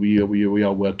merge, and we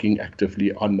are working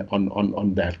actively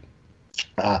on that.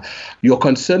 Your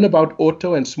concern about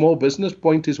auto and small business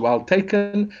point is well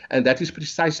taken, and that is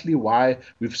precisely why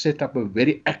we've set up a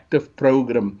very active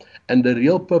program. And the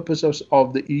real purpose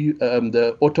of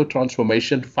the Auto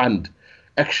Transformation Fund,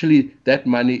 actually, that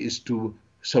money is to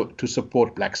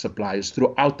support black suppliers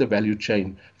throughout the value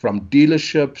chain, from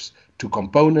dealerships to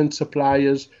component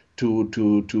suppliers to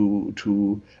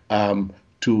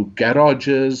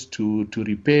garages, to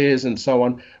repairs, and so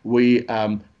on. We're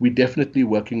definitely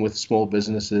working with small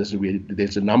businesses.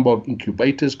 There's a number of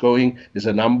incubators going. There's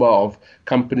a number of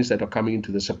companies that are coming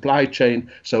into the supply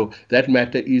chain. So that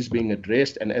matter is being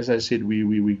addressed. And as I said,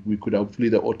 we could hopefully,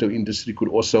 the auto industry could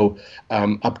also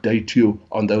update you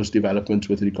on those developments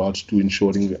with regards to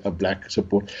ensuring black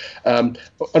support.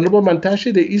 Honorable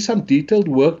Mantashe, there is some detailed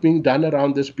work being done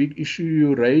around this big issue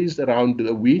you raised around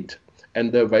the wheat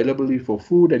and the availability for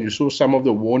food, and you saw some of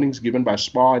the warnings given by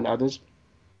SPA and others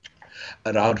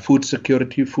around food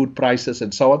security, food prices,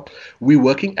 and so on. We're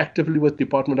working actively with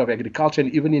Department of Agriculture,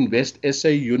 and even Invest SA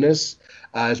Eunice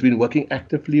has been working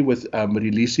actively with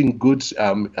releasing goods,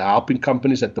 helping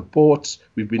companies at the ports.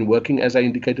 We've been working, as I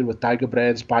indicated, with Tiger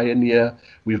Brands, Pioneer.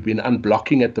 We've been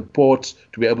unblocking at the ports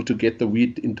to be able to get the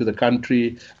wheat into the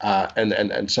country,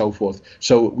 and so forth.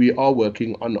 So we are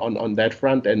working on that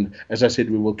front, and as I said,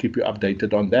 we will keep you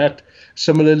updated on that.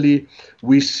 Similarly,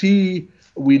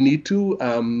 we need to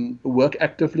work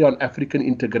actively on African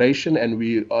integration, and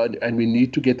we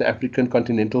need to get the African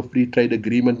Continental Free Trade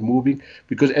Agreement moving,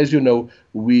 because, as you know,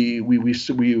 the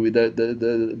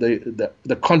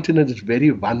continent is very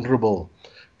vulnerable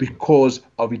because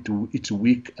of its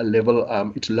weak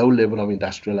level, its low level of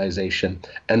industrialization,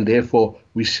 and therefore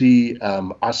we see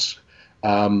us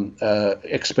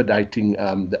expediting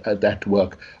that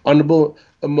work. Honorable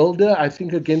Mulder, I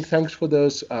think, again, thanks for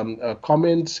those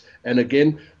comments. And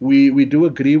again, we do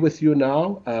agree with you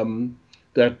now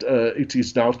that it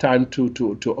is now time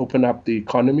to open up the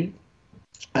economy.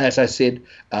 As I said,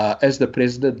 as the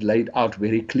president laid out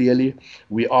very clearly,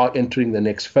 we are entering the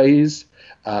next phase.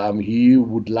 He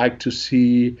would like to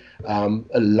see a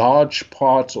large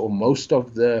part or most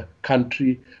of the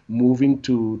country moving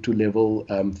to level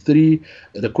 3.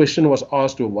 The question was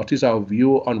asked, well, what is our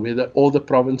view on whether all the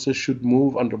provinces should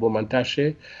move, Honorable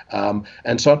Mantashe,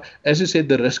 and so on. As you said,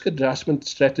 the risk adjustment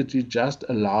strategy just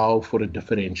allow for a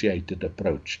differentiated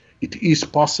approach. It is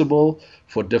possible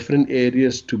for different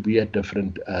areas to be at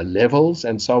different levels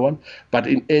and so on. But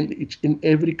in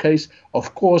every case,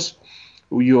 of course,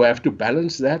 you have to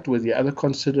balance that with the other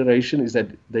consideration is that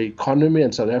the economy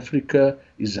in South Africa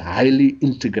is highly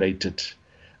integrated.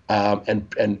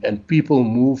 And people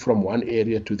move from one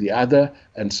area to the other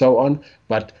and so on.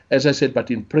 But as I said,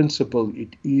 but in principle,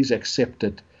 it is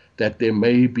accepted that there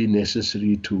may be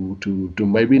necessary to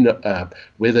maybe,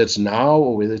 whether it's now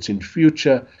or whether it's in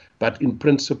future, but in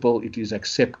principle, it is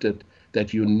accepted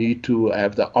that you need to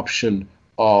have the option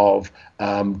of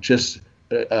just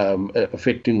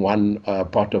affecting one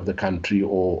part of the country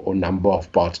or number of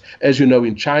parts. As you know,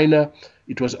 in China,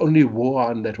 it was only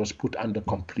Wuhan that was put under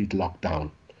complete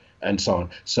lockdown and so on.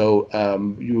 So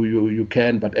you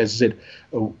can, but as I said,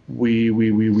 we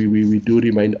do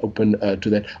remain open to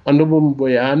that. Honorable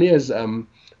Mboyani has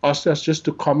asked us just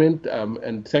to comment,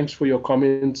 and thanks for your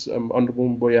comments, Honorable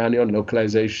Mboyani, on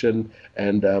localization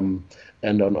and on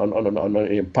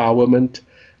empowerment.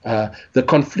 The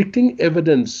conflicting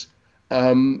evidence,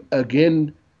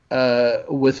 again,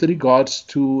 with regards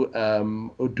to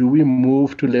do we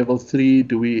move to level 3?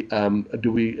 Do we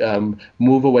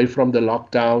move away from the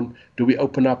lockdown? Do we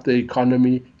open up the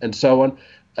economy and so on?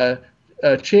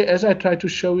 Chair, as I try to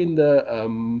show in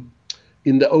the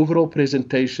overall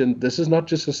presentation, this is not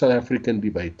just a South African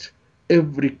debate.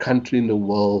 Every country in the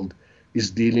world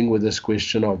is dealing with this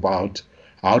question about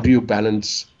how do you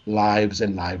balance lives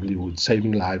and livelihoods,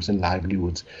 saving lives and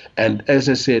livelihoods. And as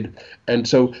I said, and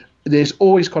so there's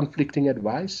always conflicting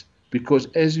advice because,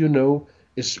 as you know,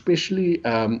 especially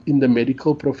in the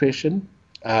medical profession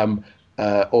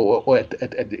or at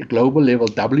a global level,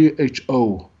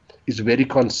 WHO is very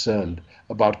concerned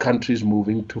about countries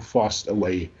moving to fast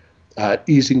away,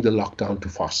 easing the lockdown to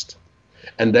fast.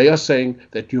 And they are saying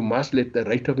that you must let the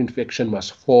rate of infection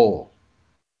must fall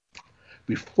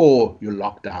before you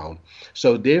lock down.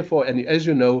 So therefore, and as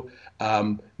you know,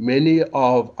 many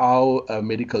of our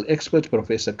medical experts,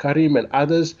 Professor Karim and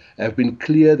others, have been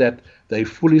clear that they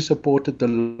fully supported the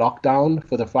lockdown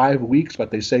for the 5 weeks,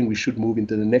 but they're saying we should move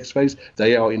into the next phase.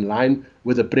 They are in line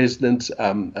with the president's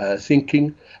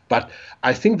thinking. But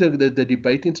I think the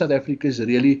debate in South Africa is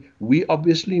really, we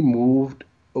obviously moved,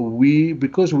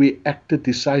 because we acted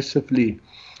decisively,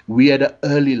 we had an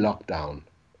early lockdown.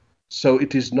 So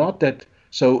it is not that.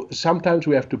 So sometimes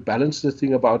we have to balance the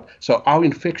thing about, so our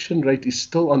infection rate is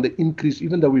still on the increase,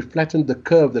 even though we flattened the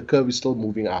curve is still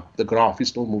moving up. The graph is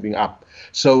still moving up.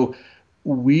 So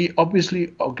we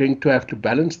obviously are going to have to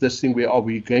balance this thing. Where are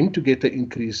we going to get an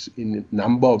increase in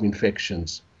number of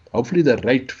infections? Hopefully the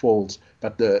rate falls,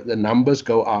 but the numbers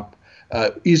go up,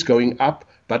 is going up,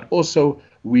 but also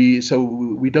we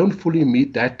don't fully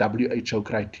meet that WHO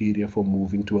criteria for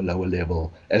moving to a lower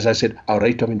level. As I said, our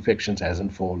rate of infections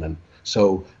hasn't fallen.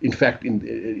 So, in fact,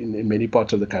 in many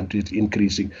parts of the country, it's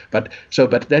increasing. But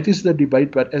that is the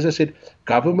debate. But as I said,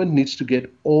 government needs to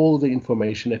get all the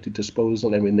information at its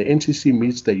disposal. And when the NCC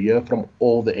meets, they hear from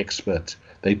all the experts.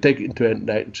 They take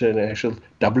international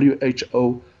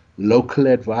WHO, local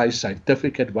advice,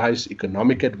 scientific advice,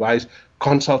 economic advice,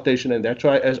 consultation. And that's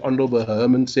why, as Honorable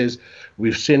Herman says,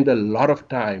 we spend a lot of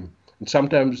time. And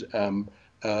sometimes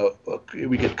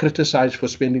we get criticized for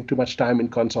spending too much time in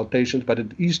consultations, but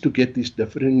it is to get these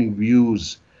differing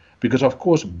views because, of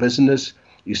course, business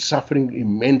is suffering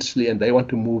immensely and they want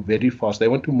to move very fast. They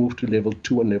want to move to level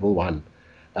 2 and level 1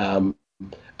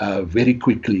 very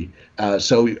quickly.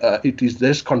 So it is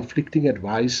this conflicting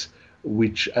advice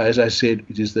which, as I said,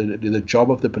 it is the job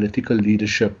of the political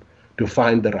leadership to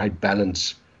find the right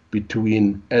balance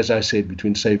between, as I said,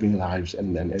 between saving lives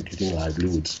and getting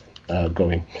livelihoods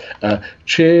going.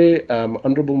 Chair,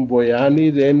 Honorable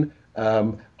Mboyani, then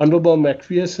Honorable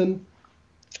McPherson.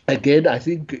 Again, I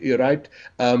think you're right.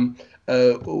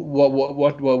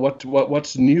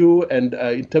 What's new, and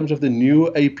in terms of the new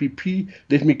APP,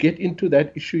 let me get into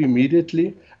that issue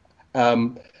immediately.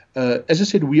 As I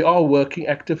said, we are working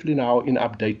actively now in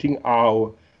updating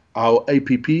our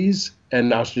APPs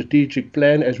and our strategic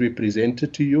plan as we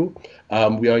presented to you.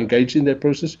 We are engaged in that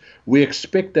process. We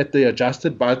expect that the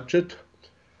adjusted budget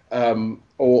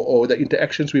or the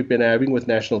interactions we've been having with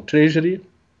National Treasury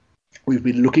we've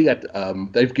been looking at,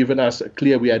 they've given us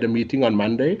we had a meeting on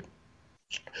Monday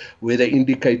where they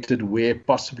indicated where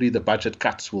possibly the budget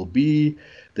cuts will be,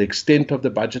 the extent of the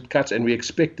budget cuts, and we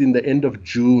expect in the end of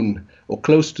June or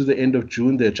close to the end of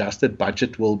June, the adjusted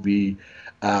budget will be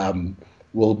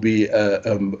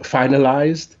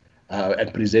finalized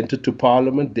and presented to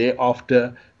Parliament.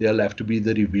 Thereafter, there'll have to be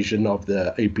the revision of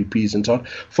the APPs and so on.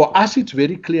 For us, it's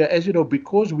very clear, as you know,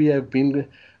 because we have been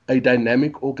a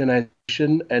dynamic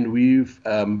organization and we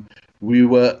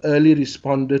were early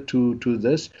responder to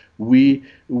this. We're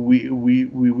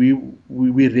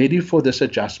ready for this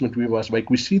adjustment we must make.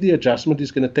 We see the adjustment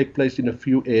is going to take place in a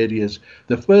few areas.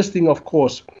 The first thing, of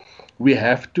course, we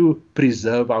have to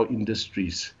preserve our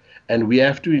industries. And we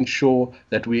have to ensure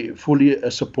that we fully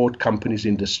support companies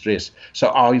in distress. So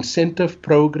our incentive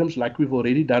programs, like we've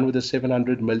already done with the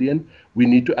 700 million, we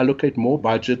need to allocate more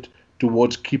budget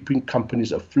towards keeping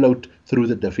companies afloat through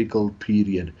the difficult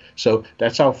period. So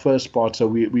that's our first part. So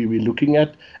we're looking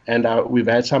at, and we've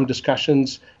had some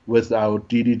discussions with our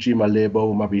DDG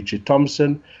Malebo Mabichi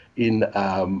Thompson in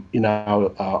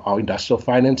our industrial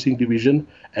financing division,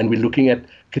 and we're looking at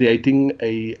creating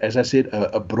as I said,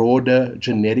 a broader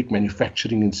generic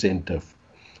manufacturing incentive,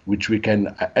 which we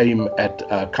can aim at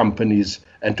companies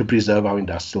and to preserve our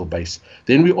industrial base.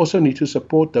 Then we also need to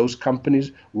support those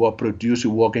companies who are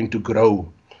going to grow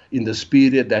in this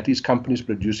period. That is companies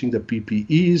producing the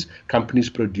PPEs, companies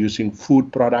producing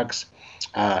food products,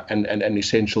 and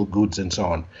essential goods and so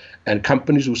on, and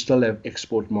companies who still have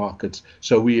export markets.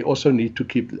 So we also need to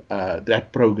keep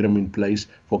that program in place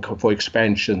for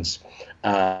expansions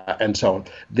and so on.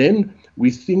 Then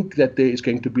we think that there is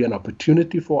going to be an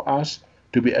opportunity for us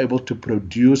to be able to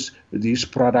produce these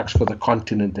products for the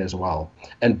continent as well.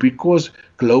 And because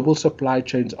global supply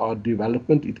chains are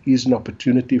development, it is an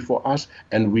opportunity for us,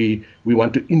 and we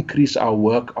want to increase our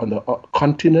work on the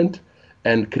continent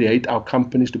and create our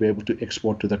companies to be able to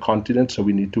export to the continent. So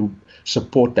we need to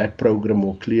support that program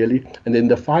more clearly. And then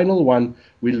the final one,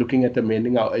 we're looking at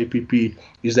amending our APP,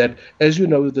 is that, as you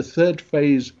know, the third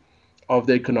phase of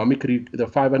the the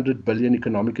 500 billion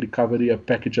economic recovery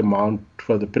package amount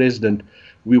for the president,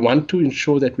 we want to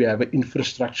ensure that we have an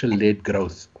infrastructure-led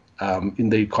growth in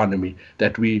the economy,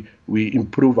 that we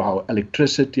improve our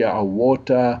electricity, our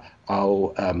water,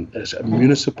 our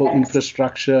municipal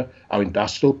infrastructure, our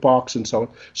industrial parks, and so on.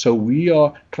 So we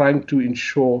are trying to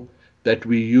ensure that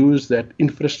we use that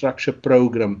infrastructure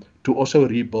program to also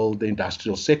rebuild the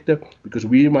industrial sector, because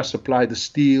we must supply the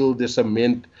steel, the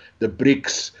cement, the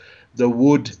bricks, the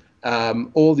wood,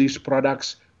 all these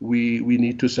products we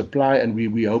need to supply, and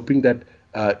we're hoping that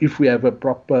if we have a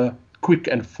proper, quick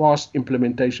and fast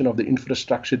implementation of the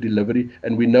infrastructure delivery,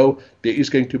 and we know there is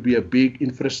going to be a big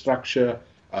infrastructure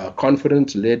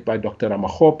conference led by Dr.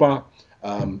 Ramagopa.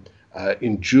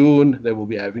 In June, they will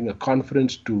be having a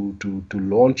conference to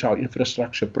launch our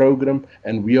infrastructure program,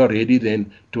 and we are ready then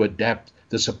to adapt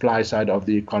the supply side of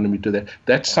the economy to that.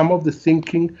 That's some of the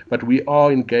thinking, but we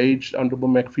are engaged, Honourable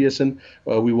McPherson.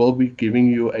 We will be giving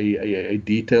you a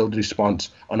detailed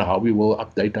response on how we will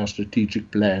update our strategic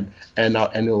plan and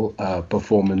our annual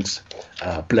performance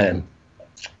plan.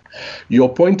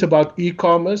 Your point about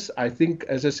e-commerce, I think,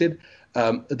 as I said,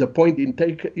 the point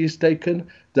is taken.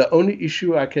 The only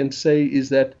issue I can say is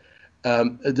that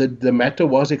the matter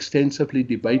was extensively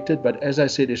debated, but as I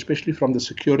said, especially from the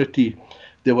security,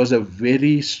 there was a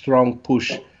very strong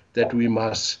push that we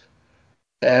must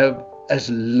have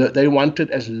they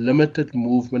wanted as limited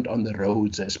movement on the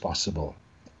roads as possible.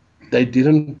 They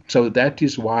didn't, so that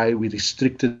is why we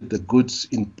restricted the goods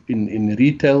in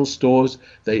retail stores.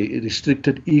 They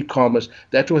restricted e-commerce.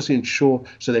 That was ensure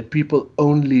so that people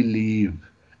only leave.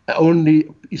 Only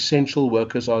essential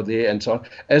workers are there and so on.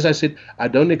 As I said, I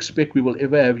don't expect we will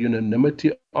ever have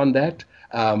unanimity on that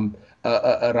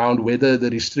around whether the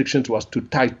restrictions was too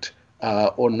tight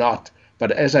or not.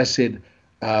 But as I said,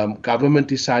 government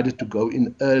decided to go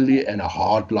in early and a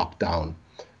hard lockdown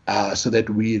so that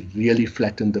we really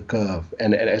flattened the curve.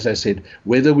 And as I said,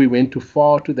 whether we went too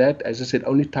far to that, as I said,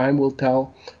 only time will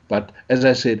tell. But as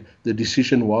I said, the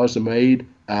decision was made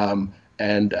and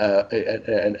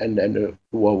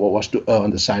was to err on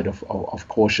the side of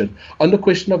caution. On the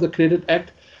question of the Credit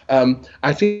Act,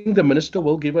 I think the minister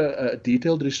will give a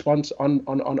detailed response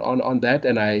on that,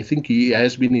 and I think he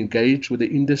has been engaged with the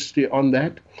industry on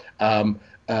that, and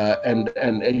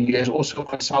he has also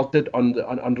consulted on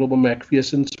Honourable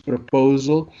McPherson's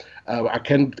proposal. I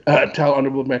can tell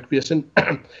Honourable McPherson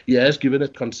he has given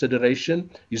it consideration.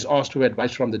 He's asked for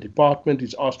advice from the department.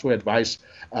 He's asked for advice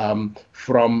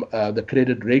from the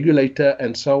credit regulator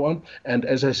and so on. And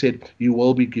as I said, he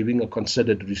will be giving a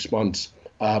considered response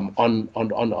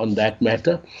on that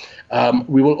matter.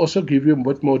 We will also give you a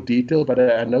bit more detail, but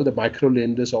I know the micro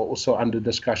lenders are also under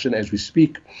discussion as we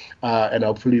speak, and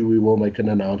hopefully we will make an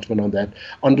announcement on that.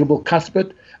 Honourable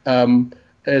Cuthbert,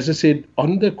 as I said,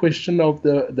 on the question of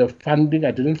the funding,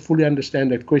 I didn't fully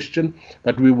understand that question,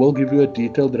 but we will give you a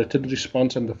detailed written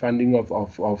response on the funding of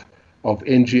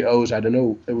NGOs. I don't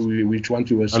know which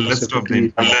ones you were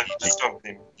specifically. A list of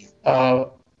them.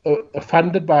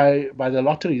 Funded by the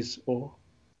lotteries, or?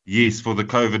 Yes, for the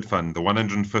COVID fund, the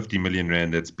 150 million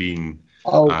rand that's being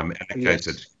allocated.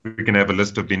 Yes. We can have a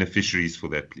list of beneficiaries for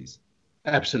that, please.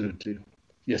 Absolutely.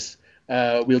 Yes.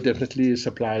 We'll definitely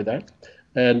supply that.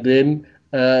 And then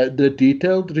the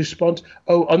detailed response.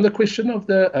 Oh, on the question of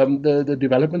the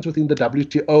developments within the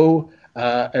WTO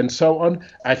and so on,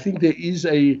 I think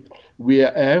we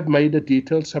have made a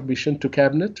detailed submission to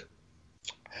Cabinet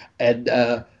and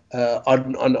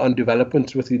on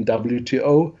developments within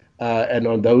WTO and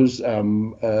on those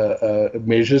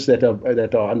measures that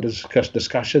are under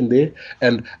discussion there.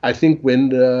 And I think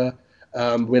when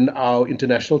our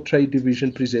International Trade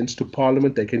Division presents to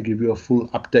Parliament, they can give you a full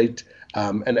update.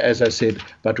 And as I said,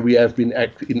 but we have been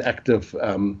in active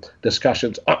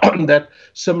discussions on that.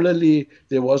 Similarly,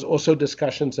 there was also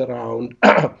discussions around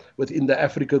within the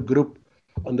Africa group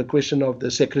on the question of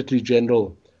the Secretary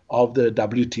General of the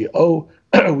WTO.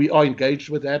 We are engaged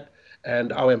with that,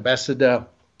 and our ambassador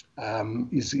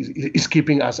is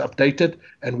keeping us updated,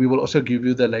 and we will also give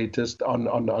you the latest on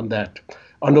that.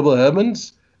 Honourable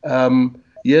Hermans,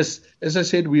 yes, as I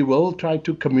said, we will try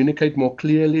to communicate more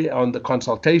clearly on the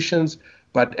consultations,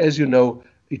 but as you know,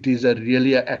 it is a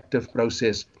really active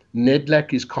process.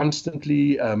 NEDLAC is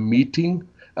constantly meeting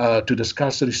to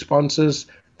discuss responses.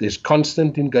 There's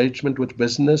constant engagement with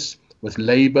business, with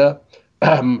labour,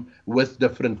 with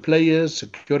different players,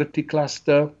 security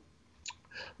cluster,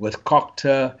 with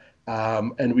COCTA,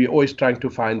 and we're always trying to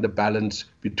find the balance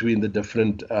between the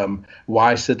different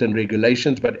WISET and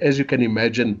regulations. But as you can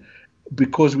imagine,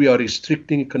 because we are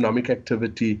restricting economic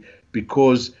activity,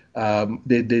 because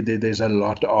there's a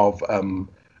lot of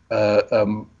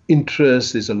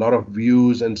interest, there's a lot of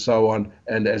views and so on.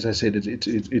 And as I said,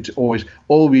 it's always,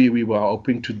 all we were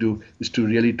hoping to do is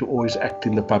to always act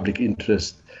in the public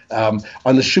interest.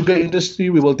 On the sugar industry,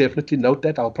 we will definitely note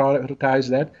that. I'll prioritize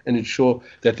that and ensure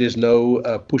that there's no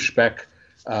pushback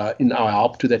in our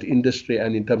help to that industry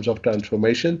and in terms of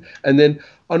transformation. And then,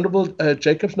 Honourable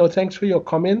Jacobs, thanks for your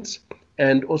comments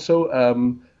and also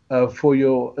for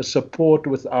your support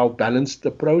with our balanced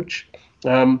approach.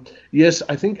 Yes,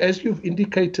 I think as you've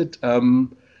indicated,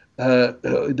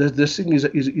 this thing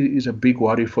is a big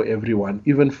worry for everyone,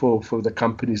 even for the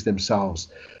companies themselves.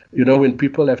 You know, when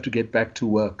people have to get back to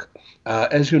work.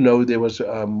 As you know, there was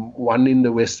one in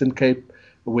the Western Cape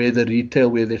where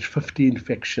there's 50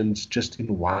 infections just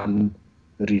in one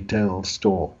retail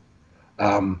store.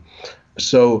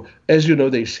 So, as you know,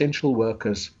 the essential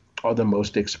workers are the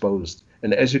most exposed.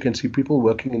 And as you can see, people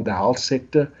working in the health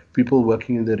sector, people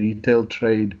working in the retail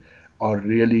trade are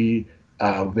really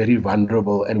very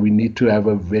vulnerable, and we need to have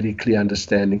a very clear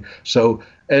understanding. So,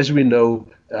 as we know,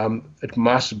 it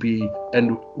must be,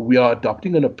 and we are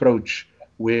adopting an approach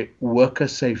where worker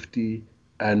safety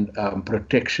and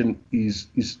protection is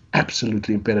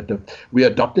absolutely imperative. We are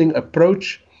adopting an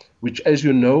approach which, as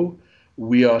you know,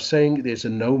 we are saying there's a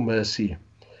no mercy.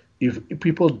 If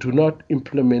people do not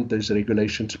implement those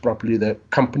regulations properly, the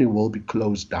company will be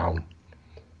closed down.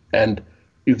 And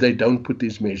if they don't put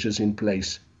these measures in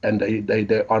place and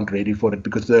they aren't ready for it,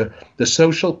 because the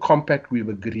social compact we've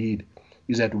agreed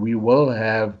is that we will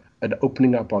have an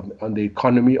opening up on the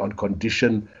economy on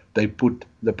condition they put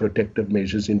the protective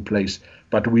measures in place.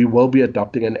 But we will be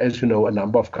adopting, and as you know, a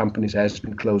number of companies has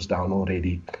been closed down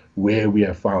already where we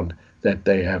have found that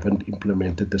they haven't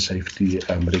implemented the safety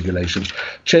regulations.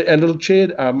 Chair,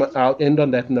 I'll end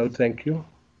on that note. Thank you.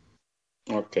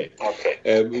 Okay.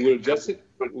 We will just,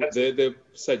 the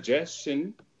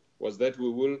suggestion was that we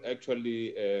will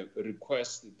actually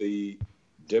request the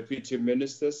deputy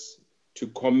ministers to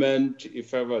comment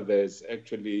if ever there's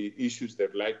actually issues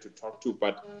they'd like to talk to.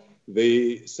 But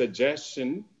the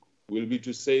suggestion will be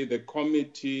to say the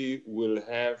committee will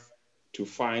have to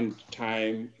find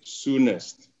time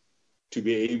soonest to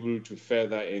be able to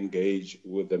further engage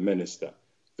with the minister.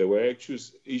 There were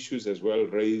issues as well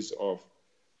raised of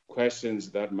questions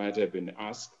that might have been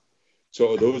asked.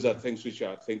 So those are things which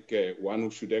I think one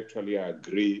should actually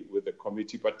agree with the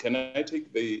committee. But can I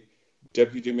take the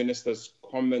deputy minister's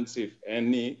comments, if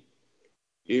any?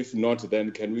 If not,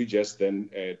 then can we just then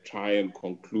try and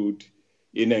conclude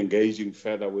in engaging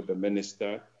further with the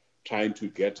minister, trying to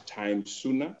get time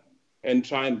sooner and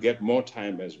try and get more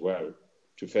time as well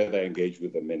to further engage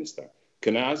with the minister.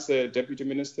 Can I ask the Deputy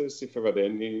Ministers if there are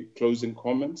any closing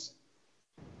comments?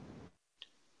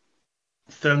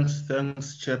 Thanks,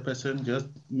 Chairperson. Just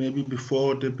maybe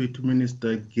before Deputy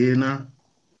Minister Gaynor,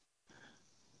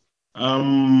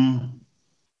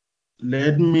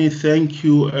 let me thank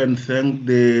you and thank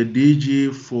the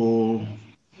DG for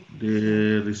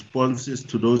the responses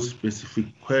to those specific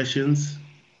questions.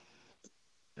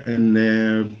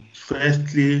 And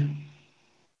firstly,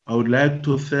 I would like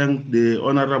to thank the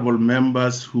honorable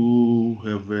members who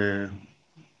have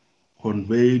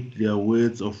conveyed their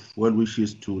words of well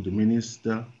wishes to the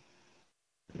minister.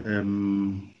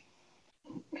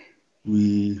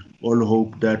 We all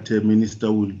hope that the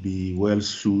minister will be well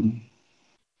soon.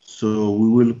 So we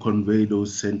will convey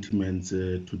those sentiments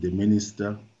to the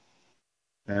minister.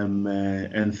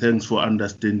 And thanks for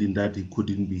understanding that he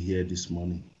couldn't be here this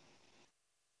morning.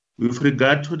 With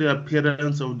regard to the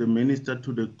appearance of the minister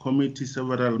to the committee,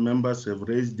 several members have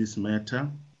raised this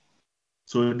matter.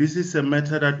 So this is a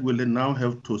matter that we'll now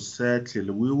have to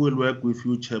settle. We will work with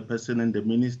you, Chairperson, and the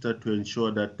minister to ensure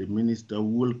that the minister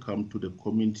will come to the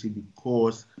committee,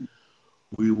 because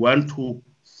we want to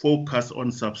focus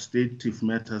on substantive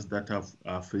matters that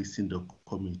are facing the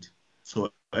committee. So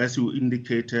as you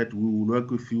indicated, we will work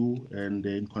with you and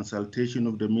in consultation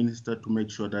of the minister to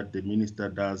make sure that the minister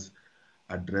does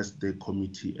address the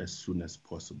committee as soon as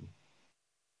possible.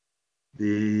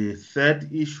 The third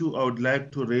issue I would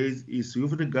like to raise is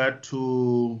with regard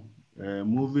to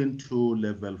moving to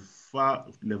level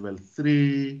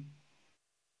 3.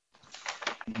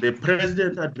 The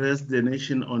president addressed the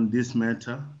nation on this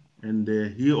matter, and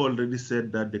he already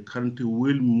said that the country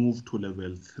will move to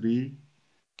level 3,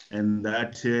 and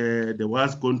that there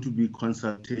was going to be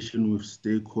consultation with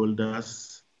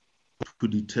stakeholders to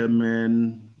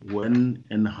determine when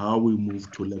and how we move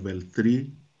to level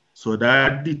 3. So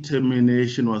that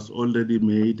determination was already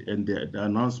made, and the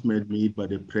announcement made by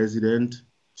the president.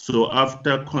 So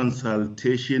after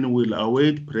consultation, we'll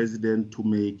await president to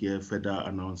make further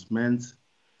announcements.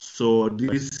 So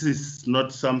this is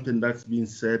not something that's been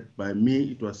said by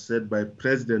me. It was said by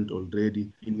president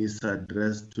already in his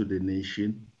address to the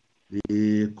nation.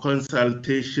 The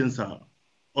consultations are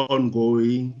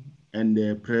ongoing, and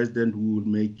the president will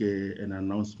make an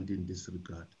announcement in this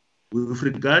regard. With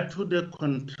regard to the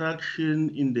contraction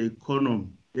in the economy,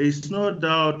 there is no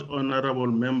doubt, honorable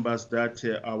members, that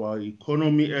our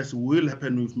economy, as will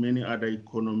happen with many other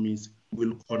economies,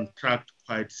 will contract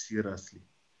quite seriously.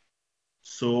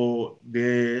 So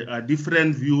there are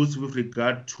different views with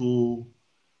regard to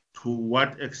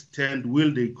what extent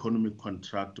will the economy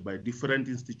contract by different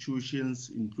institutions,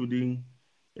 including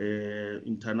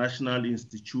international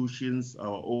institutions,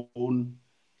 our own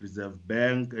Reserve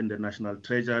Bank and the National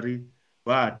Treasury,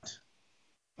 but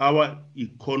our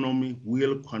economy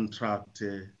will contract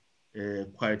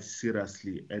quite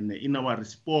seriously. And in our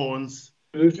response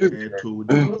to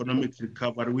the economic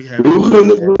recovery, we have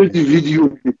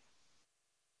video.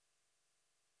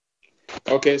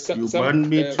 Okay, you want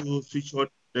me to switch on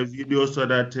the video so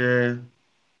that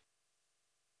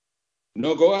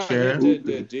no, go ahead,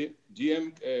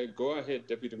 DM, go ahead,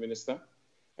 Deputy Minister.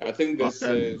 I think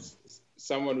there's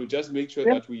someone who just make sure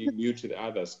that we mute the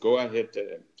others. Go ahead,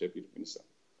 Deputy Minister.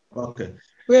 Okay.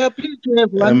 We are pleased to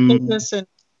have one chairperson,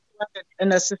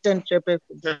 an assistant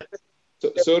chairperson.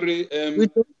 So, sorry,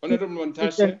 Honorable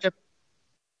Montashe.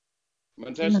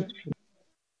 Montashe?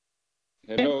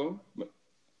 Hello?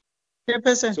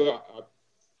 Chairperson. So,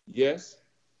 yes?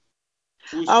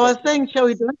 I was saying, Chair,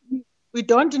 we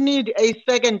don't need a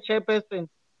second chairperson.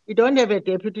 We don't have a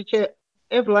deputy chair.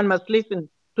 Everyone must listen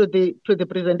to the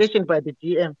presentation by the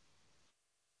DM.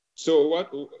 So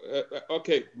what?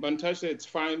 Okay, Montashe, it's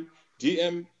fine.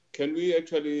 DM, can we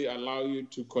actually allow you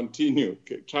to continue?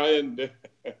 Try and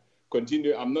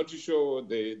continue. I'm not too sure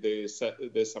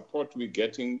the support we're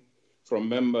getting from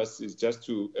members is just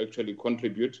to actually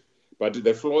contribute, but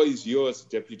the floor is yours,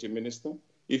 Deputy Minister.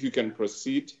 If you can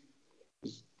proceed.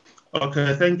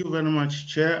 Okay, thank you very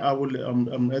much, Chair.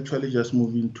 I'm actually just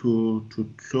moving to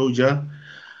closure.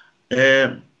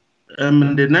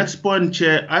 The next point,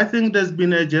 Chair, I think there's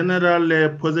been a general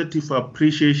positive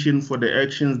appreciation for the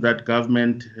actions that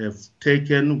government have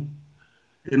taken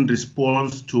in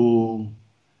response to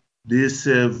this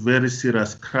very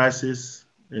serious crisis.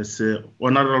 As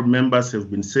honorable members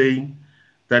have been saying,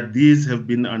 that these have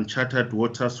been uncharted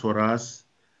waters for us.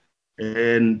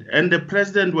 And the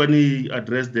president, when he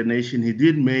addressed the nation, he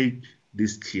did make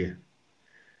this clear,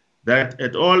 that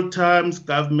at all times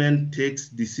government takes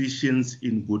decisions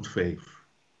in good faith,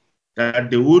 that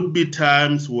there would be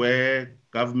times where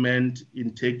government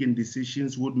in taking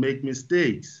decisions would make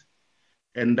mistakes.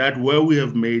 and that where we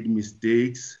have made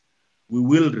mistakes, we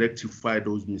will rectify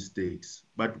those mistakes.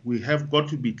 But we have got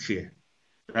to be clear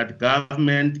that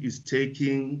government is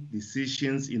taking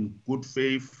decisions in good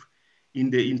faith in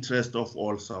the interest of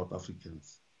all South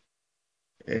Africans.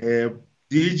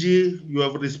 DG, you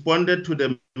have responded to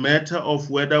the matter of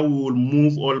whether we will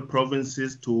move all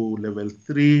provinces to level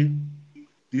 3.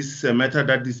 This is a matter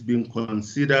that is being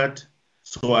considered.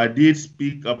 So I did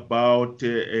speak about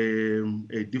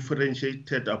a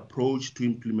differentiated approach to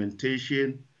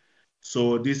implementation.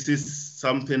 So this is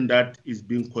something that is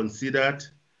being considered.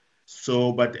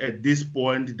 So, but at this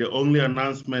point, the only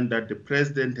announcement that the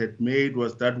president had made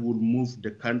was that we'll move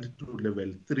the country to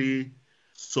level 3.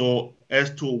 So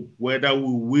as to whether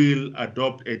we will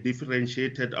adopt a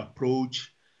differentiated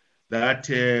approach, that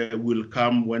will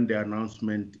come when the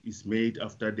announcement is made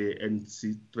after the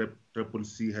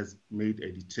NCCC has made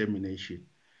a determination.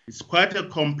 It's quite a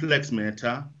complex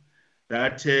matter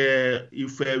that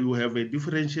if you have a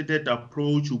differentiated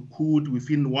approach, you could,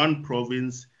 within one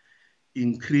province,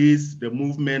 increase the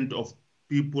movement of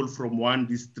people from one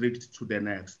district to the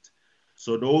next.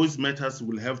 So those matters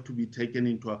will have to be taken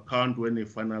into account when a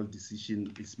final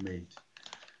decision is made.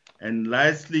 And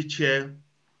lastly, Chair,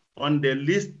 on the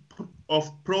list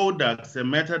of products, a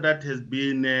matter that has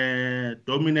been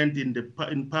dominant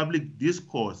in public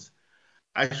discourse,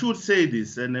 I should say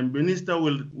this, and the minister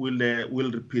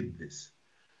will repeat this,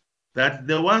 that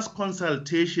there was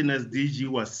consultation, as DG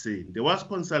was saying, there was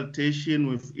consultation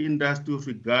with industry with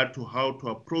regard to how to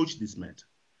approach this matter.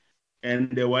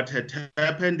 And what had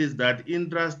happened is that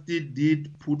industry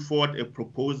did put forward a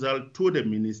proposal to the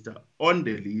minister on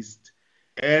the list,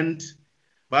 and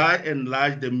by and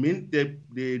large,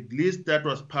 the list that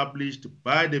was published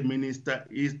by the minister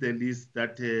is the list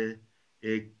that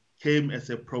came as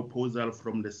a proposal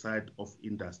from the side of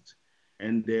industry.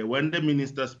 And when the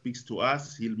minister speaks to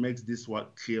us, he'll make this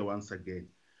clear once again.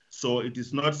 So it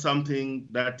is not something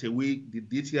that the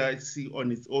DTIC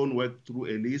on its own worked through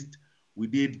a list. We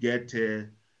did get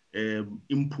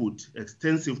input,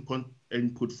 extensive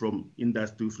input from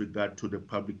industry with regard to the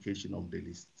publication of the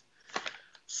list.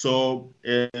 So,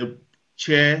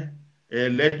 Chair,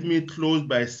 let me close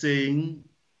by saying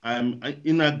I'm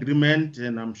in agreement,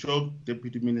 and I'm sure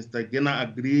Deputy Minister Gena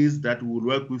agrees that we'll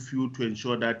work with you to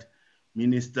ensure that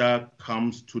Minister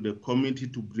comes to the committee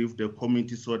to brief the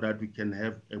committee so that we can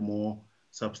have a more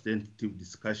substantive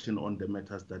discussion on the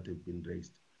matters that have been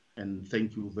raised. And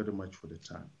thank you very much for the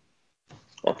time.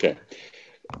 Okay.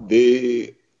 There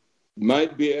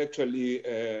might be actually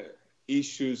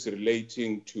issues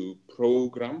relating to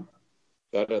program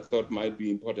that I thought might be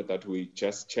important that we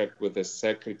just check with the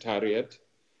Secretariat.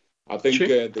 I think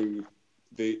the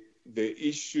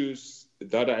issues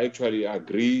that I actually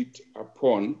agreed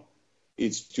upon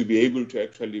is to be able to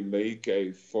actually make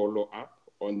a follow-up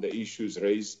on the issues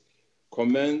raised.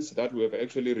 Comments that we have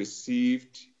actually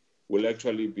received will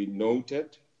actually be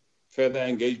noted. Further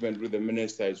engagement with the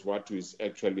minister is what is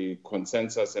actually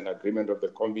consensus and agreement of the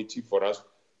committee for us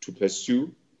to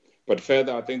pursue. But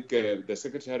further, I think the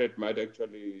Secretariat might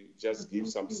actually just give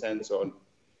some sense on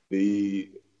the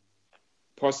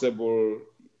possible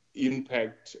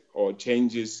impact or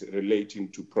changes relating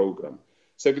to program.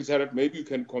 Secretariat, maybe you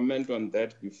can comment on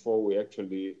that before we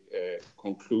actually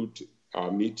conclude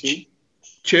our meeting.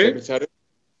 Chair,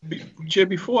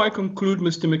 before I conclude,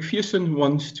 Mr. McPherson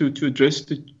wants to address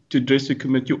the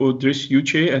committee or address you,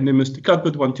 Chair, and then Mr.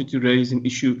 Cuthbert wanted to raise an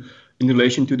issue in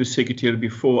relation to the Secretary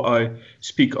before I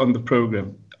speak on the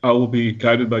program. I will be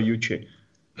guided by you, Chair.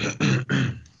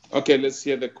 Okay, let's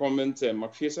hear the comment,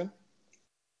 McPherson.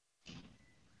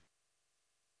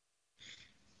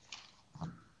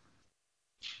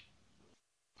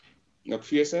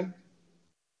 McPherson?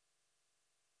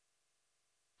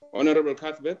 Honorable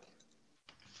Cuthbert?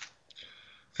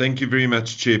 Thank you very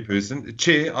much, Chairperson.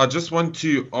 Chair, I just want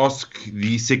to ask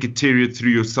the Secretariat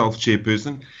through yourself,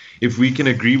 Chairperson, if we can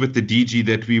agree with the DG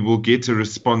that we will get a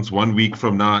response 1 week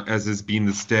from now, as has been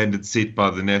the standard set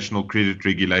by the National Credit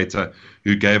Regulator,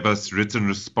 who gave us written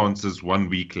responses 1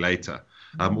 week later.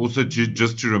 Also,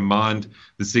 just to remind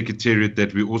the Secretariat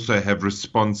that we also have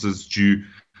responses due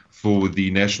for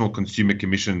the National Consumer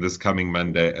Commission this coming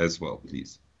Monday as well,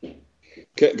 please.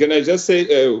 Can I just say,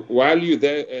 while you're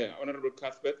there, Honorable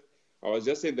Cuthbert, I was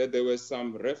just saying that there was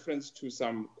some reference to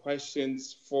some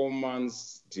questions 4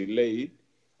 months delayed.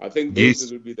 I think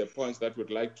those will be the points that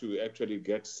would like to actually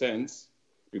get sense,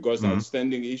 because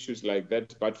outstanding issues like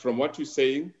that. But from what you're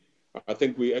saying, I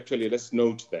think we actually, let's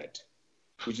note that,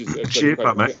 which is actually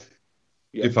quite...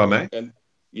 If I may. And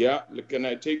yeah, can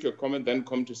I take your comment, then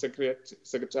come to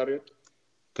Secretariat?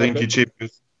 Thank you,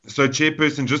 Chairperson. So,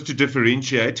 Chairperson, just to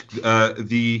differentiate,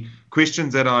 the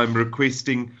questions that I'm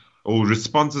requesting or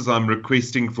responses I'm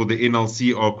requesting for the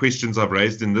NLC are questions I've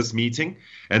raised in this meeting,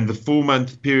 and the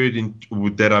 4-month period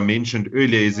that I mentioned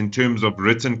earlier is in terms of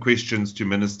written questions to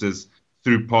ministers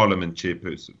through Parliament,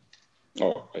 Chairperson.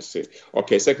 Oh, I see.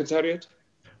 Okay, Secretariat?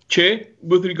 Chair,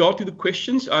 with regard to the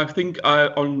questions, I think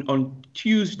on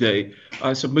Tuesday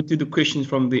I submitted the questions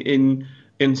from the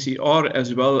NCR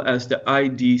as well as the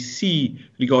IDC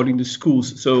regarding the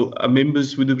schools. So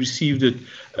members would have received it,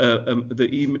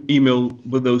 email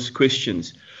with those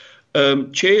questions.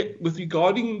 Chair, with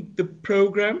regarding the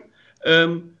program,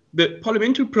 the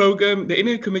parliamentary program, the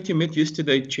NA committee met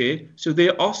yesterday, Chair. So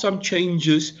there are some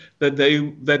changes that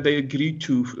they agreed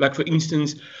to. Like for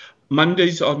instance,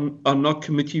 Mondays are not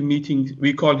committee meetings.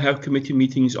 We can't have committee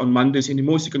meetings on Mondays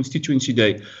anymore. It's a constituency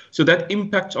day. So that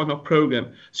impacts on our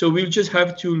program. So we'll just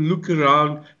have to look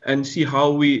around and see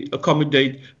how we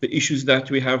accommodate the issues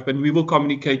that we have. And we will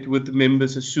communicate with the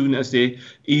members as soon as there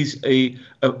is a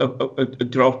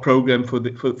draft program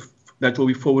that will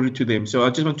be forwarded to them. So I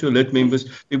just want to alert members,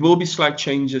 there will be slight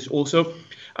changes also.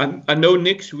 And I know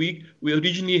next week we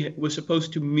originally were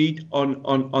supposed to meet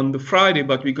on the Friday,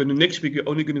 but next week we're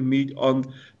only going to meet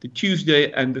on the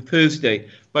Tuesday and the Thursday.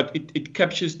 But it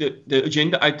captures the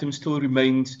agenda item still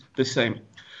remains the same.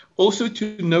 Also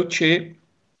to note, Chair,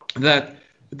 that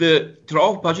the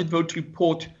draft budget vote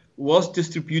report was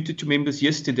distributed to members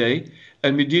yesterday,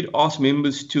 and we did ask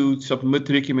members to submit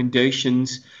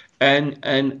recommendations and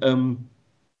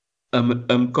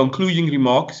concluding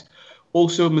remarks.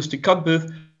 Also, Mr.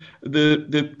 Cuthbert, there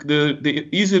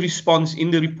is a response in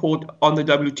the report on the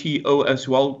WTO as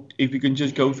well. If you can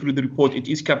just go through the report, it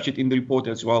is captured in the report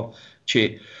as well,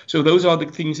 Chair. So those are the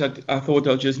things that I thought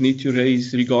I'll just need to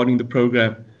raise regarding the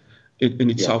program in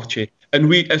itself, Chair. And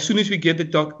we, as soon as we get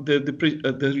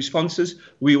the responses,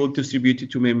 we will distribute it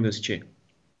to members, Chair.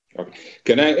 Okay.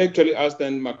 Can I actually ask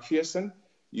then, McPherson?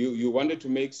 You wanted to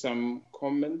make some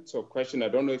comments or question. I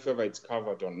don't know if ever it's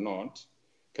covered or not.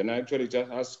 Can I actually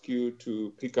just ask you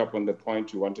to pick up on the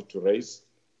point you wanted to raise?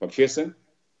 McPherson?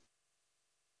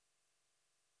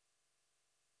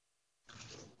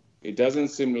 It doesn't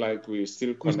seem like we're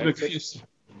still connected.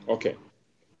 Okay.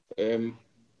 Can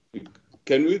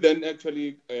we then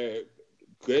actually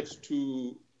get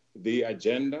to the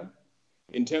agenda?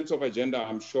 In terms of agenda,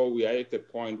 I'm sure we are at the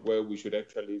point where we should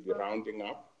actually be rounding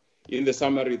up. In the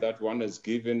summary that one has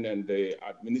given and the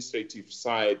administrative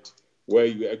side where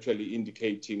you're actually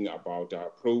indicating about our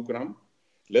program,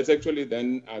 let's actually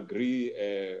then agree,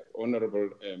 honorable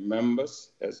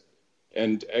members,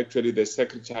 and actually the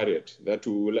secretariat, that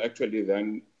we will actually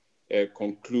then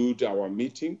conclude our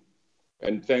meeting.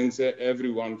 And thanks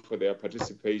everyone for their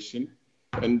participation.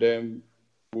 And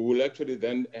we will actually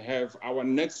then have our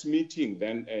next meeting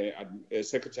then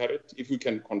secretariat, if we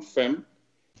can confirm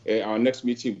our next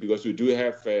meeting, because we do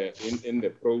have in the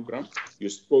program, you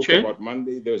spoke about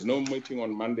Monday. There's no meeting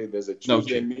on Monday. There's a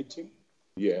Tuesday meeting.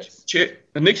 Yes. Chair,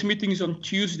 the next meeting is on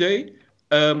Tuesday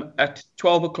at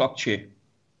 12 o'clock, Chair.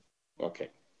 Okay.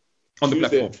 On Tuesday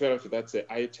the platform. 12, that's the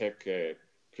ITech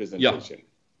presentation.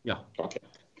 Yeah. Okay.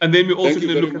 And then we're also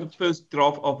going to look at the first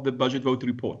draft of the budget vote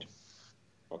report.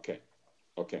 Okay.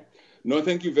 Okay. No,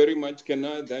 thank you very much. Can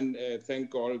I then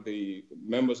thank all the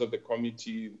members of the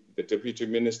committee, the deputy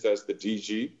ministers, the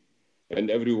DG, and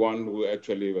everyone who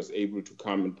actually was able to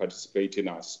come and participate in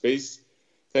our space.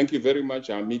 Thank you very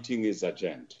much. Our meeting is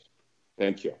adjourned.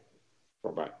 Thank you.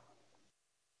 Bye-bye.